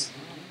secrets.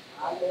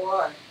 My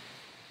Lord.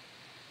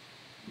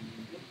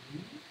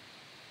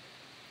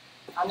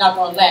 I'm not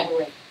going to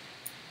elaborate.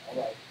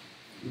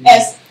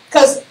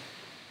 Because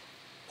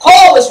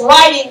Paul is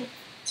writing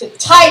to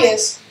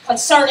Titus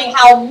concerning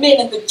how men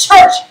in the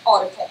church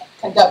ought to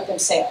conduct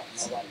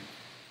themselves.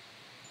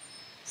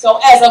 So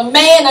as a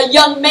man, a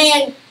young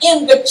man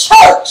in the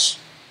church,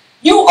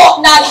 you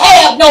ought not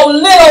have no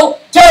little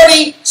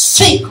dirty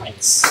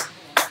secrets.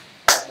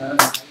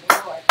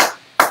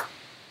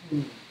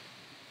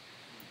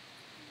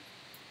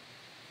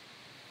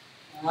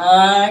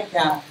 My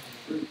God.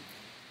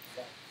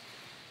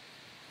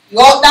 You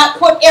ought not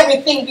put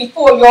everything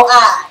before your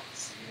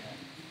eyes.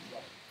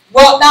 You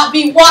ought not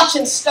be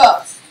watching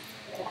stuff.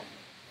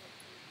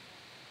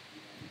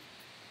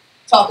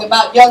 Talking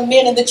about young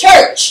men in the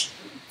church.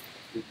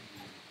 We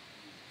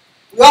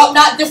ought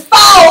not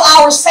defile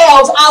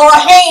ourselves, our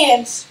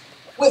hands,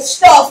 with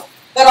stuff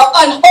that are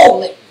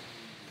unholy.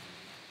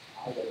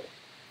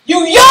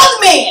 You young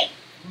men.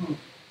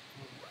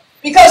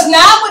 Because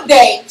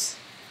nowadays,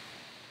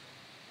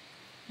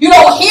 you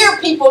don't hear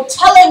people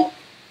telling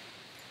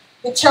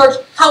the church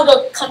how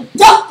to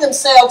conduct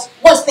themselves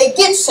once they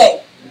get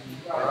saved.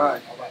 All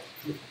right.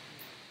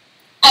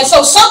 And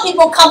so some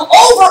people come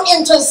over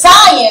into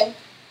Zion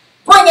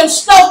bringing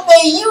stuff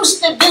they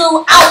used to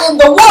do out in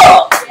the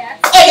world,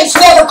 and it's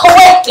never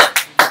corrected.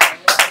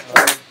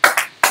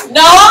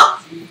 No,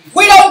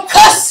 we don't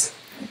cuss.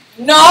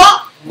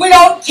 No, we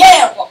don't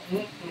gamble.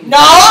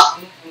 No,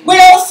 we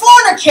don't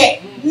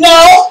fornicate.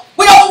 No,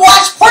 we don't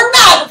watch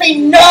pornography.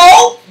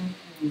 No,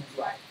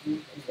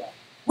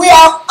 we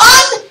are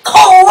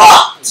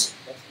uncorrupt.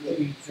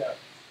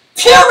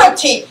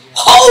 Purity,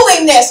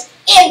 holiness,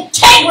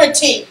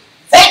 integrity.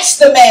 That's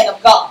the man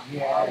of God.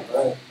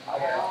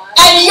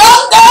 And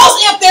young girls,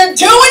 if they're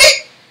doing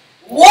it,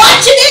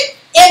 watching it,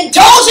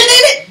 indulging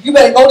in it, you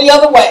better go the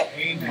other way.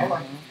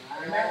 Amen.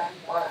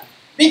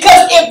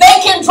 Because if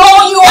they can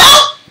draw you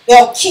out,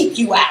 they'll keep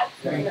you out.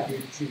 Thank you,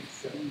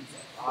 Jesus.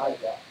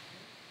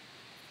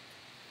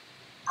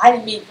 I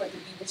didn't mean for it to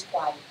be this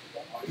quiet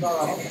today.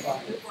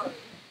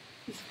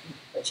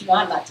 But you know,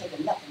 I'm not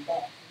taking nothing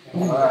back.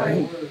 All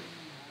right.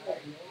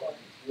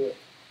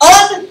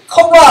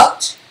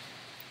 Uncorrupt,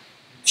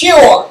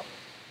 pure.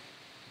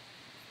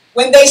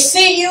 When they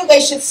see you,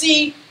 they should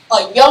see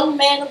a young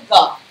man of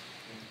God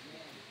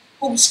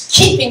who's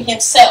keeping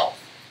himself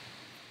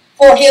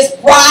for his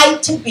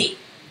bride to be.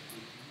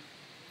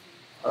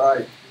 All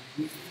right.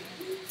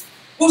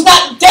 Who's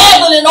not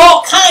dabbling in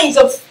all kinds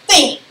of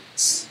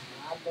things.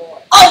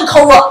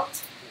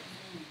 Uncorrupt.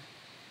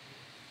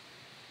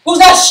 Who's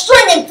not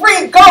stringing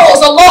 3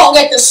 girls along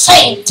at the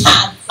same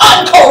time.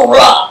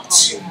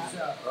 Uncorrupt.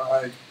 All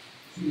right.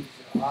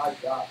 My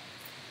God.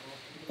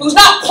 Who's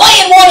not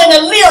playing one in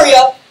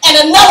Illyria and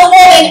another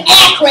one in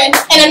Akron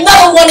and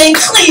another one in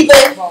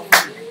Cleveland.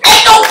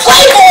 Ain't no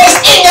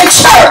playboys in the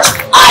church.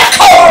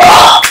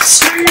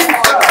 Uncorrupt.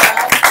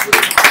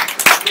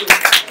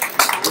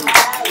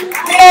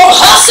 We don't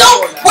hustle.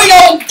 We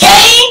don't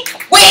game.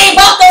 We ain't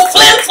about to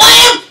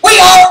flim-flam. We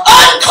are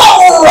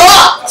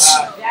uncorrupt.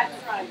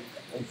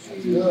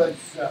 Good.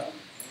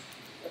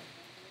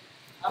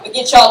 I'm going to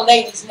get y'all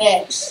ladies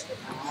next.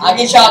 I'll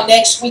get y'all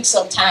next week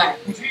sometime.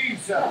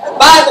 Jesus. The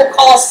Bible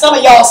calls some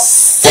of y'all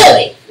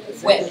silly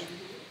women.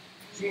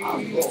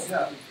 Jesus.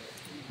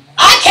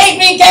 I can't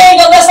be game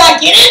unless I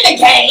get in the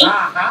game.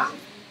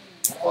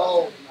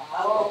 Oh.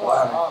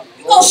 Wow.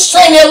 You're going to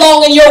string me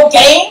along in your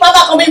game. I'm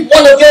not going to be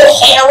one of your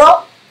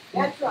harem.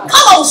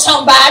 Come on,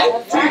 somebody.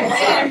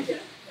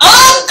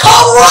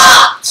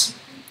 Uncorrupt.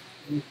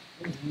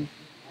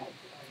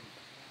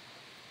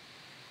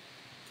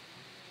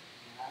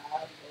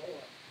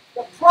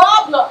 The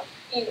problem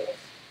is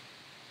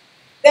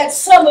that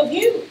some of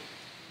you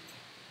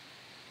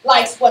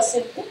likes what's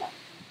in them.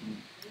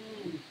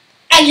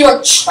 And you're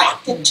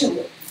attracted to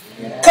it.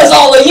 Because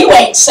all of you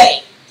ain't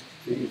saved.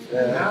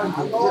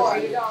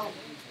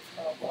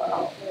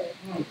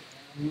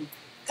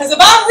 Because if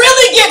I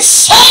really get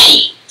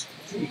saved,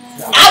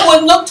 I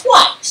wouldn't look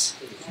twice.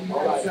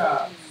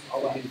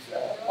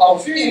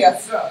 Oh, yeah.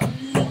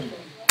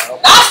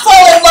 I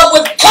fall in love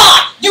with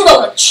God. You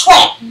don't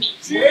attract me.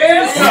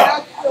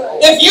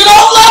 If you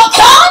don't love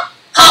God,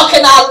 how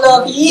can I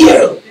love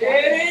you?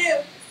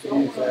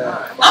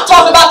 I'm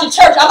talking about the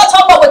church. I'm not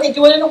talking about what they're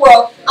doing in the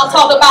world. I'm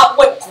talking about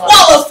what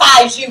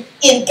qualifies you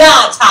in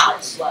God's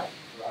house.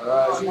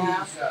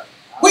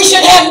 We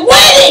should have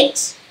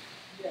weddings.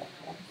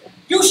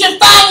 You should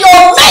find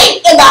your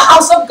mate in the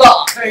house of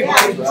God.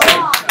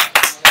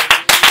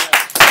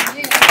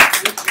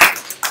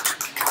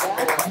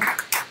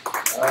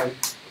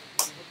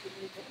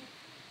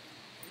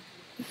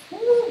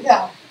 Ooh,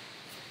 God.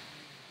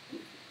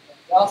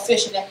 Y'all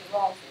fishing at the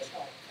wrong fish.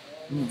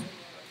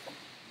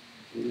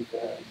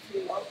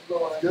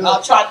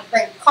 I'm trying to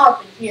bring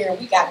carpet here and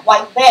we got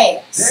white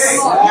bags.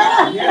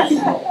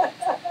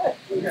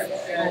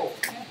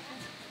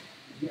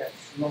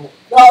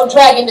 Y'all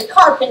dragging the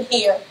carpet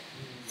here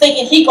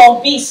thinking he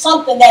gonna be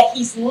something that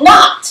he's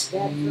not.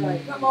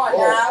 Come on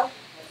now.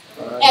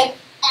 And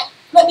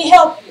let me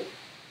help you.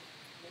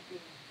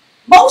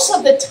 Most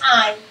of the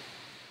time,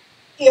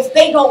 if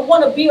they don't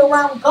want to be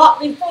around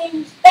godly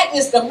things, that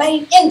is the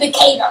main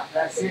indicator.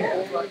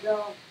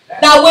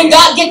 Now when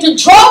God gets to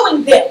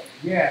drawing them,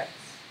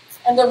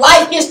 and their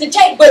life gets to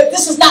change, but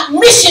this is not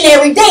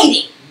missionary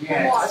dating.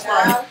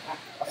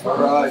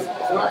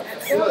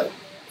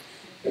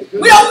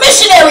 We don't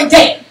missionary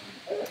date.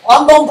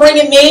 Well, I'm gonna bring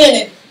him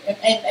in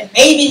and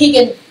maybe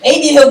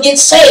he'll get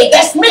saved.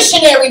 That's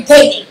missionary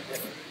dating.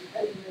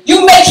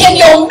 You make him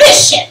your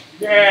mission.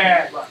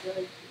 Then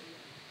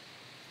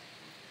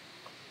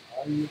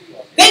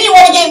you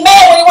want to get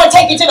mad when he want to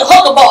take you to the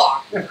hooker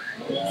bar.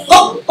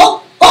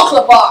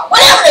 Hookler bar.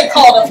 Whatever they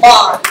call the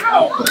bar.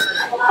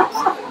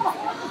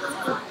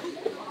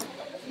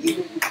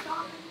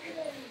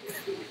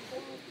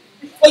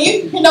 Well,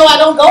 you know I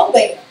don't go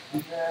there.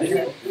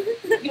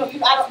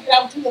 I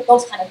don't do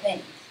those kind of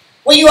things.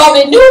 Well, you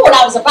already knew what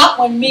I was about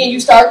when me and you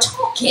started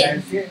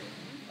talking.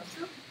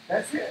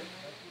 That's it.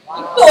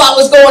 You knew I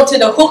was going to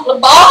the hookler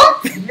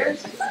bar.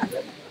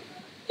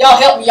 Y'all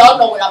help me. Y'all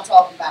know what I'm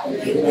talking about.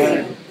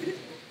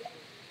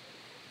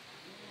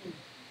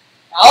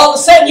 All of a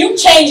sudden you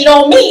change it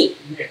on me.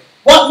 Yeah.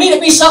 Want me to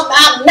be something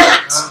I'm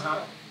not.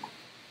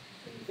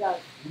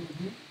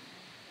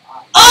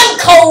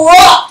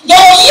 Uncorrupt.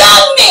 You're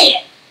young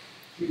men.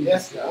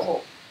 Yes,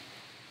 Lord.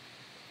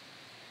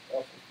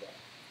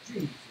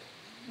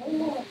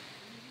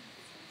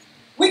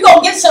 We're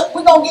going to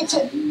get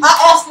you. I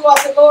asked the Lord, I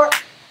said, Lord,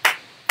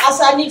 I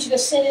said, I need you to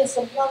send in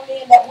some young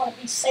men that want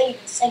to be saved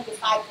and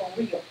sanctified for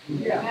real.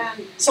 Yeah.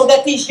 So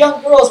that these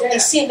young girls, when they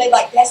see him, they're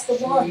like, that's the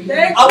one.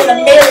 I want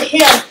to marry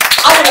him.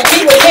 I want to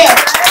be with him.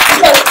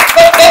 Because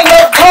they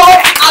look good.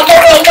 I know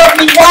they'll love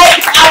me right.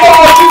 I know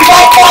they'll do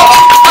right for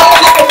me. I don't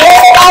have to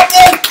worry about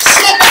them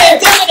slipping and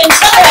dipping and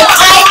telling them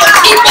tight and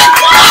keeping.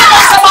 I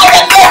want somebody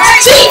that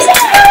loves Jesus.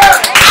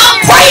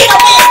 I'm praying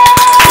for them.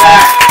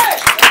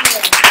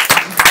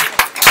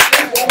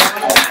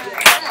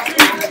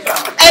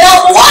 And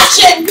I'm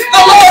watching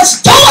the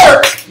Lord's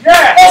daughters.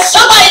 If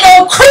somebody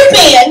don't creep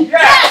in,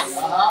 that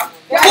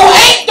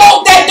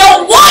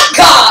don't want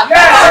God,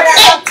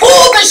 and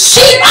pull the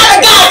sheep out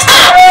of God's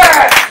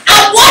house.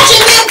 I'm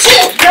watching them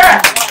too.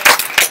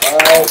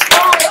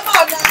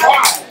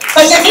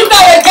 Because if you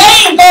got a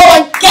game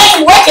going,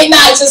 game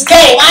recognizes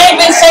game. I ain't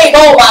been saved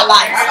all my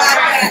life.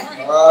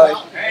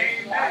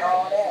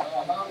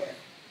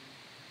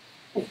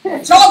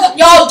 So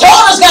y'all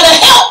daughters gotta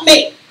help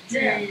me.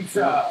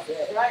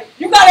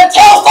 You gotta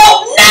tell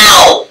folk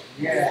no.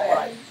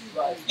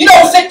 You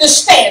don't fit the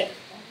standard.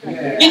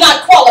 You're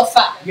not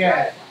qualified.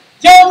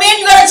 Young men,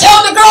 you gotta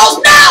tell the girls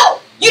no.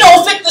 You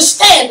don't fit the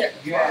standard.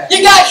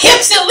 You got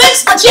hips and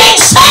lips, but you ain't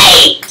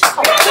saved.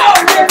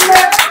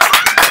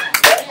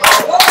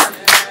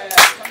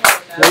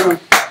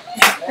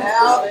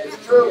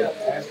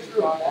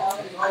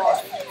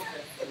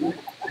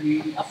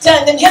 I'm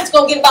telling them hips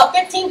gonna get about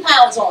 15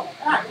 pounds on them.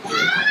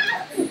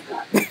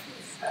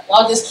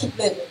 Y'all just keep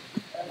living.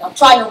 I'm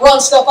trying to run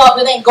stuff out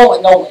that ain't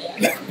going nowhere.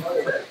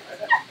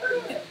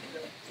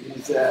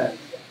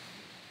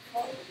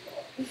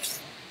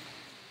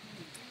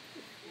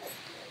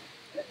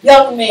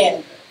 Young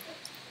men,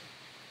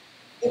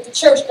 if the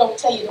church don't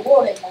tell you, the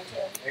world ain't gonna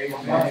tell you.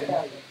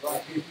 Amen.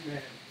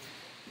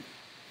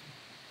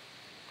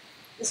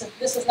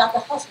 This is not the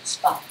hustle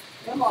spot.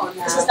 Come on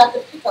now. This is not the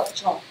pickup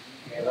joint.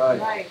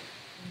 Right.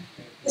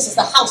 This is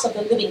the house of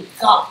the living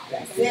God.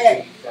 That's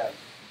it.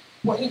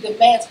 Where He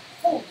demands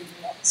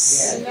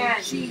holiness.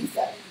 Amen.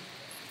 Jesus.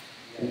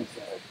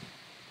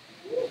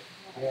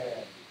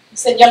 He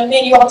said, young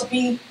men, you ought to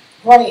be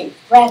brave,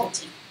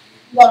 gravity.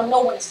 You ought to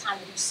know when it's time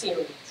to be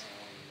serious.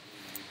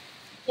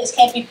 Kids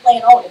can't be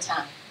playing all the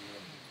time.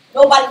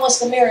 Nobody wants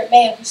to marry a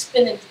man who's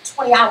spending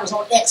 20 hours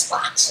on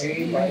Xbox.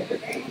 Amen.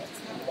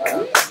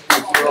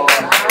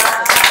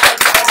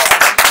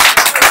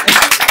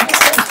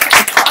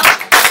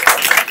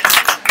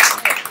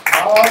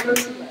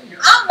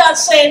 I'm not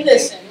saying,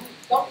 listen,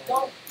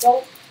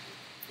 don't.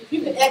 If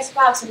you can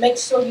Xbox and make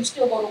sure you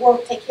still go to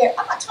work, take care.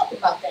 I'm not talking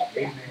about that.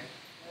 Amen.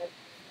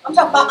 I'm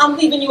talking about I'm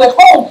leaving you at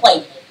home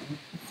playing it.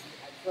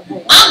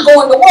 I'm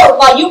going to work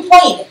while you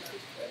playing it.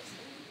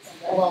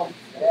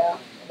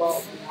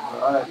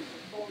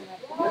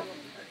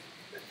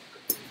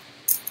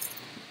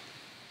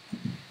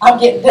 I'm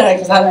getting done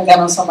because I done got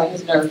on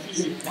somebody's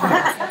nerves.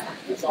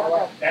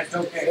 That's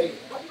okay.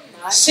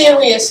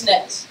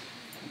 Seriousness.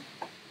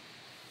 You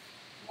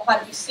know how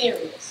to be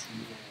serious.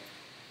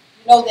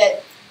 You know that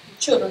your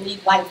children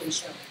need life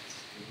insurance.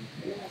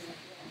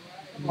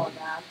 Come on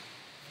now.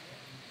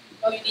 You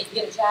know you need to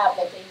get a job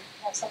that they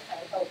have some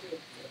kind of health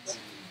benefits.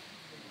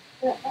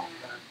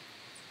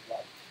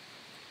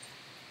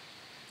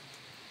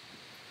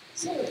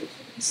 Serious. You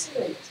can be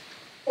serious.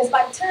 Because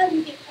by the time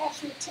you get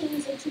past your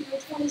teens into your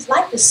 20s,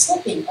 life is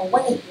slipping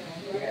away.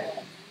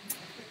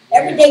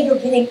 Every day you're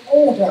getting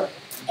older.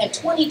 And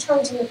 20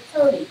 turns into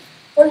 30.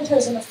 30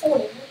 turns into 40.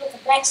 And you're looking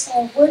back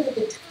saying, where did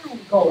the time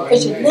go?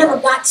 Because you never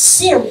got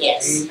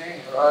serious.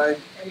 Right.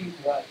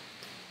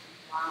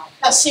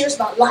 Not serious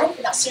about life.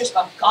 You're not serious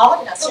about God.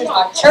 You're not serious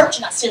about church.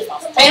 You're not serious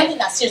about family. You're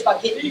not serious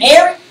about getting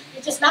married.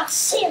 You're just not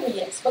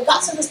serious. But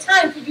God says it's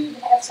time for you to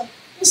have some.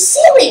 Be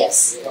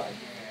serious.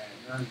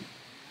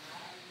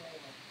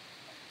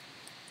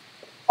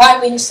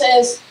 Finally, He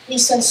says, be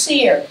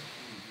sincere.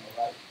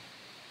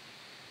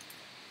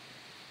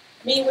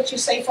 Mean what you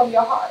say from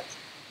your heart.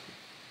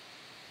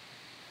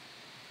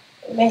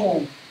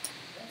 Amen.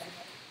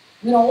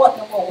 We don't want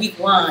no more weak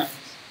lines.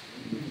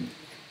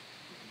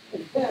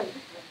 Those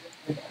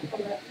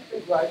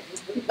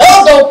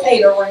don't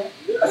pay the rent.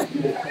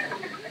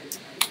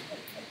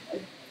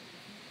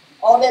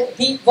 All that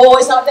deep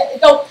voice, all that, it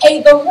don't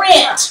pay the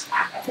rent.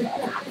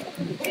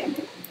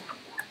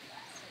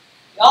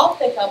 Y'all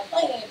think I'm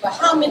playing, but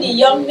how many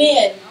young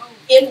men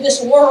in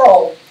this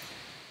world,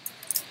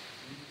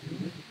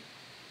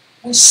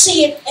 we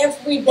see it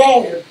every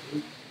day.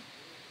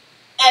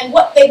 And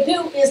what they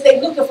do is they're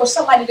looking for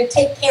somebody to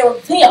take care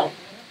of them.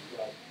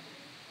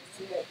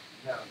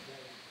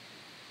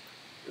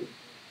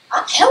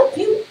 I'll help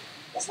you.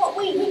 That's what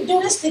we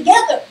do this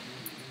together.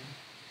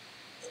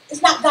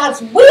 It's not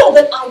God's will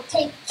that I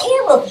take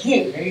care of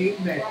you.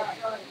 Amen.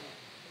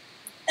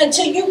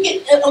 until you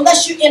get,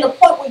 unless you're in a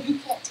point where you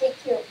can't take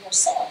care of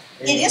yourself.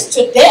 Amen. It is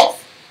to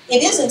death.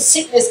 It is in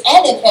sickness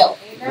and in health.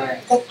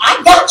 Because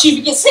I got you. If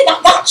you get sick,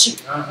 I got you.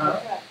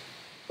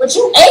 But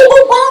you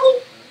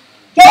able-bodied,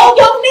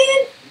 young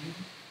men,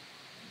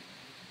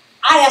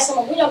 I asked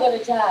someone, when y'all got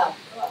a job?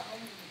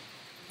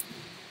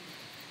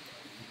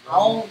 I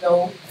don't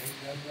know.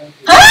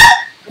 Huh?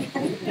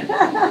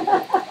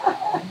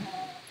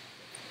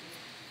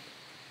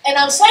 And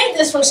I'm saying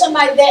this from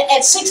somebody that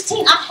at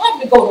 16, I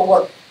had to go to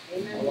work.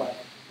 Amen.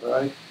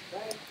 Right.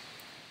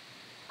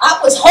 I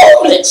was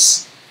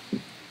homeless.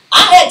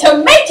 I had to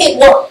make it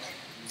work.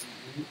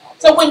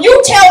 So when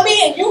you tell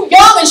me and you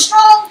young and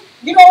strong,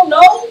 you don't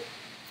know,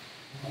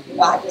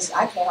 I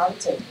can't hardly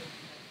tell you.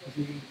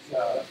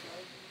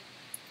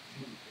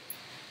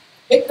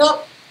 Pick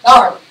up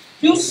garbage.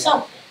 Do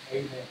something.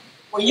 Amen.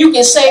 Where you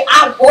can say,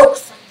 I work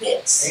for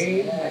this.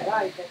 Amen.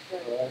 I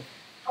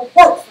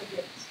work for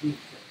this.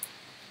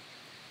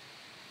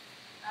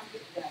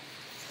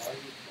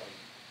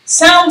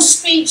 Sound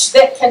speech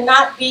that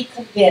cannot be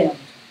condemned.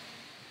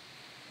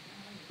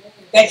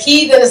 That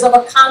he that is of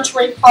a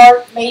contrary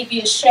part may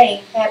be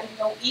ashamed, having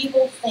no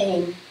evil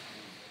thing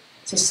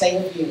to say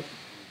of you.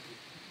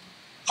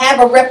 Have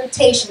a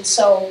reputation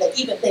so that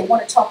even if they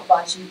want to talk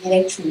about you, it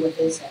ain't true what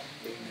they say.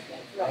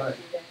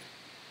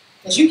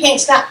 Because you can't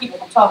stop people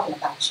from talking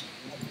about you.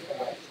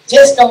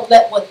 Just don't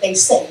let what they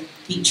say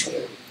be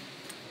true.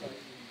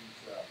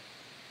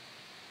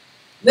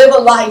 Live a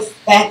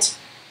life that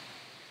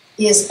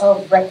is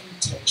of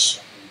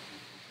reputation.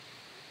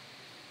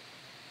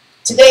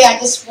 Today I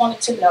just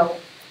wanted to know,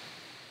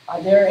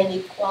 are there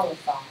any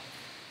qualified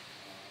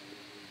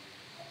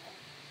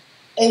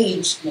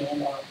aged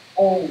men or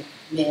old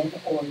men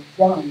or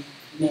young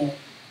men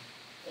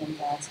in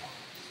God's house?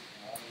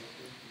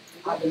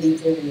 I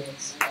believe there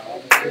is.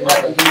 I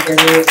believe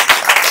there is.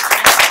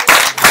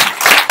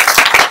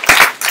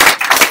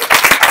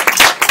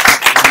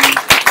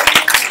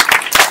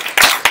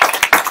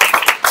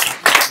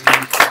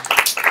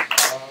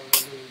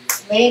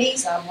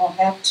 Ladies, I'm going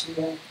to have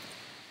to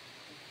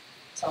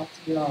talk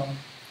to you all.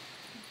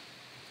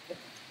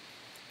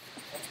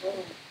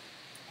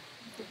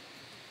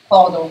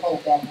 Paul, don't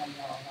hold back on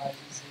y'all.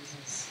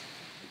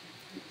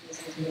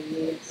 This is what it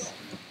is.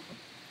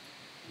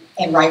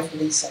 And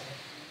rightfully so.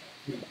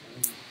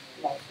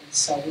 Rightfully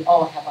so. We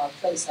all have our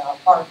place, our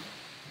part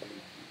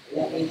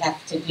that we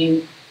have to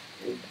do.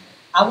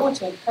 I want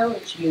to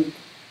encourage you,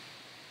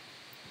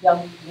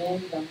 young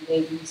men, young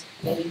ladies,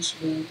 aged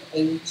men,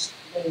 aged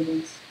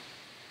ladies,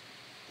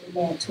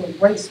 amen, to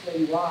embrace where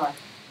you are.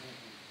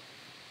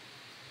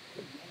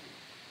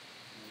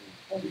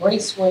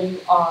 Embrace where you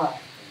are.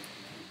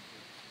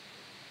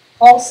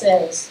 Paul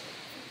says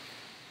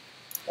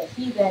that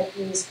he that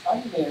is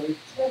unmarried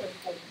careth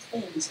for the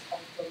things of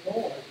the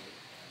Lord,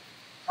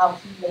 how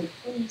he may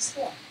please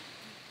him.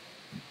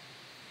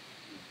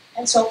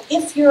 And so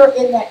if you're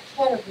in that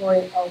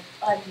category of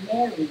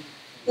unmarried,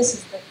 this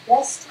is the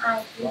best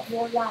time in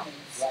your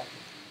life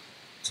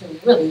to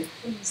really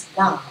please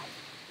God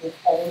with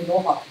all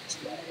your heart.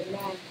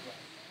 Amen.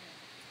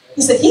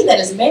 He said, he that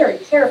is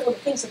married careth for the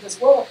things of this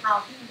world,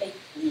 how he may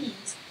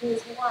please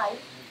his wife,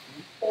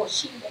 or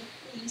she may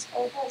please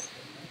her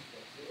husband.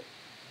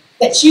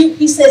 That you,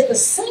 he says, the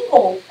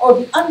single or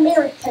the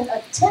unmarried can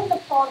attend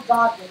upon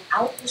God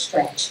without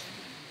distraction.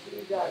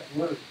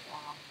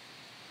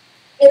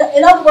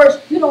 In other words,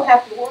 you don't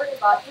have to worry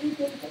about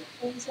anything but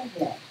pleasing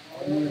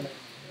him.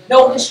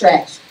 No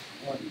distraction.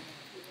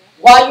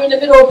 While you're in the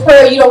middle of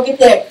prayer, you don't get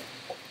that,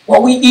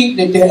 what we eat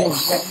today.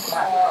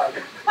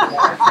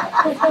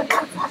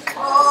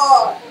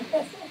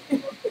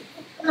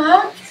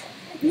 Huh?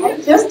 You're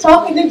just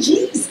talking to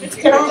Jesus.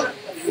 Can I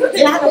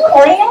have a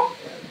prayer?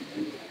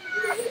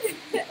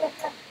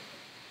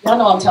 Y'all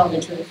know I'm telling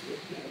the truth.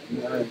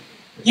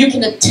 You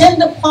can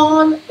attend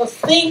upon the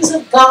things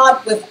of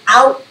God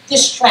without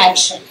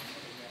distraction.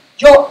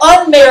 Your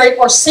unmarried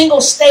or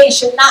single stage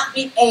should not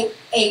be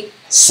a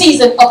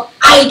season of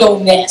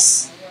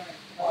idleness.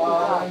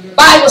 The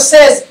Bible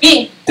says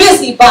being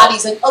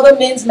busybodies in other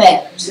men's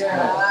matters.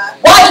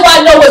 Why do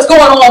I know what's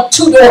going on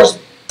 2 doors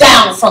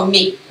down from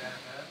me?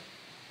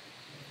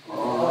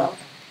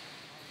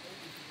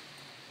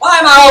 Why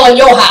am I all in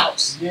your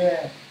house?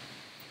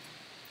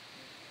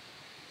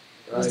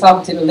 I was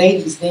talking to the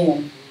ladies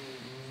then.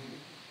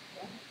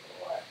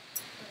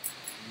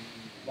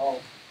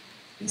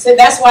 He said,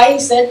 that's why he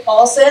said,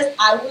 Paul says,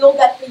 I will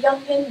that the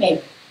young men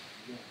marry,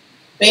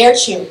 bear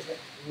children.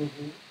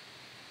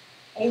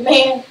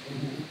 Amen.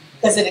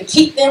 Because it'll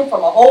keep them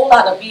from a whole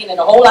lot of being in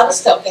a whole lot of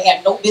stuff they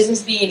have no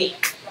business being in.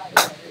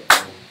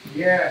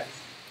 Yes.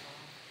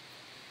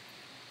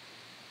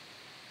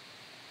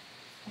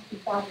 Happy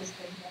Father's Day.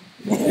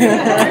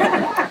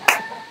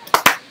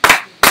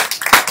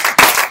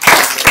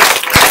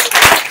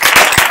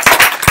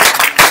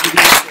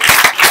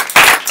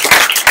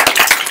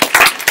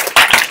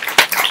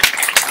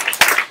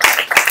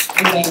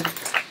 Amen.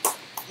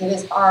 It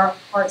is our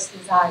heart's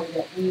desire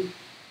that we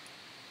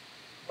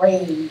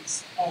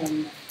raise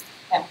and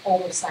have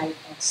oversight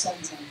of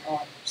sons and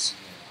daughters.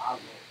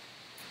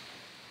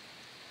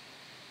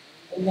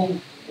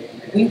 Amen.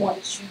 We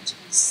want you to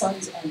be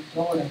sons and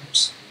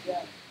daughters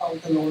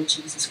of the Lord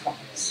Jesus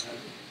Christ.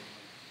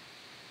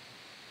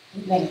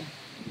 Amen.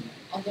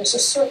 And there's a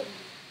certain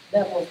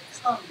level of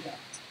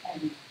conduct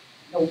and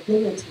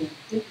nobility and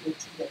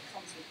dignity that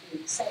comes with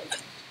being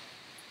saved.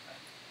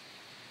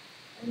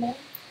 Amen.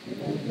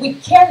 We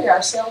carry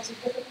ourselves a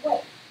different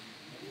way.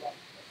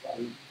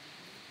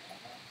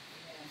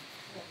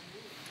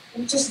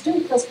 We just do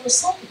because we're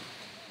saved.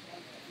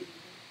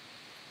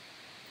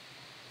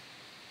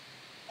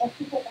 And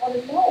people ought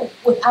to know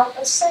without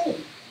us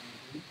saying.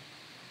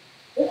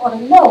 They ought to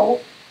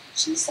know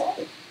she's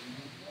saved.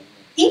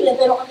 Even if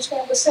they don't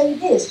understand what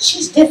saved is,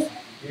 she's different.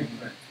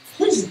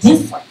 He's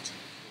different.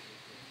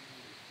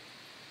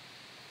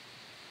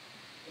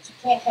 But you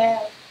can't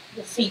have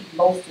your feet in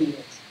both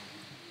fields.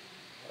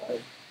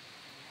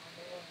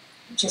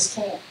 You just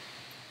can't.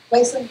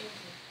 Play some music.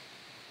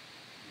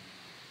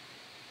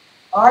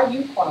 Are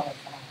you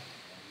qualified?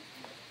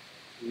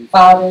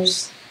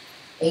 Fathers,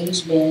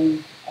 aged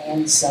men,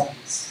 and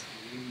sons.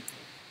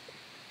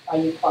 Are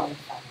you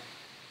qualified?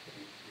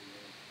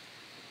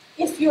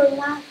 If you're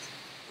not,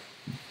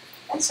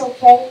 that's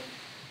okay.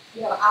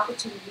 You have an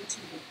opportunity to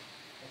be.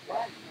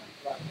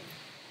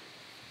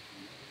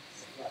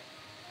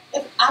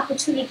 If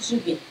opportunity to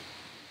be.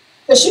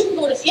 Because you can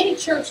go to any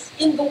church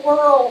in the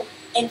world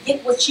and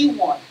get what you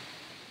want.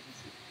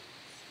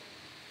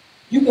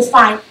 You can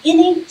find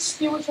any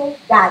spiritual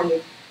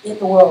diet in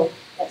the world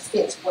that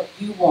fits what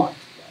you want.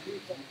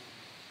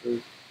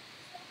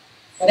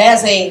 But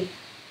as a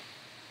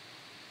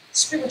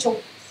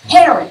spiritual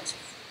parent,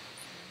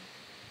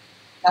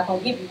 I'm not going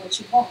to give you what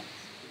you want.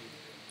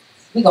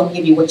 We're going to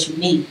give you what you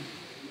need.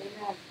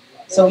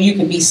 So you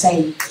can be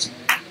saved.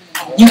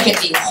 You can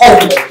be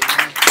holy.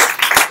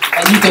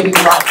 And you can be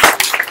right.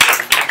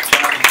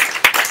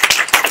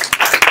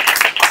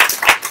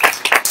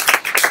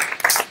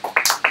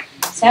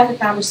 Let's have a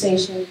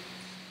conversation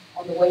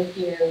on the way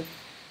here.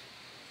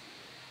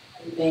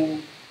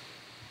 Amen.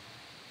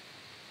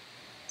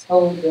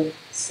 Told the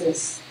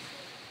sis,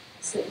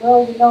 I said,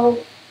 well, you know,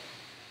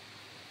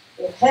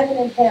 if heaven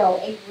and hell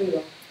ain't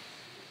real,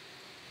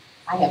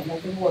 I have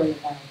nothing to worry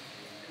about.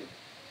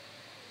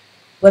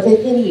 But if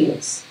it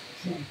is,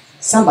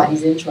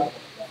 somebody's in trouble.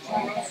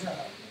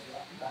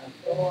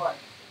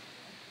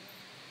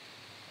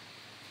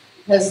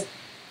 Because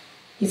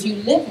if you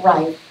live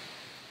right,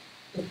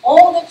 if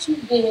all that you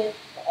did,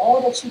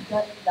 all that you've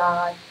done in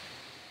God,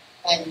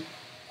 and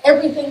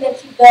everything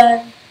that you've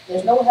done,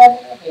 there's no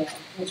heaven or hell,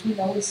 which we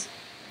know is,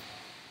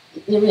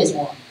 there is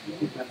one.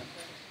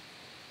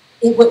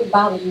 It wouldn't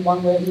bother you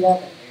one way or the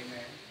other.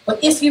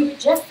 But if you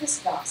reject this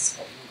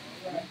gospel,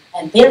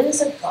 and there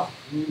is a God,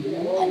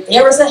 and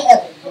there is a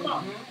heaven,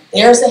 and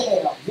there is a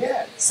hell,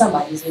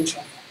 somebody's in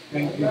trouble.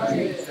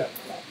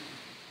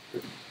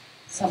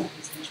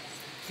 Somebody's in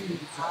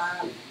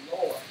trouble.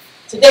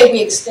 Today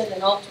we extend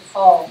an altar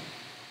call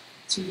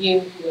to you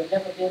who have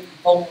never been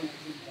born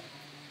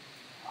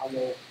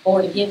again.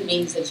 Born again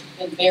means that you've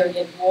been buried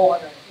in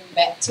water in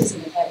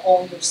baptism and had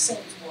all your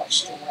sins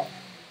washed away.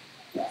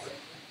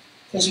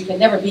 Because you can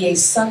never be a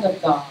son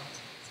of God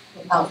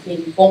without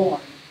being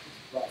born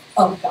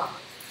of God.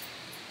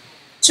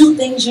 Two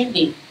things you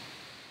need,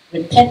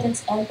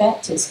 repentance and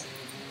baptism.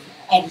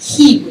 And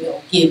He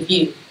will give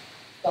you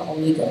the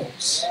Holy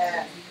Ghost.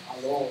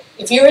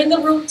 If you're in the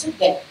room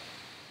today,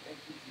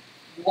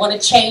 you want to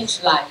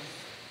change life,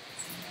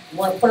 you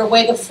want to put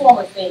away the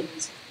former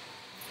things,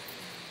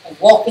 and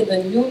walk in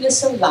the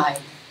newness of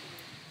life,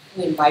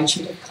 we invite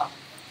you to come.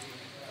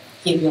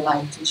 Give your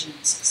life to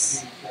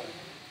Jesus.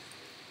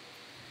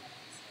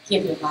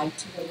 Give your life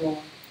to the Lord.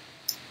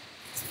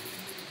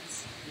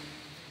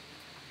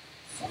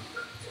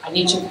 I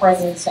need your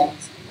presence.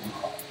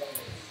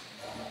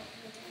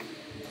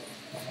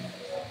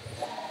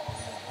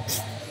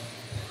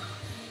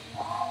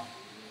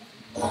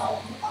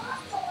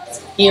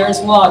 Here is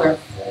water.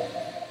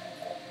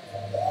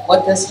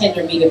 What does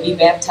hinder me to be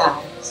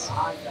baptized?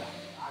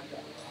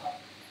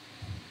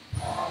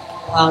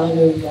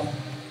 Hallelujah.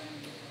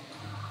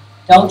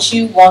 Don't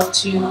you want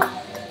to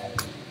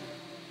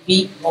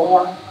be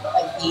born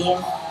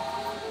again?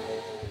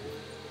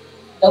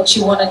 Don't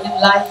you want a new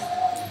life?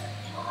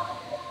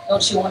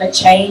 Don't you want to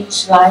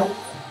change life?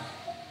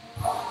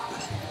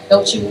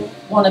 Don't you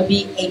want to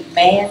be a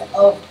man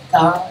of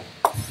God?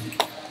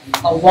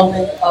 A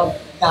woman of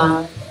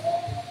God?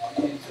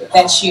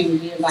 That's you.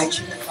 We invite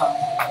you to come.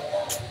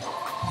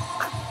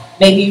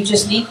 Maybe you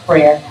just need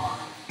prayer.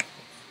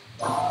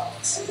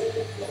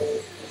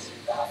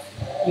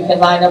 You can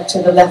line up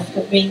to the left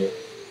of me.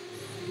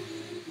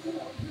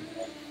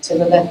 To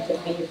the left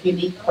of me if you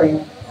need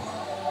prayer.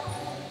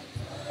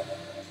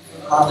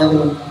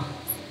 Hallelujah.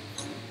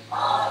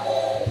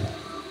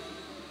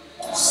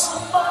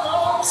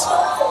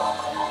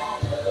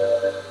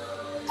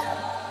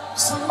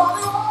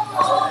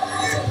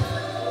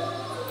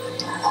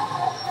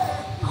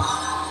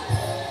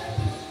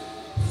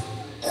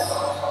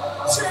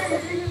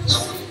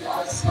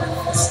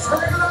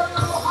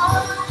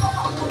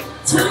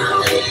 Jesus.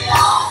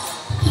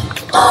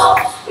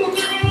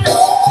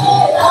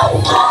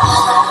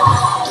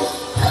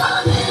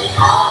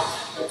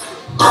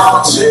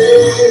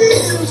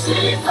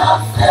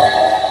 Yeah.